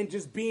 And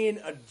just being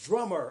a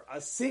drummer, a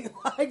singer,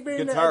 like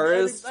being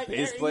guitarist,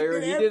 bass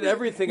player. He did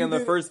everything on the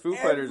first Foo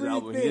Fighters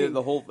album. He did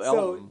the whole album.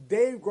 So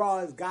Dave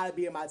Grohl has got to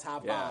be in my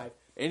top 5.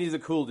 And he's a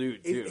cool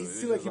dude too. He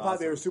seems like he's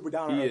probably a super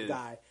down to earth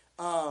guy.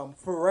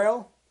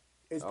 Pharrell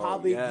is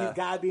probably he's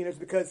got to be in this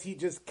because he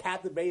just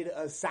captivated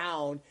a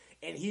sound.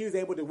 And he was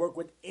able to work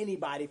with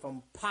anybody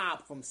from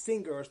pop, from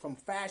singers, from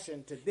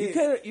fashion to this.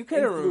 You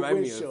kind of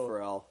remind me of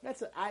Pharrell.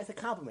 It's a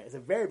compliment. It's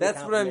a very big That's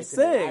compliment. what I'm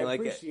saying. I like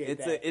appreciate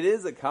that. It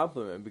is a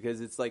compliment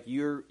because it's like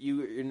you're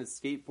into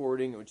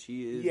skateboarding, which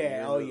he is.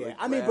 Yeah, Like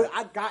I mean, but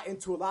I got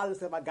into a lot of the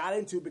stuff I got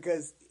into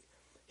because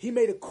he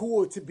made it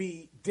cool to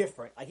be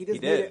different. Like he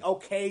just made it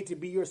okay to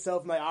be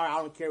yourself. I'm like, all right, I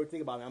don't care what you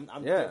think about me.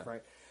 I'm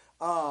different.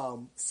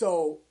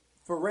 So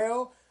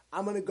Pharrell,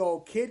 I'm gonna go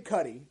Kid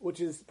Cudi, which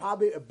is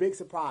probably a big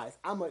surprise.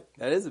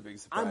 That is a big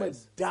surprise. I'm a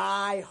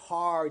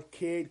die-hard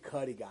Kid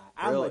Cudi guy.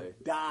 I'm Really?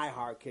 a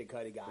die-hard Kid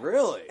Cudi guy.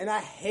 Really? And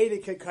I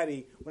hated Kid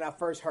Cudi when I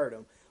first heard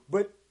him.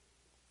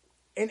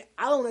 And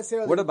I don't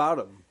necessarily... What about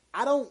him?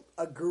 I don't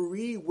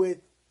agree with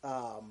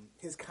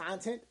his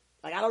content.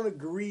 Like, I don't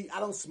agree. I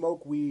don't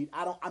smoke weed.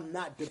 I'm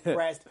not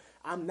depressed.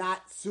 I'm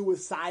not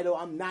suicidal.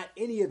 I'm not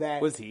any of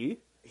that. Was he?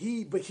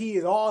 But he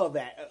is all of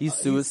that. He's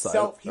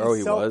suicidal. He's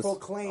he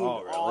self-proclaimed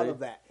was? Really? all of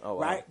that. Oh,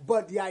 wow. Right?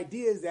 But the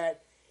idea is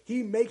that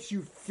he makes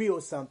you feel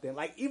something.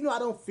 Like, even though I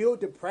don't feel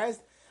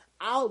depressed,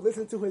 I'll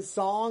listen to his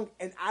song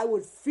and I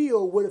would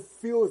feel what it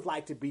feels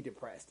like to be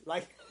depressed.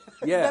 Like,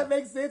 yeah. Does that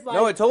make sense? Like,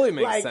 no, it totally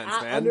makes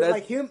sense, man.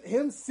 Like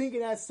him singing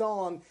that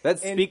song. That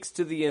speaks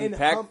to the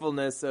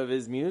impactfulness of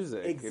his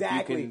music.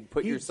 Exactly. If you can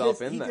put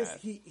yourself in that.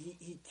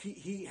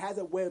 He has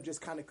a way of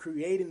just kind of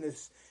creating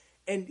this,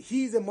 and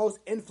he's the most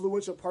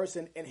influential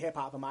person in hip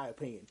hop, in my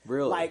opinion.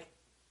 Really? Like,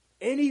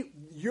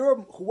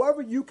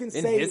 whoever you can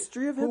say. In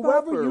history of hip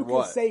hop? Whoever you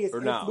can say is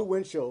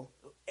influential.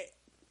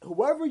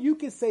 Whoever you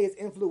can say is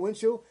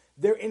influential,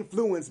 they're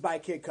influenced by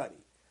Kid Cudi.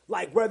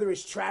 Like, whether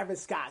it's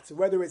Travis Scott,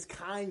 whether it's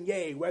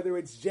Kanye, whether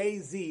it's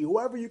Jay-Z,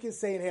 whoever you can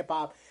say in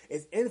hip-hop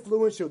is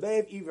influential.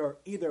 They've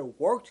either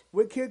worked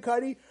with Kid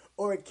Cudi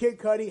or Kid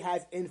Cudi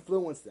has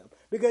influenced them.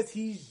 Because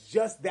he's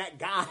just that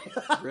guy.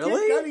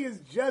 Really? Kid Cudi is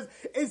just,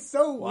 it's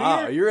so weird.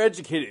 Wow, you're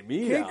educating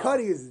me Kid now.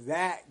 Cudi is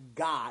that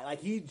guy.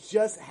 Like, he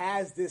just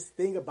has this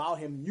thing about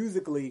him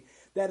musically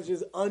that is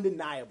just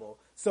undeniable.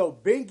 So,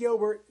 Ben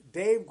Gilbert,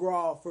 Dave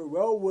Grohl,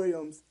 Pharrell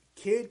Williams,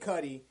 Kid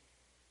Cudi.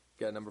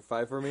 Got number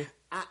 5 for me?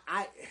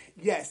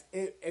 Yes,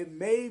 it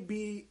may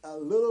be a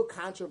little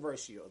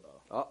controversial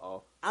though.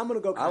 Uh-oh. I'm gonna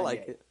go Kanye. I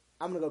like it.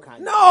 I'm gonna go Kanye.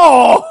 No!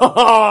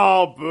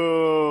 Oh,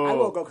 boo! I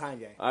will go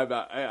Kanye. I'm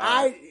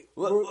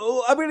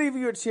gonna give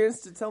you a chance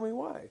to tell me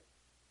why.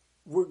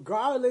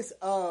 Regardless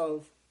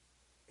of,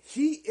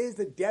 he is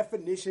the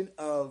definition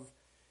of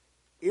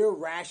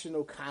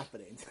irrational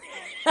confidence.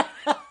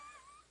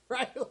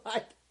 Right?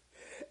 Like,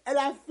 and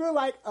I feel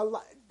like a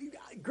lot.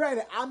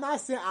 Granted, I'm not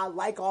saying I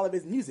like all of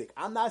his music.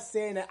 I'm not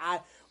saying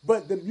that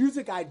but the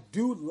music I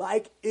do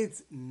like,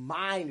 it's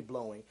mind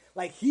blowing.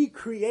 Like, he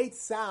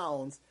creates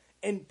sounds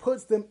and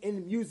puts them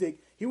in music.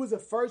 He was the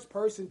first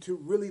person to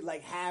really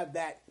like have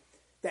that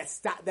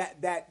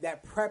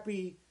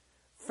preppy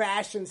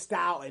fashion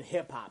style in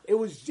hip hop. It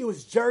was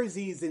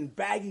jerseys and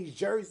baggy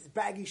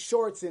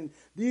shorts and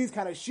these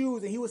kind of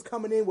shoes, and he was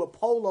coming in with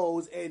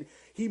polos, and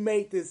he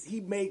made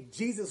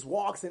Jesus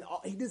Walks, and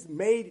he just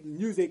made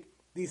music,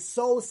 these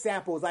soul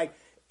samples. Like,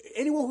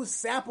 anyone who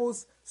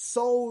samples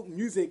soul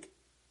music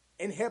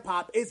in hip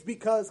hop, it's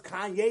because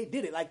Kanye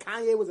did it. Like,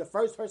 Kanye was the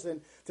first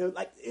person to,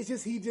 like, it's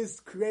just, he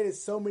just created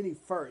so many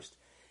first.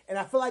 And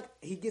I feel like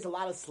he gets a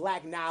lot of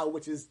slack now,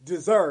 which is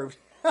deserved.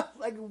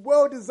 Like,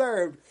 well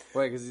deserved.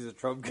 Wait, because he's a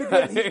Trump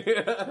guy.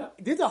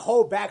 There's a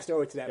whole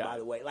backstory to that, by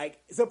the way. Like,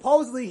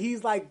 supposedly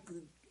he's like,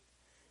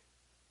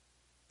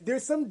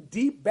 there's some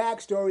deep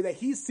backstory that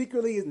he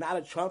secretly is not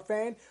a Trump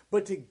fan,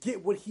 but to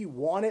get what he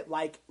wanted,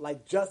 like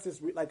justice,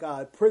 like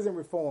prison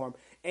reform,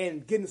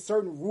 and getting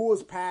certain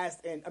rules passed,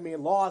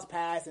 laws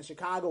passed in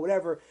Chicago,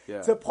 whatever.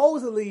 Yeah.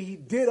 Supposedly he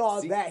did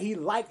all that.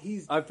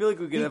 I feel like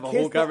we could have a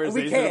whole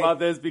conversation about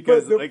this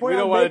because we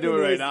don't want to do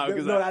it right now. No,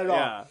 not at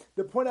all.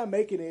 The point I'm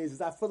making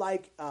is I feel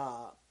like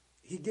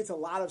he gets a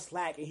lot of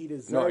slack and he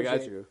deserves it. No, I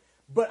got you.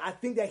 But I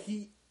think that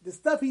the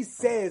stuff he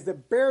says, the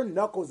bare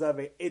knuckles of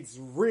it, it's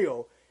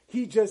real.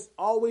 He just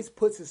always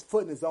puts his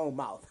foot in his own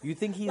mouth. You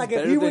think he's like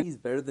he's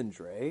better than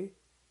Dre?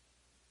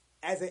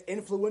 As an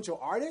influential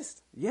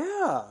artist?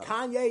 Yeah.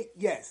 Kanye,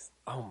 yes.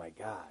 Oh my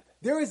God.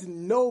 There is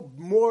no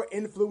more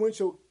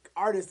influential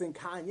artist than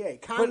Kanye.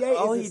 But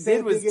all he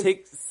did was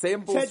take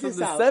samples from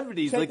the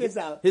 70s. Check this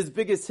out. His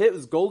biggest hit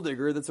was Gold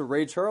Digger. That's a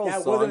Ray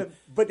Charles song.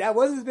 But that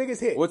wasn't his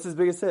biggest hit. What's his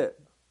biggest hit?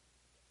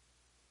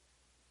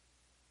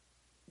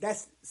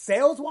 That's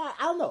sales-wise?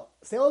 I don't know.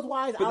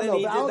 Sales-wise, I don't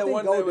know. But I don't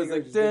think Gold Digger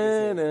is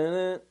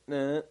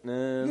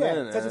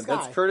Touch the Sky.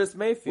 That's Curtis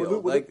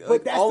Mayfield.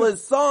 But all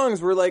his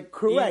songs were like...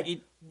 Correct.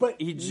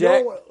 But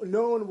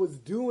no one was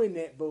doing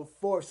it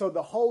before. So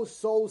the whole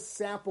soul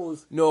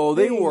samples... No,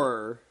 they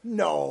were.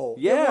 No.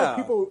 Yeah. There were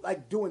people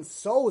like doing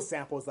soul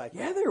samples like that.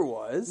 Yeah, there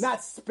was.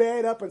 Not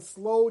sped up and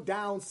slowed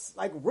down.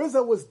 Like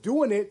RZA was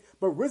doing it,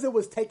 but RZA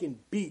was taking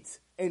beats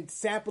and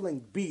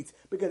sampling beats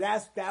because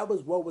that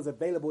was what was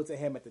available to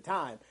him at the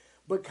time.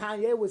 But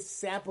Kanye was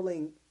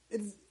sampling...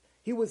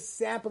 He was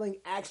sampling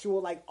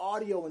actual like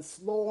audio and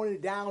slowing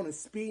it down and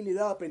speeding it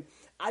up, and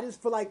I just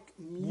feel like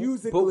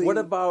musically, but what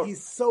about,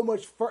 he's so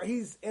much.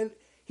 He's in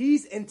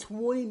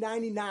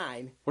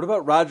 2099. What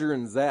about Roger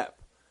and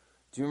Zapp?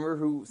 Do you remember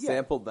who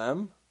sampled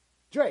them?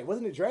 Dre,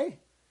 wasn't it Dre?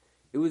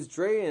 It was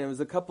Dre, and it was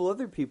a couple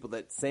other people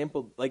that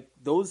sampled, like,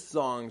 those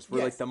songs were,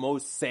 Yes. like, the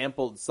most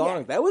sampled song.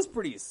 Yeah. That was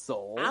pretty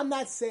soul. I'm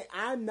not saying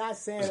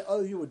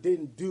other people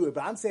didn't do it,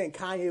 but I'm saying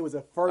Kanye was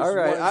the first All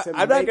right, one to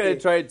I'm not make going to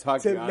it- try to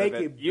talk you to out make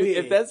of it it. big.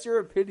 If that's your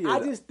opinion, I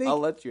just think, I'll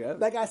let you have it.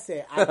 like I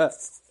said, I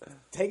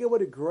take it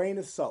with a grain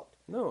of salt.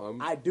 No,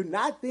 I do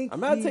not think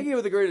I'm not taking it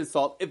with a grain of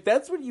salt. If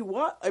that's what you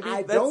want, I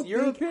mean, that's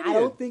your opinion. I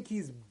don't think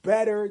he's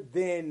better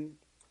than,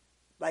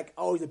 like,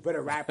 oh, he's a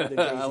better rapper than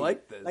Jay-Z. I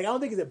like this. Like, I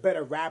don't think he's a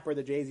better rapper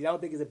than Jay-Z. I don't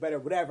think he's a better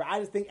whatever. I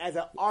just think as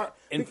an art...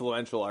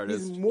 Influential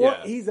artist.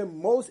 He's the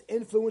most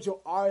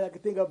influential artist I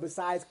could think of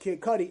besides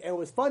Kid Cudi. And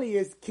what's funny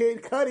is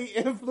Kid Cudi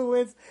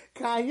influenced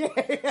Kanye.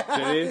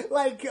 Did he?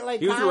 like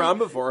He was around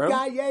before him?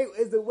 Kanye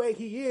is the way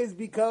he is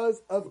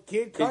because of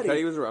Kid Cudi. Kid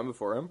Cudi was around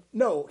before him.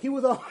 No, he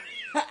was on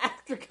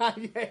after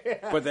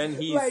Kanye. But then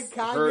he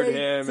Kanye heard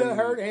him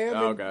heard him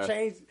and okay.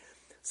 changed.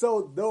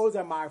 So those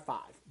are my 5: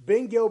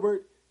 Ben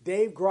Gilbert,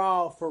 Dave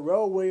Grohl,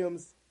 Pharrell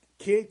Williams,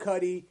 Kid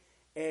Cudi,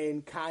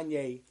 and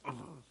Kanye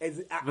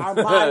are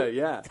my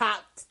Yeah.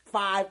 top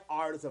 5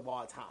 artists of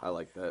all time. I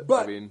like that.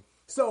 But I mean,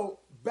 so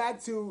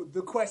back to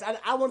the question.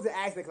 I wanted to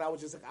ask that because I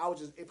was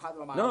just it popped in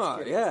my mind. I was no,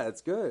 curious. yeah,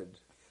 it's good.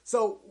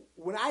 So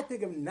when I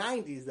think of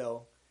 90s,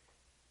 though,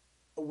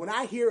 when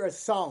I hear a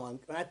song,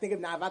 when I think of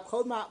now, if I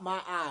close my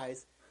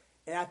eyes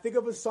and I think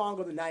of a song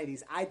of the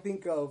 90s, I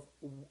think of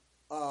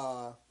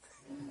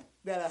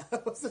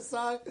what's the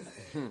song?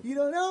 You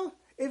don't know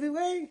if you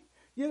wait,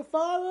 you're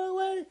far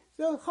away,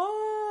 so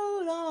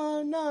hold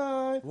on.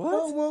 What?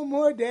 For one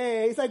more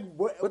day. It's like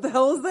What the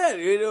hell is that?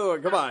 You know,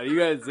 come on, you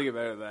guys sing it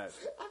better than that.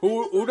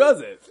 Who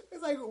does it?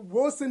 It's like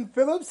Wilson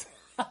Phillips.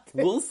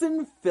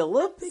 Wilson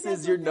Phillips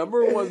is your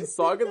number one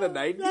song of the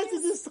 90s? That's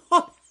just a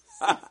song.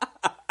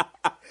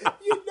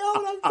 You know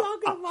what I'm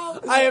talking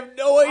about. I have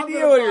no I'm idea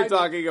gonna what you're find it.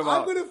 talking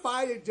about. I'm gonna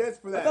find it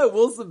just for I that. thought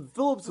Wilson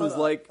Phillips was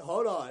like,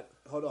 hold on.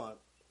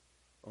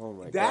 oh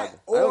my That god,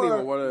 I don't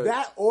even want to.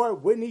 that or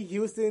Whitney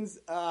Houston's.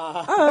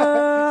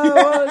 I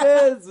want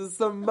this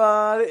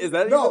somebody. Is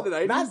that No, even the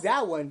 90s? not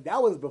that one.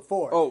 That was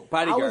before. Oh,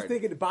 Bodyguard. I was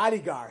thinking the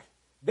Bodyguard.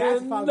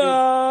 That's And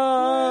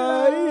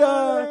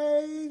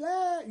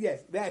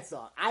yes, that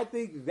song. I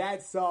think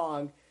that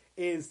song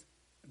is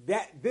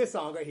this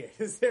song right here.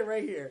 This it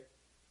right here.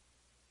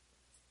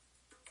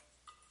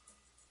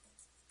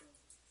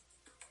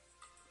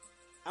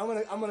 I'm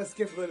gonna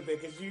skip a little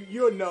bit because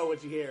you'll know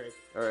what you're hearing.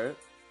 All right.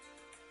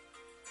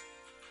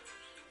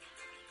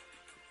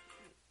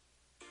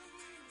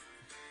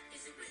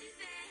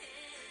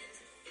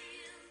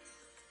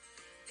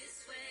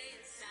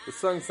 The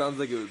song sounds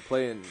like it would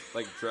play in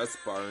like dress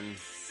barns.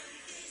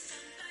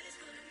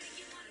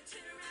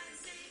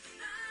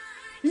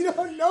 You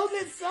don't know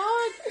this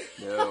song?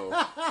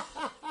 No,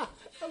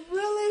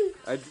 Really?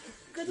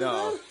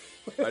 no,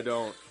 I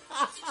don't.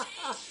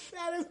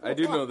 That is I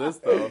do know wild. this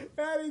though.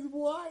 That is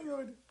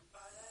wild.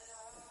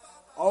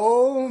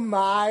 Oh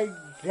my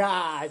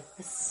God.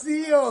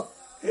 Seal.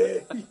 Yeah.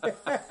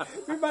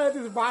 We might have to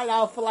just ride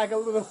out for like a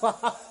little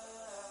while.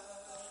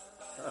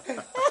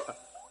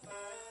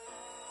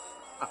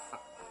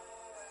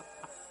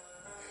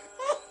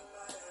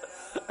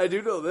 I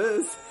do know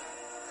this.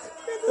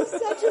 This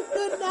is such a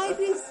good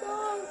 90s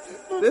song.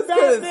 From This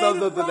kind of Batman sums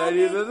and up the Robin.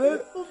 90s, isn't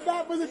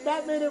it? Was it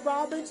Batman and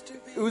Robin?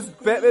 It was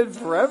Batman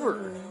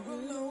Forever.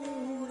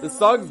 The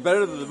song's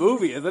better than the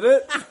movie, isn't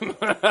it?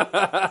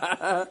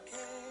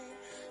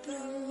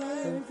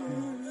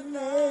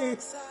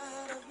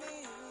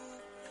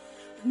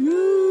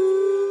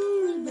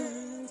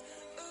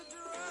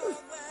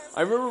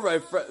 I remember my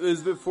friend. It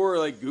was before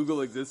like Google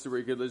existed, where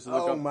you could just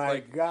look Oh up my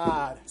like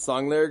God.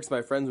 song lyrics.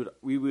 My friends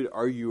would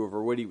argue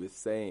over what he was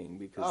saying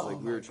because Oh like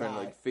we my were trying to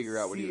God. like figure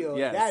out what he Seal, was.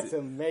 Yeah, that's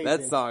amazing.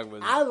 That song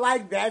was. I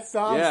like that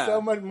song so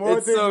much more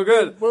it's than so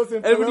good. Wilson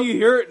And when Phillips. you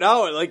hear it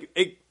now,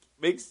 it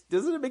makes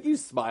doesn't it make you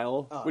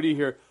smile when you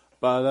hear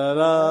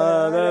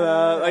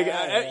ba-da-da-da-da?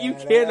 Like you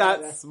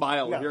cannot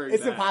smile No, hearing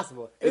it's that.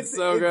 impossible. It's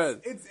so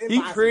good. It's He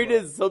impossible.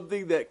 created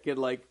something that could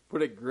like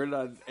put a grin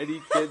on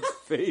any kid's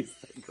face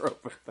that grew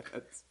up with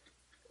that.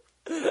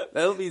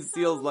 That'll be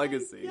Seal's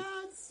legacy.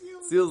 God,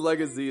 Seal's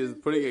legacy is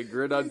putting a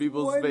grin on Just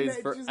people's one face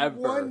just forever.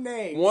 One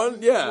name. One,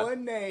 Just yeah.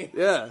 One name.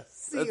 Yeah.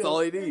 Seal. That's all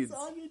he needs. That's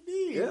all you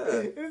need. Yeah.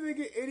 It doesn't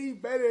get any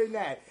better than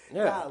that.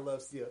 Yeah. God, I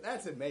love Seal.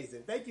 That's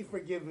amazing. Thank you for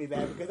giving me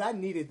that because I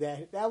needed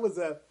that.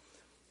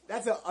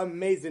 That's an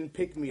amazing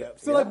pick me up.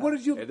 So Yeah, like, what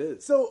did you? it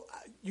is. So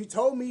you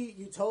told me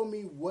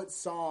what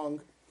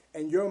song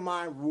in your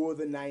mind ruled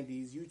the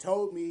 '90s. You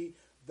told me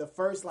the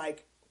first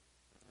like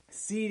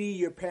CD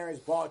your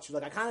parents bought you.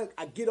 Like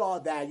I get all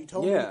that. You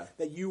told me Yeah.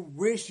 that you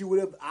wish you would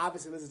have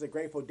obviously listened to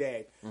Grateful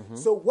Dead. Mm-hmm.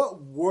 So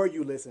what were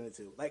you listening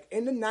to? Like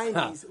in the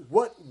 '90s,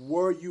 what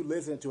were you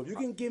listening to? If you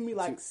can give me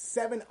like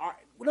 7 art,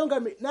 don't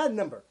got me not a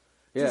number.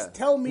 Yeah. Just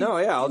tell me. No,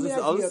 yeah, I'll give me just-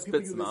 an I'll idea just of people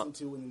spit you some out.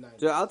 listened to in the '90s.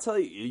 Dude, I'll tell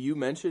you. You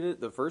mentioned it.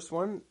 The first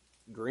one,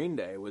 Green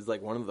Day, was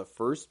like one of the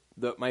first.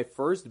 My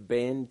first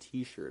band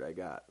T-shirt I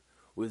got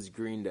was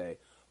Green Day.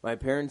 My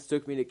parents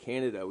took me to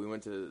Canada. We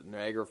went to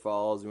Niagara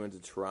Falls. We went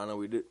to Toronto.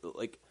 We did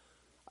like.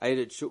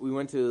 We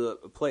went to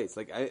a place.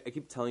 Like I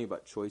keep telling you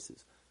about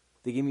choices.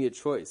 they gave me a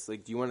choice.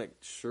 Like, do you want a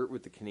shirt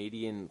with the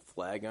Canadian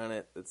flag on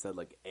it that said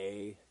like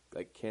A,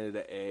 like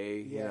Canada A,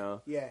 you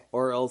know? Yeah.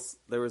 Or else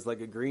there was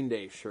like a Green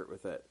Day shirt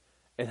with it.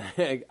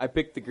 And I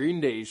picked the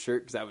Green Day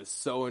shirt because I was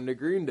so into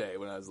Green Day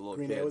when I was a little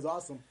kid. Green Day was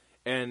awesome.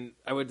 And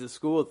I went to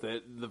school with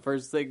it. The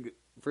first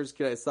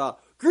kid I saw,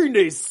 Green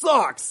Day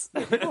sucks!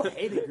 People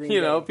hated Green Day.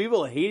 You know,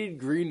 people hated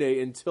Green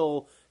Day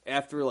until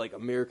after like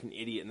American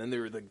Idiot, and then they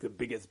were like the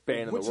biggest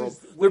band in the world.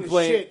 They're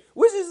playing,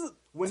 which is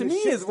to me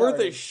is worth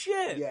a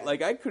shit. Yeah.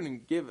 Like I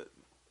couldn't give it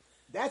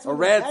a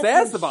rat's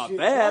ass about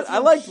that. I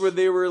liked where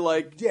they were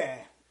like,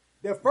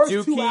 their first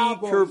Dookie, 2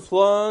 albums,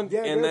 Kerplunk,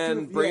 and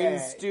then Brain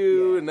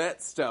Stew and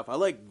that stuff. I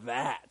like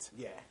that.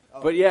 Yeah,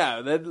 but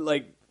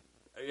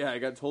I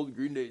got told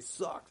Green Day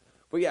sucked.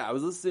 But yeah, I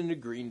was listening to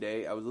Green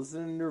Day. I was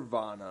listening to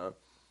Nirvana.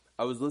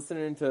 I was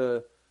listening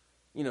to,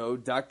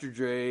 Dr.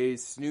 Dre,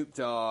 Snoop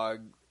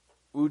Dogg,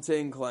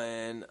 Wu-Tang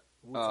Clan.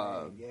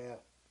 Wu-Tang, yeah.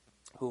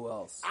 Who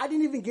else? I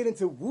didn't even get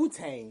into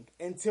Wu-Tang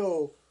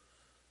until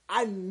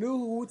I knew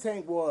who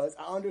Wu-Tang was.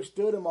 I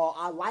understood them all.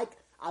 I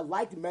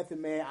liked Method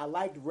Man. I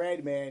liked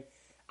Redman.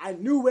 I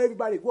knew who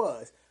everybody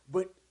was.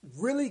 But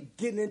really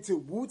getting into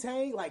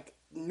Wu-Tang, like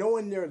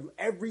knowing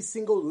every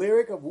single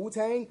lyric of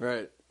Wu-Tang,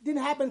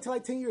 didn't happen until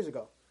like 10 years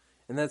ago.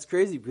 And that's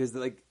crazy because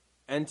like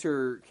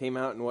Enter came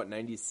out in what,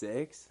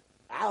 96?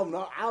 I don't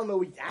know.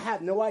 I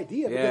have no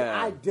idea because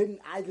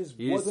I just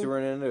you used to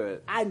run into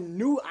it. I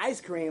knew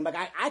Ice Cream. Like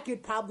I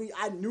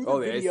knew the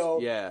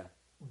video.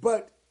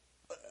 But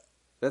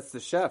that's the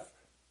chef.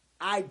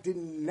 I did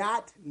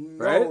not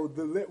know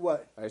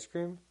what Ice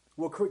Cream.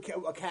 Well,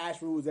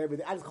 Cash rules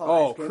everything. I just call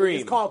it Ice Cream. Cream.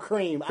 It's called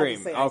Cream. I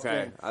just say Ice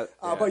Cream.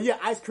 But yeah,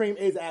 Ice Cream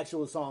is an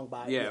actual song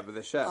by but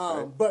the chef.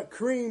 Right? But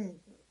Cream.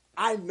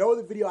 I know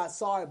the video, I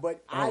saw it,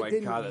 but I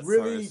didn't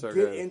really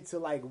get into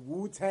like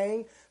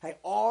Wu-Tang. Like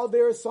all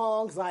their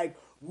songs, like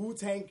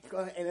Wu-Tang,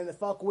 and then the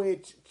fuck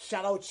with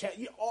Shadow Chat,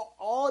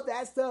 all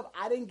that stuff.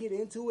 I didn't get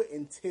into it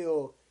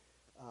until,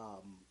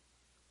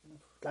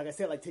 like I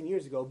said, like 10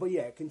 years ago. But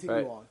yeah,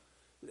 continue on.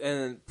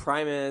 And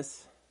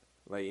Primus,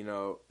 like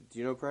do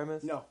you know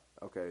Primus? No.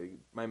 Okay,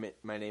 my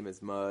name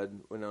is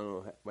Mud.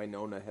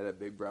 Winona had a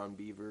big brown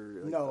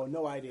beaver. Like,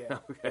 no idea.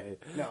 Okay,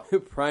 no.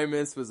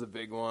 Primus was a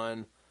big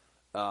one.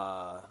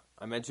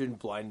 I mentioned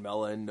Blind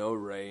Melon, No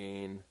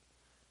Rain,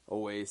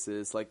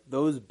 Oasis, like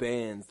those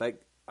bands.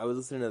 Like I was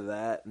listening to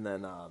that, and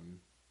then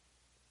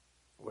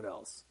what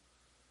else?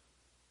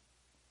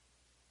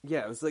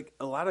 Yeah, it was like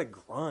a lot of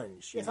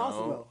grunge. It's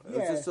awesome though. It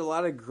was just a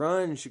lot of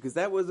grunge because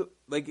that was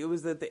like it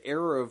was at the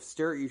era of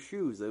stare at your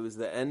shoes. It was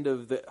the end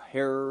of the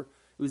hair.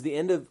 It was the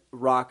end of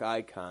rock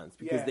icons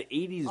because the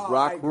 80s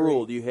rock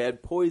ruled. You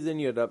had Poison,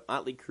 you had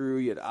Motley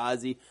Crue, you had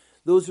Ozzy.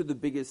 Those were the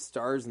biggest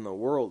stars in the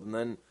world, and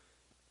then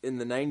in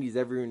the 90s,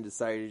 everyone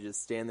decided to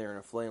just stand there in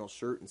a flannel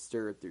shirt and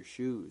stare at their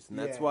shoes. And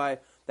that's why,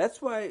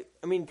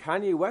 I mean,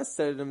 Kanye West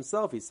said it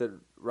himself. He said,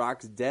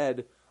 rock's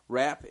dead.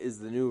 Rap is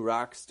the new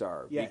rock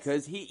star. Yes.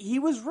 Because he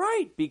was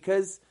right.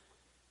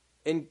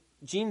 And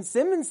Gene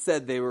Simmons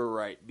said they were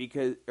right.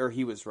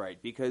 He was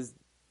right. Because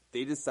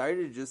they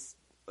decided to just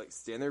like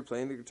stand there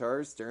playing the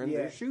guitars, staring at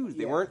their shoes.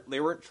 They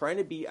weren't trying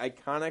to be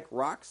iconic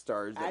rock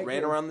stars that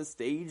ran around the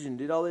stage and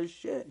did all this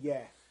shit.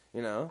 Yeah.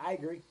 I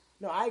agree.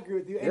 No, I agree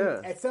with you.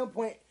 And at some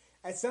point,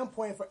 I feel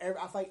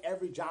like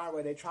every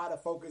genre, they try to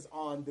focus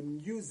on the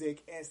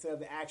music instead of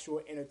the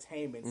actual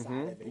entertainment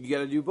side of it. You got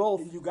to do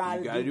both. You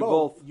got to do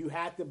both. You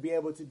have to be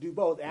able to do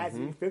both. It has to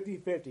be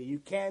 50-50. You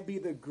can't be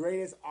the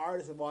greatest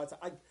artist of all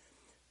time.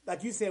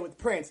 Like you said with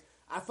Prince,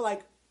 I feel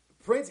like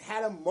Prince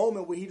had a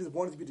moment where he just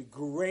wanted to be the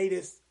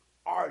greatest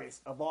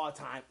artist of all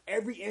time.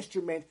 Every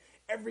instrument,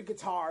 every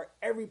guitar,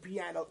 every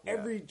piano,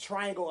 every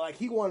triangle, like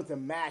he wanted to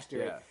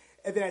master it.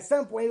 And then at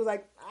some point, he was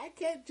like, I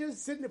can't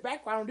just sit in the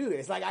background and do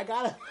this. Like, I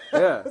got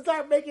to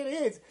start making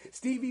hits.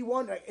 Stevie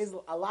Wonder is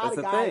a lot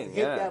of guys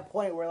hit that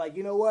point where, like,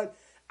 you know what?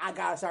 I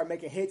got to start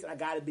making hits and I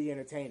got to be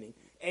entertaining.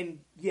 And,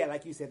 yeah,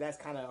 like you said, that's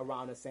kind of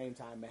around the same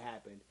time it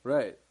happened.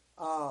 Right.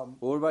 Well,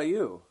 what about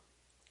you?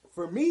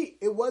 For me,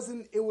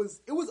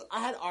 I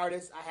had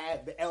artists. I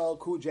had the LL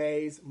Cool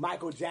J's,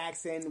 Michael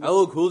Jackson.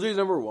 LL Cool J's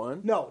number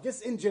one? No,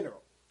 just in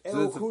general.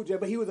 LL Cool J,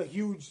 but he was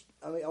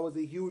I was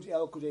a huge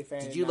LL Cool J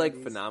fan. Did you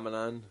like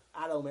Phenomenon?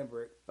 I don't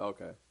remember it.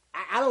 Okay.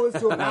 I don't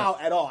listen to it now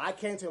at all. I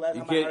can't tell last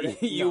time I heard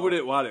it. You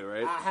wouldn't want it,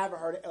 right? I haven't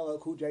heard an LL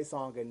Cool J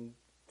song in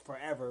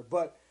forever,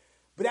 but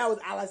that was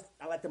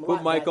I liked them a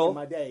lot back in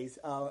my days.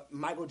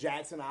 Michael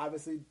Jackson,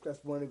 obviously, that's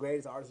one of the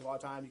greatest artists of all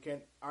time. You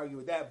can't argue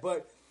with that.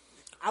 But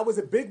I was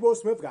a big Will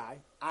Smith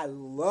guy.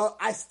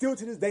 I still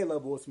to this day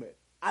love Will Smith.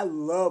 I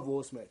love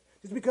Will Smith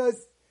just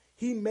because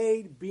he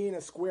made being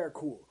a square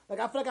cool. Like,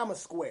 I feel like I'm a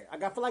square.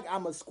 Like, I feel like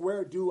I'm a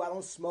square dude. I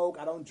don't smoke.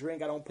 I don't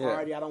drink. I don't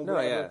party. I don't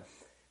whatever. Yeah.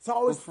 So I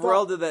always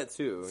Pharrell did that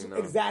too.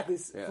 Exactly.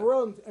 Yeah.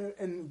 Pharrell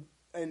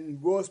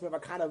and Will Smith are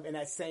kind of in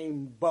that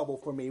same bubble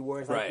for me,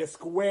 where it's like the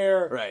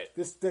square,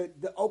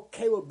 the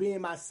okay with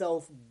being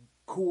myself,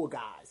 cool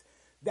guys.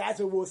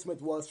 That's what Will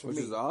Smith was for me.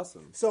 Which is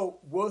awesome. So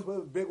Will Smith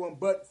was a big one.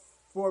 But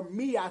for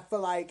me, I feel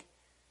like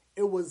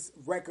it was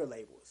record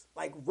labels.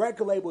 Like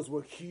record labels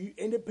were huge.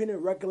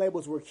 Independent record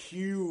labels were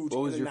huge.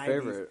 What was in the your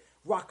 90s. favorite?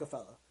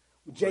 Rockefeller.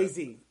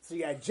 Jay-Z. So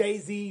you had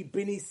Jay-Z,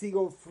 Benny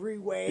Siegel,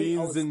 Freeway,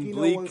 Beans and Oskino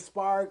Bleak. and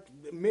Spark,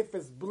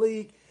 Memphis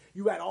Bleak.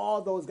 You had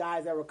all those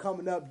guys that were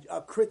coming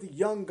up, Chris the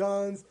Young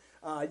Guns.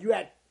 You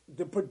had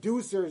the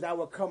producers that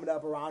were coming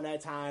up around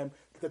that time.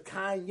 The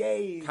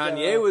Kanye's.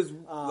 Kanye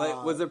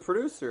was a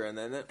producer, and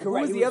then who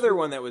was the other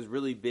one that was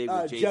really big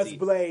with Jay-Z? Just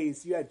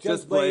Blaze. You had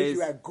Just Blaze.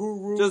 You had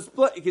Guru. Just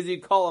Blaze, because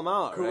you'd call them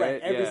out, correct.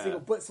 right? Every single.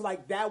 But so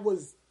like that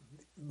was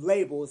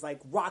labels like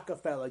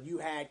Rockefeller. You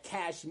had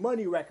Cash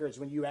Money Records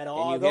when you had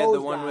all and you those had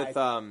the one guys.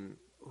 with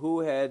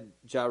who had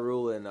Ja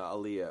Rule and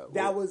Aaliyah?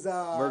 That was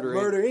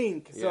Murder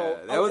Inc. So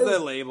yeah, that was a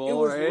label. It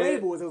was right?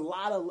 labels. It was a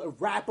lot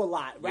of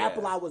Rap-A-Lot.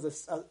 Rap-A-Lot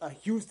was a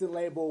Houston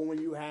label. When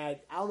you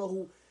had, I don't know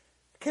who.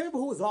 I can't remember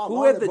who was all who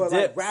on had it, the but Dips?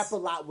 like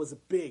Rap-A-Lot was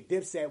big.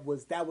 Dipset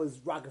was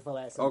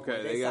Rockefeller at some Okay,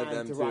 point. they got signed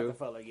them to too.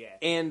 Rockefeller, yeah.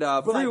 And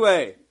like,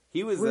 Freeway.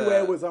 He was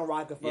Freeway was on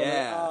Rockefeller.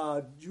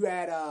 Yeah. You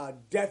had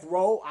Death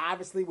Row,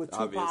 obviously, with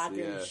Tupac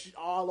Obviously, and yeah.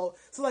 all over.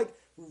 So, like,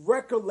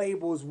 record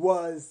labels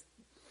was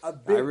a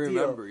big deal. I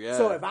remember, yeah.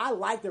 So, if I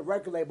liked the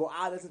record label,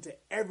 I listened to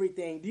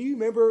everything. Do you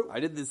remember?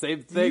 I did the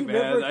same thing, man.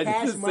 remember I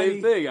Cash did the Money?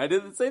 same thing. I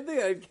did the same thing.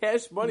 I had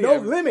Cash Money. No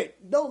Limit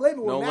with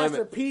No Master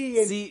Limit. P.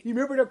 And See- you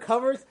remember their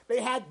covers? They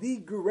had the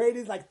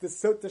greatest, like the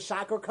Silk the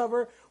Shocker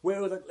cover,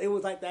 where it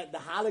was like that the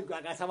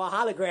hologram. I saw a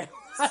hologram.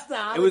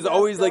 It was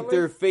always like cover.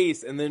 their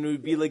face, and then it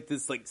would be like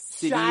this like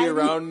city Shiny.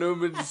 around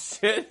them and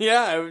shit.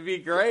 Yeah, it would be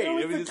great. It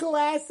was would the just-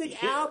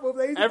 classic album.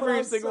 They used to put every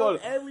on single one.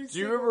 Every Do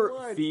you single remember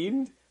one.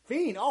 Fiend?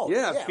 Fiend, oh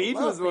Yeah, Fiend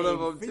love was one of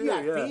Fiend. them, too, You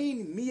got yeah.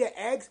 Fiend, Mia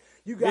X.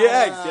 You got Mia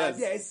X, yes.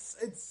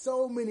 Yeah, it's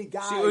so many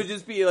guys. She would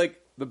just be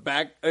like the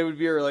back. It would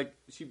be her like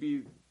she'd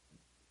be,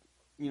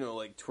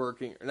 like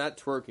twerking or not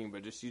twerking,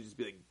 but she'd just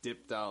be like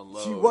dipped down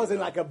low. She wasn't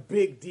like a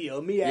big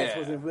deal. Mia X Yeah.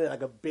 wasn't really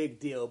like a big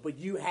deal, but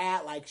you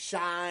had like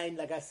Shine,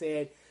 like I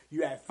said.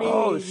 You had Fiend.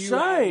 Oh, you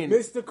Shine. Had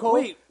Mystical.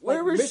 Wait, where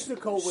like, was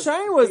Mystical? Was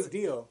Shine? a Was big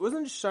deal.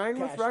 Wasn't Shine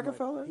Cash with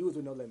Rockefeller? Money. He was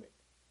with No Limit.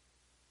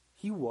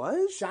 He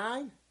was?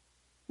 Shine.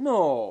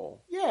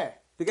 No, Yeah.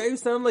 the guy who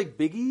sounded like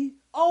Biggie.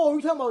 Oh,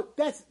 you're talking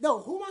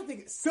about who am I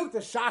thinking? Silk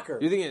the Shocker.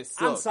 You're thinking it's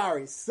Silk. I'm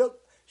sorry.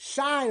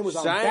 Shine was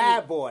on Shine-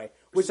 Bad Boy.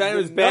 Which Shine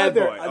is was Bad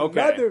Boy,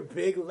 okay. Another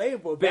big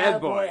label. Bad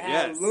Bad Boy Boy,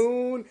 had yes.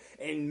 Loon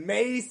and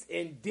Mace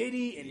and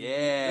Diddy and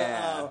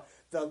Yeah.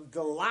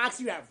 the Locks.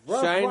 You have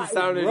Rough Shine Riders.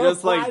 sounded Rough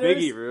just like Riders.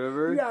 Biggie,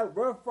 remember? You got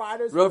Rough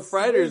Riders. Rough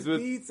Riders Swizz with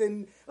Beats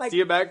and like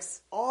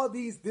DMX. all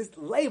these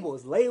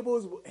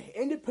labels,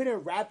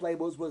 independent rap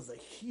labels was a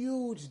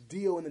huge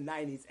deal in the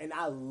 90s, and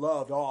I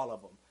loved all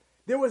of them.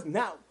 There was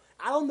not.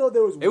 I don't know.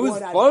 There was. It was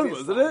one I fun,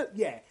 disliked. wasn't it?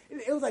 Yeah,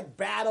 it was like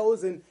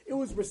battles, and it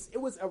was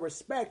a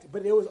respect,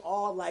 but it was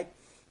all like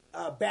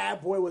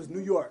Bad Boy was New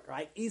York,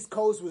 right? East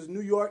Coast was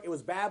New York. It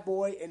was Bad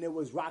Boy, and it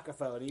was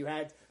Rockefeller. And you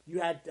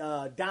had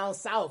down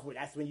south.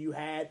 That's when you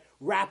had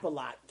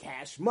Rap-A-Lot,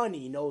 Cash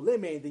Money, No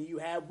Limit. Then you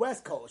had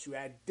West Coast. You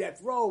had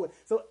Death Row.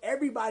 So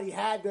everybody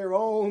had their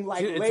own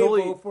like Dude,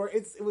 label for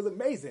it. It was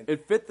amazing.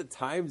 It fit the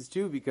times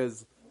too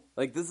because,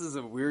 like, this is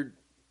a weird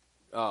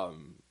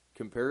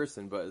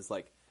comparison, but it's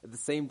like at the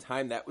same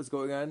time that was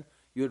going on,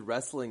 you had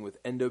wrestling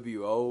with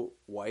NWO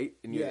White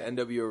and you had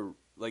NWO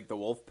like the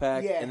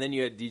Wolfpack, and then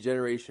you had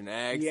Degeneration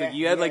X. Like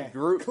you had like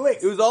group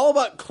cliques. It was all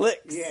about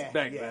cliques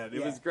back yeah, then. It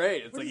yeah. was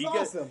great. It's Which like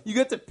is awesome. you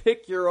get to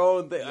pick your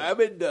own thing. I'm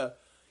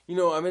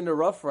into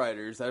Rough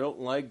Riders. I don't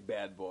like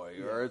Bad Boy,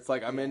 or it's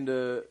like I'm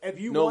into If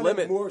you No wanted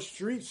Limit. more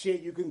street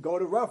shit, you can go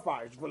to Rough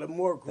Riders. For the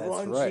more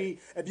grungy, right.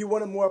 if you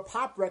wanted more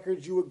pop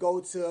records, you would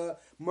go to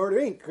Murder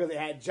Inc. because they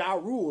had Ja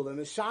Rule and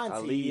Ashanti.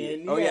 Ali.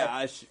 And,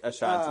 Ashanti. That's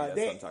what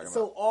I'm talking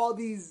So about. all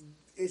these,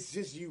 it's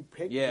just you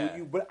pick. Yeah.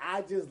 But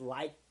I just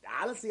like.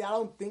 Honestly, I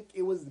don't think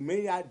it was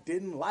many I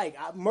didn't like.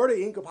 Murder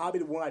Inc. was probably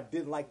the one I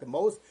didn't like the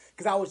most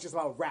because I was just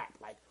about rap.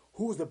 Like,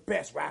 who's the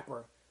best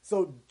rapper?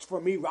 So for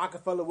me,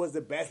 Rockefeller was the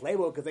best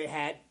label because they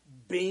had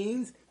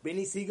Beans,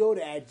 Benny Siegel,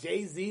 they had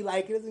Jay-Z.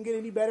 Like, it doesn't get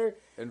any better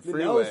And than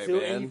Freeway, those two.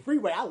 man. And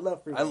Freeway, I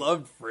love Freeway. I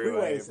loved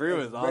Freeway.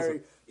 Freeway was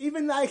awesome.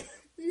 Even like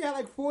you had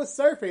like Full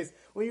Surface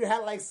when you had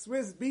like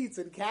Swizz Beats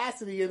and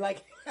Cassidy and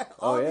like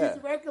all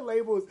these record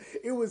labels.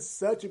 It was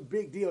such a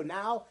big deal.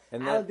 Now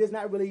there's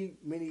not really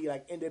many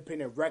like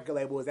independent record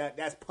labels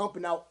that's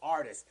pumping out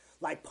artists.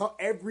 Like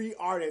every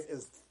artist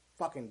is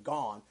fucking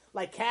gone.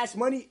 Like Cash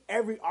Money,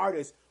 every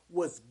artist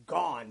was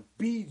gone.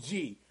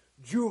 BG,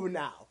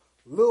 Juvenile,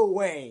 Lil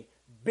Wayne,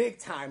 Big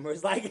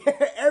Timers. Like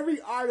every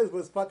artist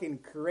was fucking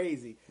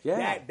crazy.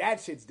 Yeah. That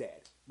shit's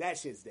dead. That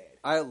shit's dead.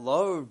 I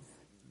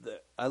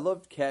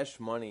loved Cash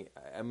Money.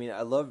 I mean,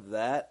 I loved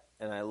that,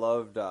 and I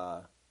loved.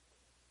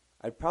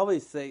 I'd probably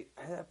say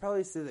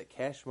that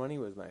Cash Money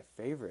was my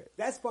favorite.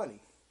 That's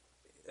funny.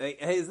 Like,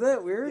 hey, isn't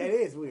that weird? That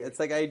is weird. It's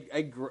like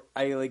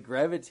I like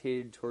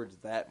gravitated towards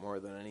that more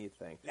than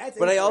anything. That's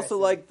but I also interesting.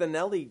 liked the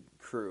Nelly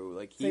crew.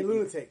 Like Say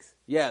Lunatics.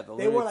 Yeah, the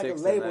They weren't like a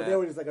Lunatics label. and They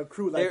were just like a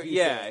crew. Like you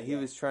said. he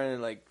was trying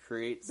to like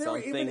create They were-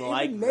 something even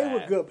like they that.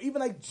 were good.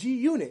 Even like G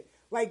Unit.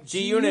 Like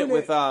G Unit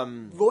with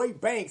Lloyd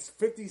Banks,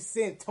 50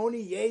 Cent,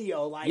 Tony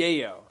Yayo. Like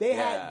Yayo, They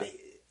yeah. had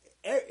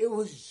it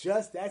was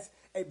just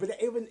but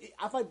even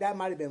I feel like that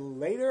might have been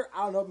later.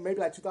 I don't know, maybe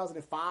like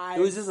 2005.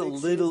 It was just a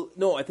little.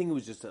 No, I think it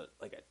was just a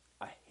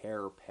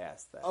hair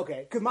past that.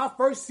 Okay, because my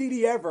first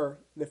CD ever,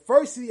 the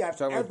first CD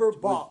I've ever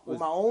bought with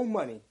my own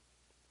money,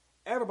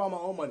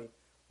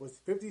 was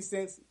 50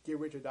 Cent's "Get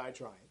Rich or Die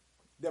Trying."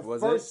 The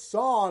first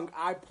song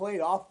I played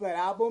off that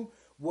album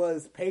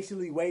was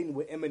 "Patiently Waiting"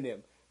 with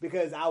Eminem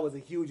because I was a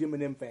huge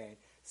Eminem fan.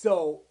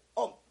 So,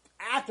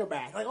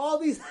 Aftermath, like all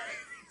these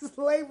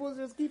labels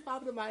just keep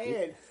popping in my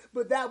head.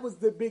 But that was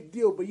the big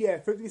deal. But yeah,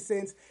 50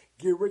 Cent's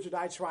 "Get Rich or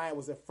Die Trying"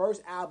 was the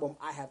first album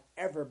I have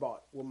ever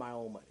bought with my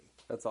own money.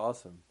 That's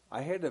awesome.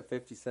 I had a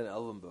 50 Cent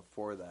album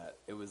before that.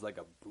 It was like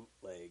a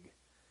bootleg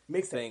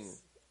thing.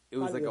 It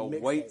was like a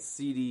white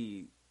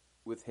CD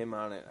with him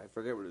on it. I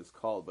forget what it was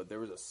called, but there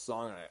was a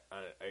song on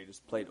it I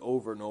just played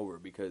over and over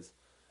because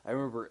I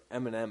remember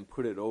Eminem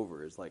put it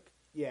over as like,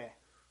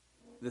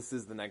 this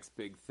is the next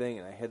big thing.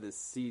 And I had this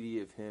CD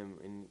of him,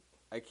 and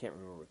I can't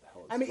remember what the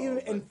hell it's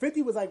called. And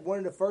 50 was like one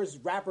of the first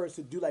rappers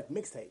to do like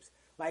mixtapes.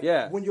 Like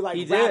when you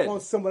he rap did. on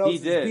someone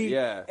else's beat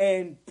yeah.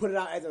 and put it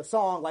out as a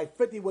song. Like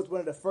 50 was one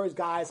of the first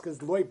guys because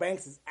Lloyd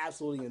Banks is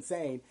absolutely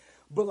insane.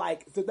 But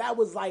like, so that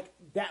was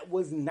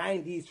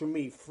 90s for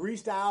me.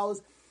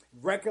 Freestyles,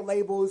 record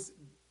labels,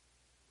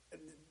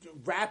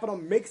 rapping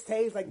on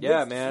mixtapes. Like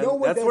man, no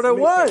one that's does what it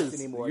was.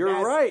 Anymore.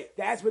 You're right.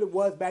 That's what it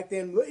was back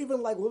then.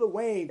 Even like Lil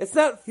Wayne, it's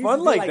not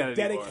fun like that anymore.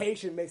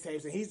 Dedication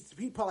mixtapes, and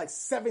he put like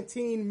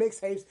 17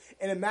 mixtapes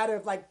in a matter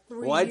of like 3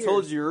 years. Well, I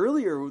told you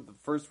earlier the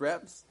first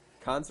Raps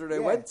concert I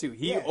went to,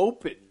 he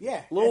opened.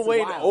 Yeah, Lil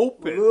Wayne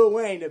opened. Lil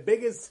Wayne, the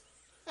biggest.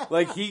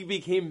 Like he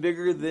became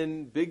bigger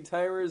than Big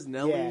Timers,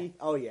 Nelly. Yeah.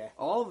 Oh yeah,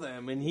 all of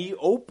them, and he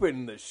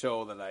opened the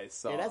show that I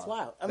saw. Yeah, that's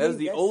wild. That was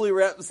the only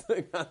Raps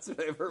concert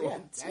I ever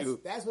went to.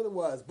 That's what it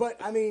was.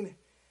 But I mean,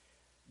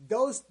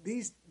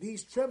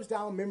 these trips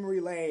down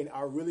memory lane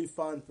are really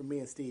fun for me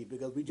and Steve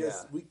because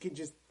we can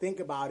just think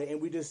about it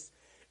and it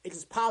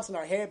just pops in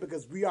our head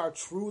because we are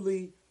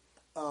truly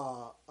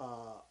a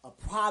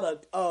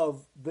product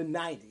of the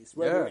 90s.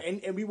 Right?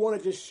 And we want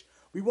to just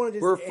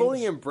we're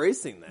fully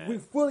embracing that. We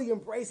fully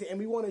embrace it, and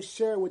we want to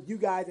share with you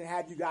guys and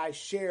have you guys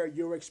share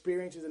your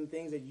experiences and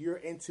things that you're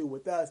into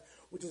with us,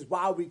 which is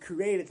why we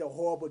created the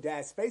Horrible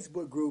Dads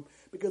Facebook group,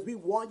 because we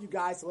want you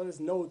guys to let us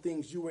know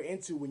things you were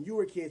into when you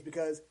were kids,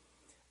 because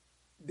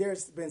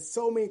there's been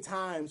so many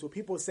times where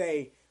people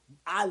say,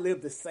 I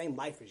lived the same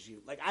life as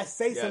you. Like, I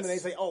say something, and they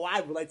say, oh,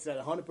 I relate to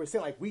that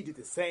 100%. Like, we did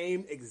the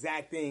same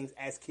exact things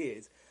as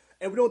kids.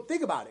 And we don't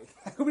think about it.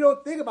 We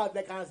don't think about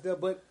that kind of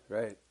stuff, but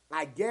right.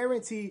 I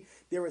guarantee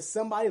there is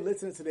somebody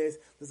listening to this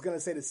that's going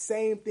to say the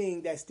same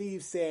thing that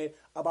Steve said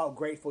about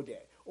Grateful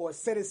Dead, or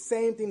say the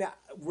same thing that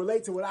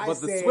relate to what I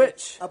said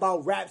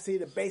about Rhapsody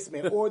in the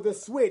Basement, or The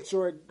Switch,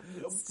 or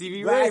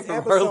Stevie Ray from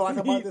episode I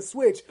talk about The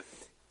Switch.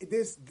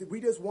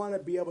 We just want to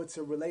be able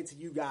to relate to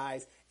you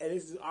guys, and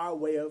this is our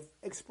way of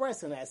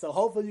expressing that. So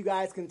hopefully you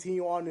guys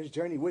continue on this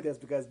journey with us,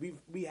 because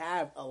we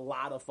have a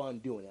lot of fun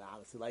doing it,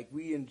 honestly. Like,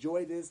 we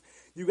enjoy this.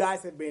 You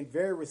guys have been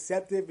very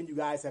receptive, and you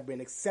guys have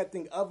been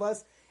accepting of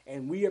us.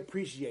 And we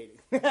appreciate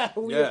it.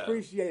 We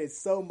appreciate it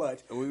so much.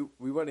 And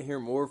we want to hear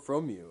more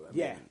from you. I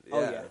mean,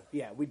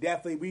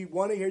 We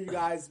want to hear you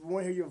guys. We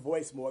want to hear your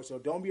voice more. So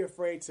don't be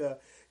afraid to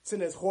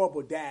send us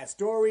Horrible Dad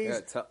stories,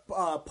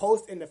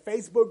 post in the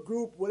Facebook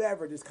group,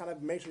 whatever. Just kind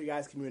of make sure you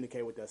guys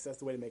communicate with us. That's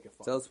the way to make it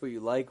fun. Tell us what you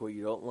like, what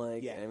you don't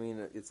like. Yeah. I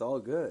mean, it's all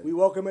good. We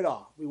welcome it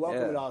all.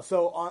 it all.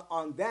 So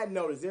on that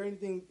note, is there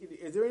anything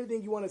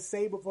you want to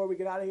say before we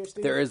get out of here,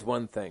 Steve? There is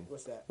one thing.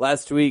 What's that?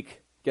 Last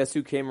week, guess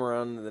who came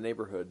around in the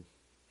neighborhood?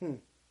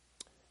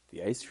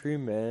 The Ice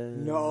Cream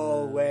Man.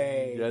 No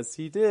way. Yes,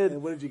 he did.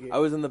 And what did you get? I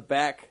was in the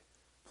back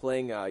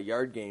playing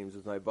yard games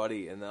with my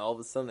buddy, and then all of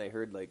a sudden I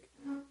heard like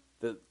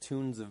the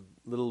tunes of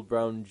Little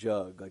Brown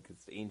Jug, like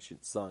it's an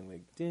ancient song,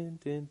 like din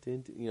din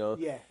din, din, you know.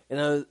 Yeah. And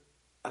I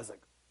was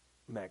like,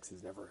 Max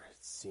has never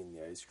seen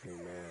the Ice Cream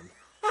Man,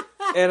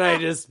 and I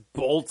just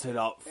bolted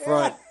up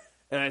front,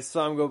 and I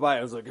saw him go by.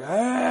 I was like,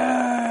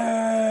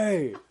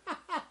 hey,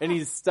 and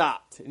he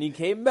stopped, and he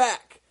came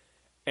back,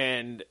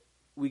 and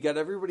we got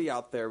everybody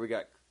out there. We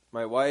got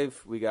my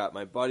wife, we got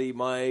my buddy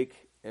Mike,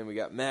 and we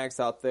got Max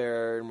out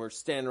there, and we're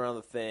standing around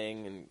the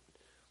thing, and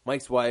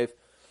Mike's wife.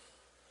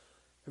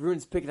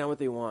 Everyone's picking out what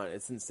they want.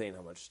 It's insane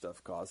how much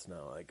stuff costs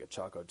now. Like a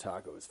Choco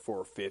Taco is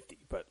 $4.50,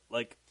 but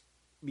like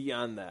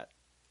beyond that,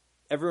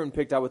 everyone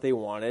picked out what they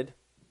wanted,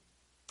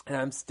 and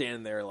I'm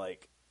standing there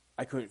like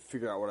I couldn't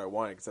figure out what I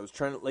wanted because I was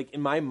trying to, like,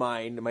 in my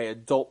mind, in my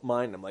adult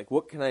mind, I'm like,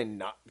 what can I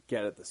not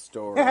get at the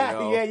store? You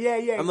know?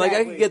 Yeah. I'm like,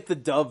 I could get the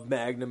Dove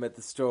Magnum at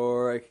the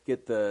store. I could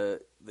get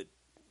the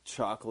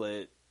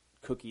chocolate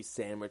cookie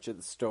sandwich at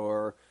the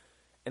store.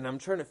 And I'm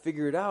trying to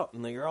figure it out.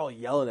 And you're all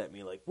yelling at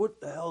me like, what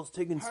the hell's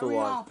taking so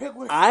long?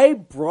 I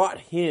brought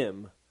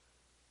him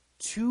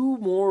 2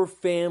 more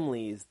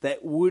families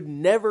that would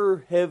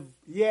never have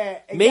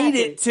made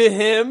it to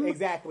him.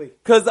 Exactly.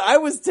 Because I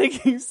was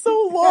taking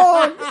so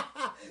long.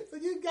 So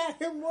you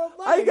got him more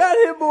money. I got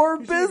him more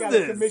business. Got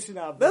a commission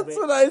out of That's it.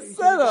 what I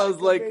said. I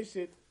was like,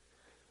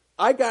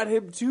 I got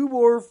him 2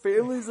 more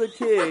families of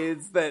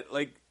kids that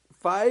like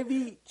 5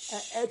 each.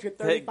 Extra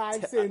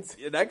 35 cents.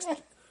 An extra.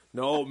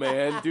 No,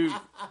 man, dude.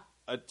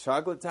 A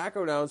chocolate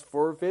taco now is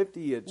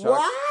 $4.50.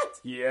 What?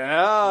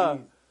 Yeah.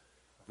 Jeez.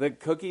 The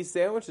cookie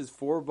sandwich is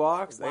 $4.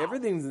 Wow.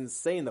 Everything's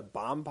insane. The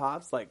bomb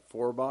pop's like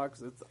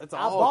 $4. It's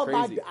all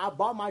crazy. I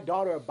bought my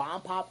daughter a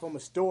bomb pop from a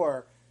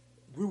store.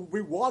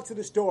 We walked to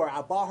the store.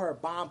 I bought her a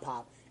bomb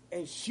pop,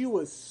 and she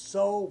was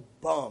so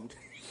bummed.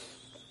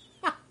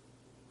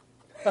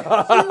 She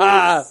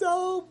was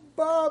so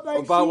bummed.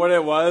 Like about what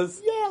it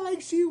was? Yeah, like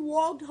she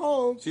walked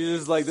home. She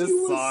was like, this sucks.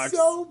 She was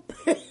so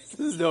pissed.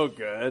 This is no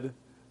good.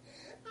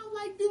 I'm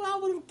like, dude, I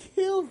would have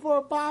killed for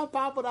a bomb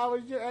pop when I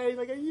was your age.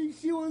 Like,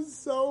 she was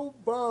so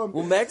bummed.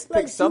 Well, Max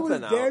picked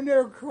something out. She was damn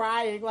near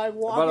crying, like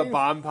walking. About a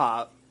bomb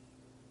pop.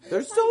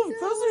 They're still, like,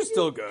 those are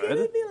still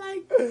good. Me?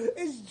 Like,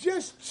 it's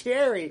just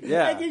cherry.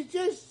 Yeah. Like, it's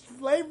just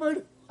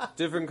flavored.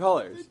 Different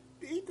colors.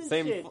 Eat the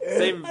same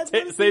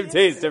shit. Same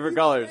taste, different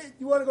colors.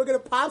 You want to go get a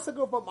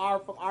popsicle from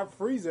our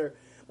freezer.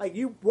 Like,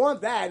 you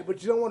want that,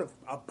 but you don't want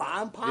a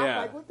bomb pop? Yeah.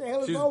 Like, what the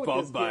hell is She wrong was with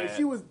this bummed by kid? it.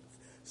 She was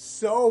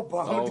so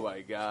bummed. Oh,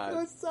 my God. She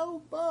was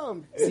so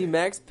bummed. See,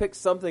 Max picked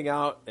something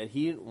out that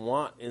he didn't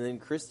want, and then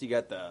Christy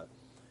got it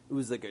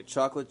was like a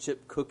chocolate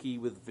chip cookie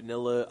with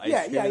vanilla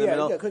ice cream in the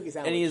middle. Yeah, cookie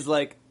sandwich. And he's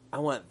like, I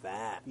want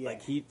that. Yeah.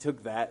 Like, he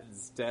took that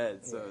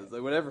instead. So it's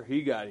like, whatever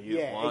he got, he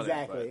didn't want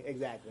it.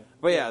 Exactly.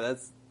 But yeah,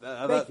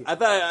 I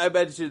thought I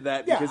mentioned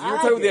that because you were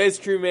I talking like with the ice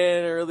cream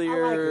man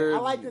earlier. I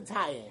like the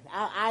tie-in.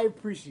 I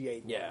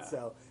appreciate that.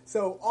 Yeah.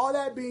 So all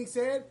that being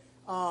said,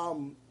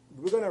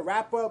 we're going to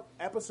wrap up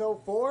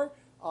episode 4.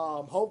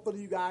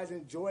 Hopefully you guys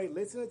enjoyed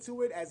listening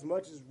to it as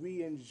much as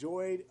we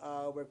enjoyed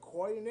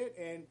recording it.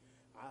 And,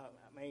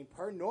 I mean,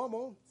 per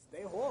normal,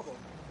 stay horrible.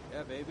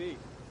 Yeah, baby.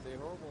 Stay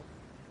horrible.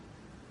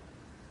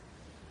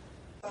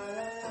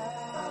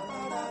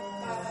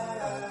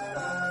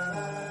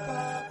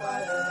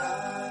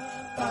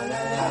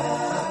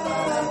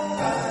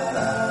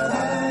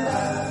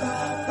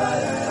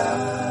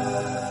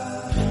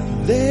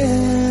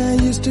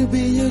 There used to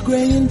be a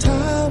graying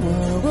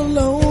tower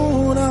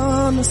alone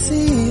on the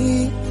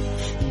sea.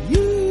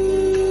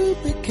 You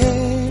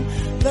became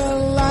the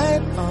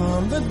light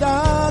on the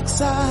dark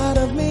side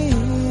of me.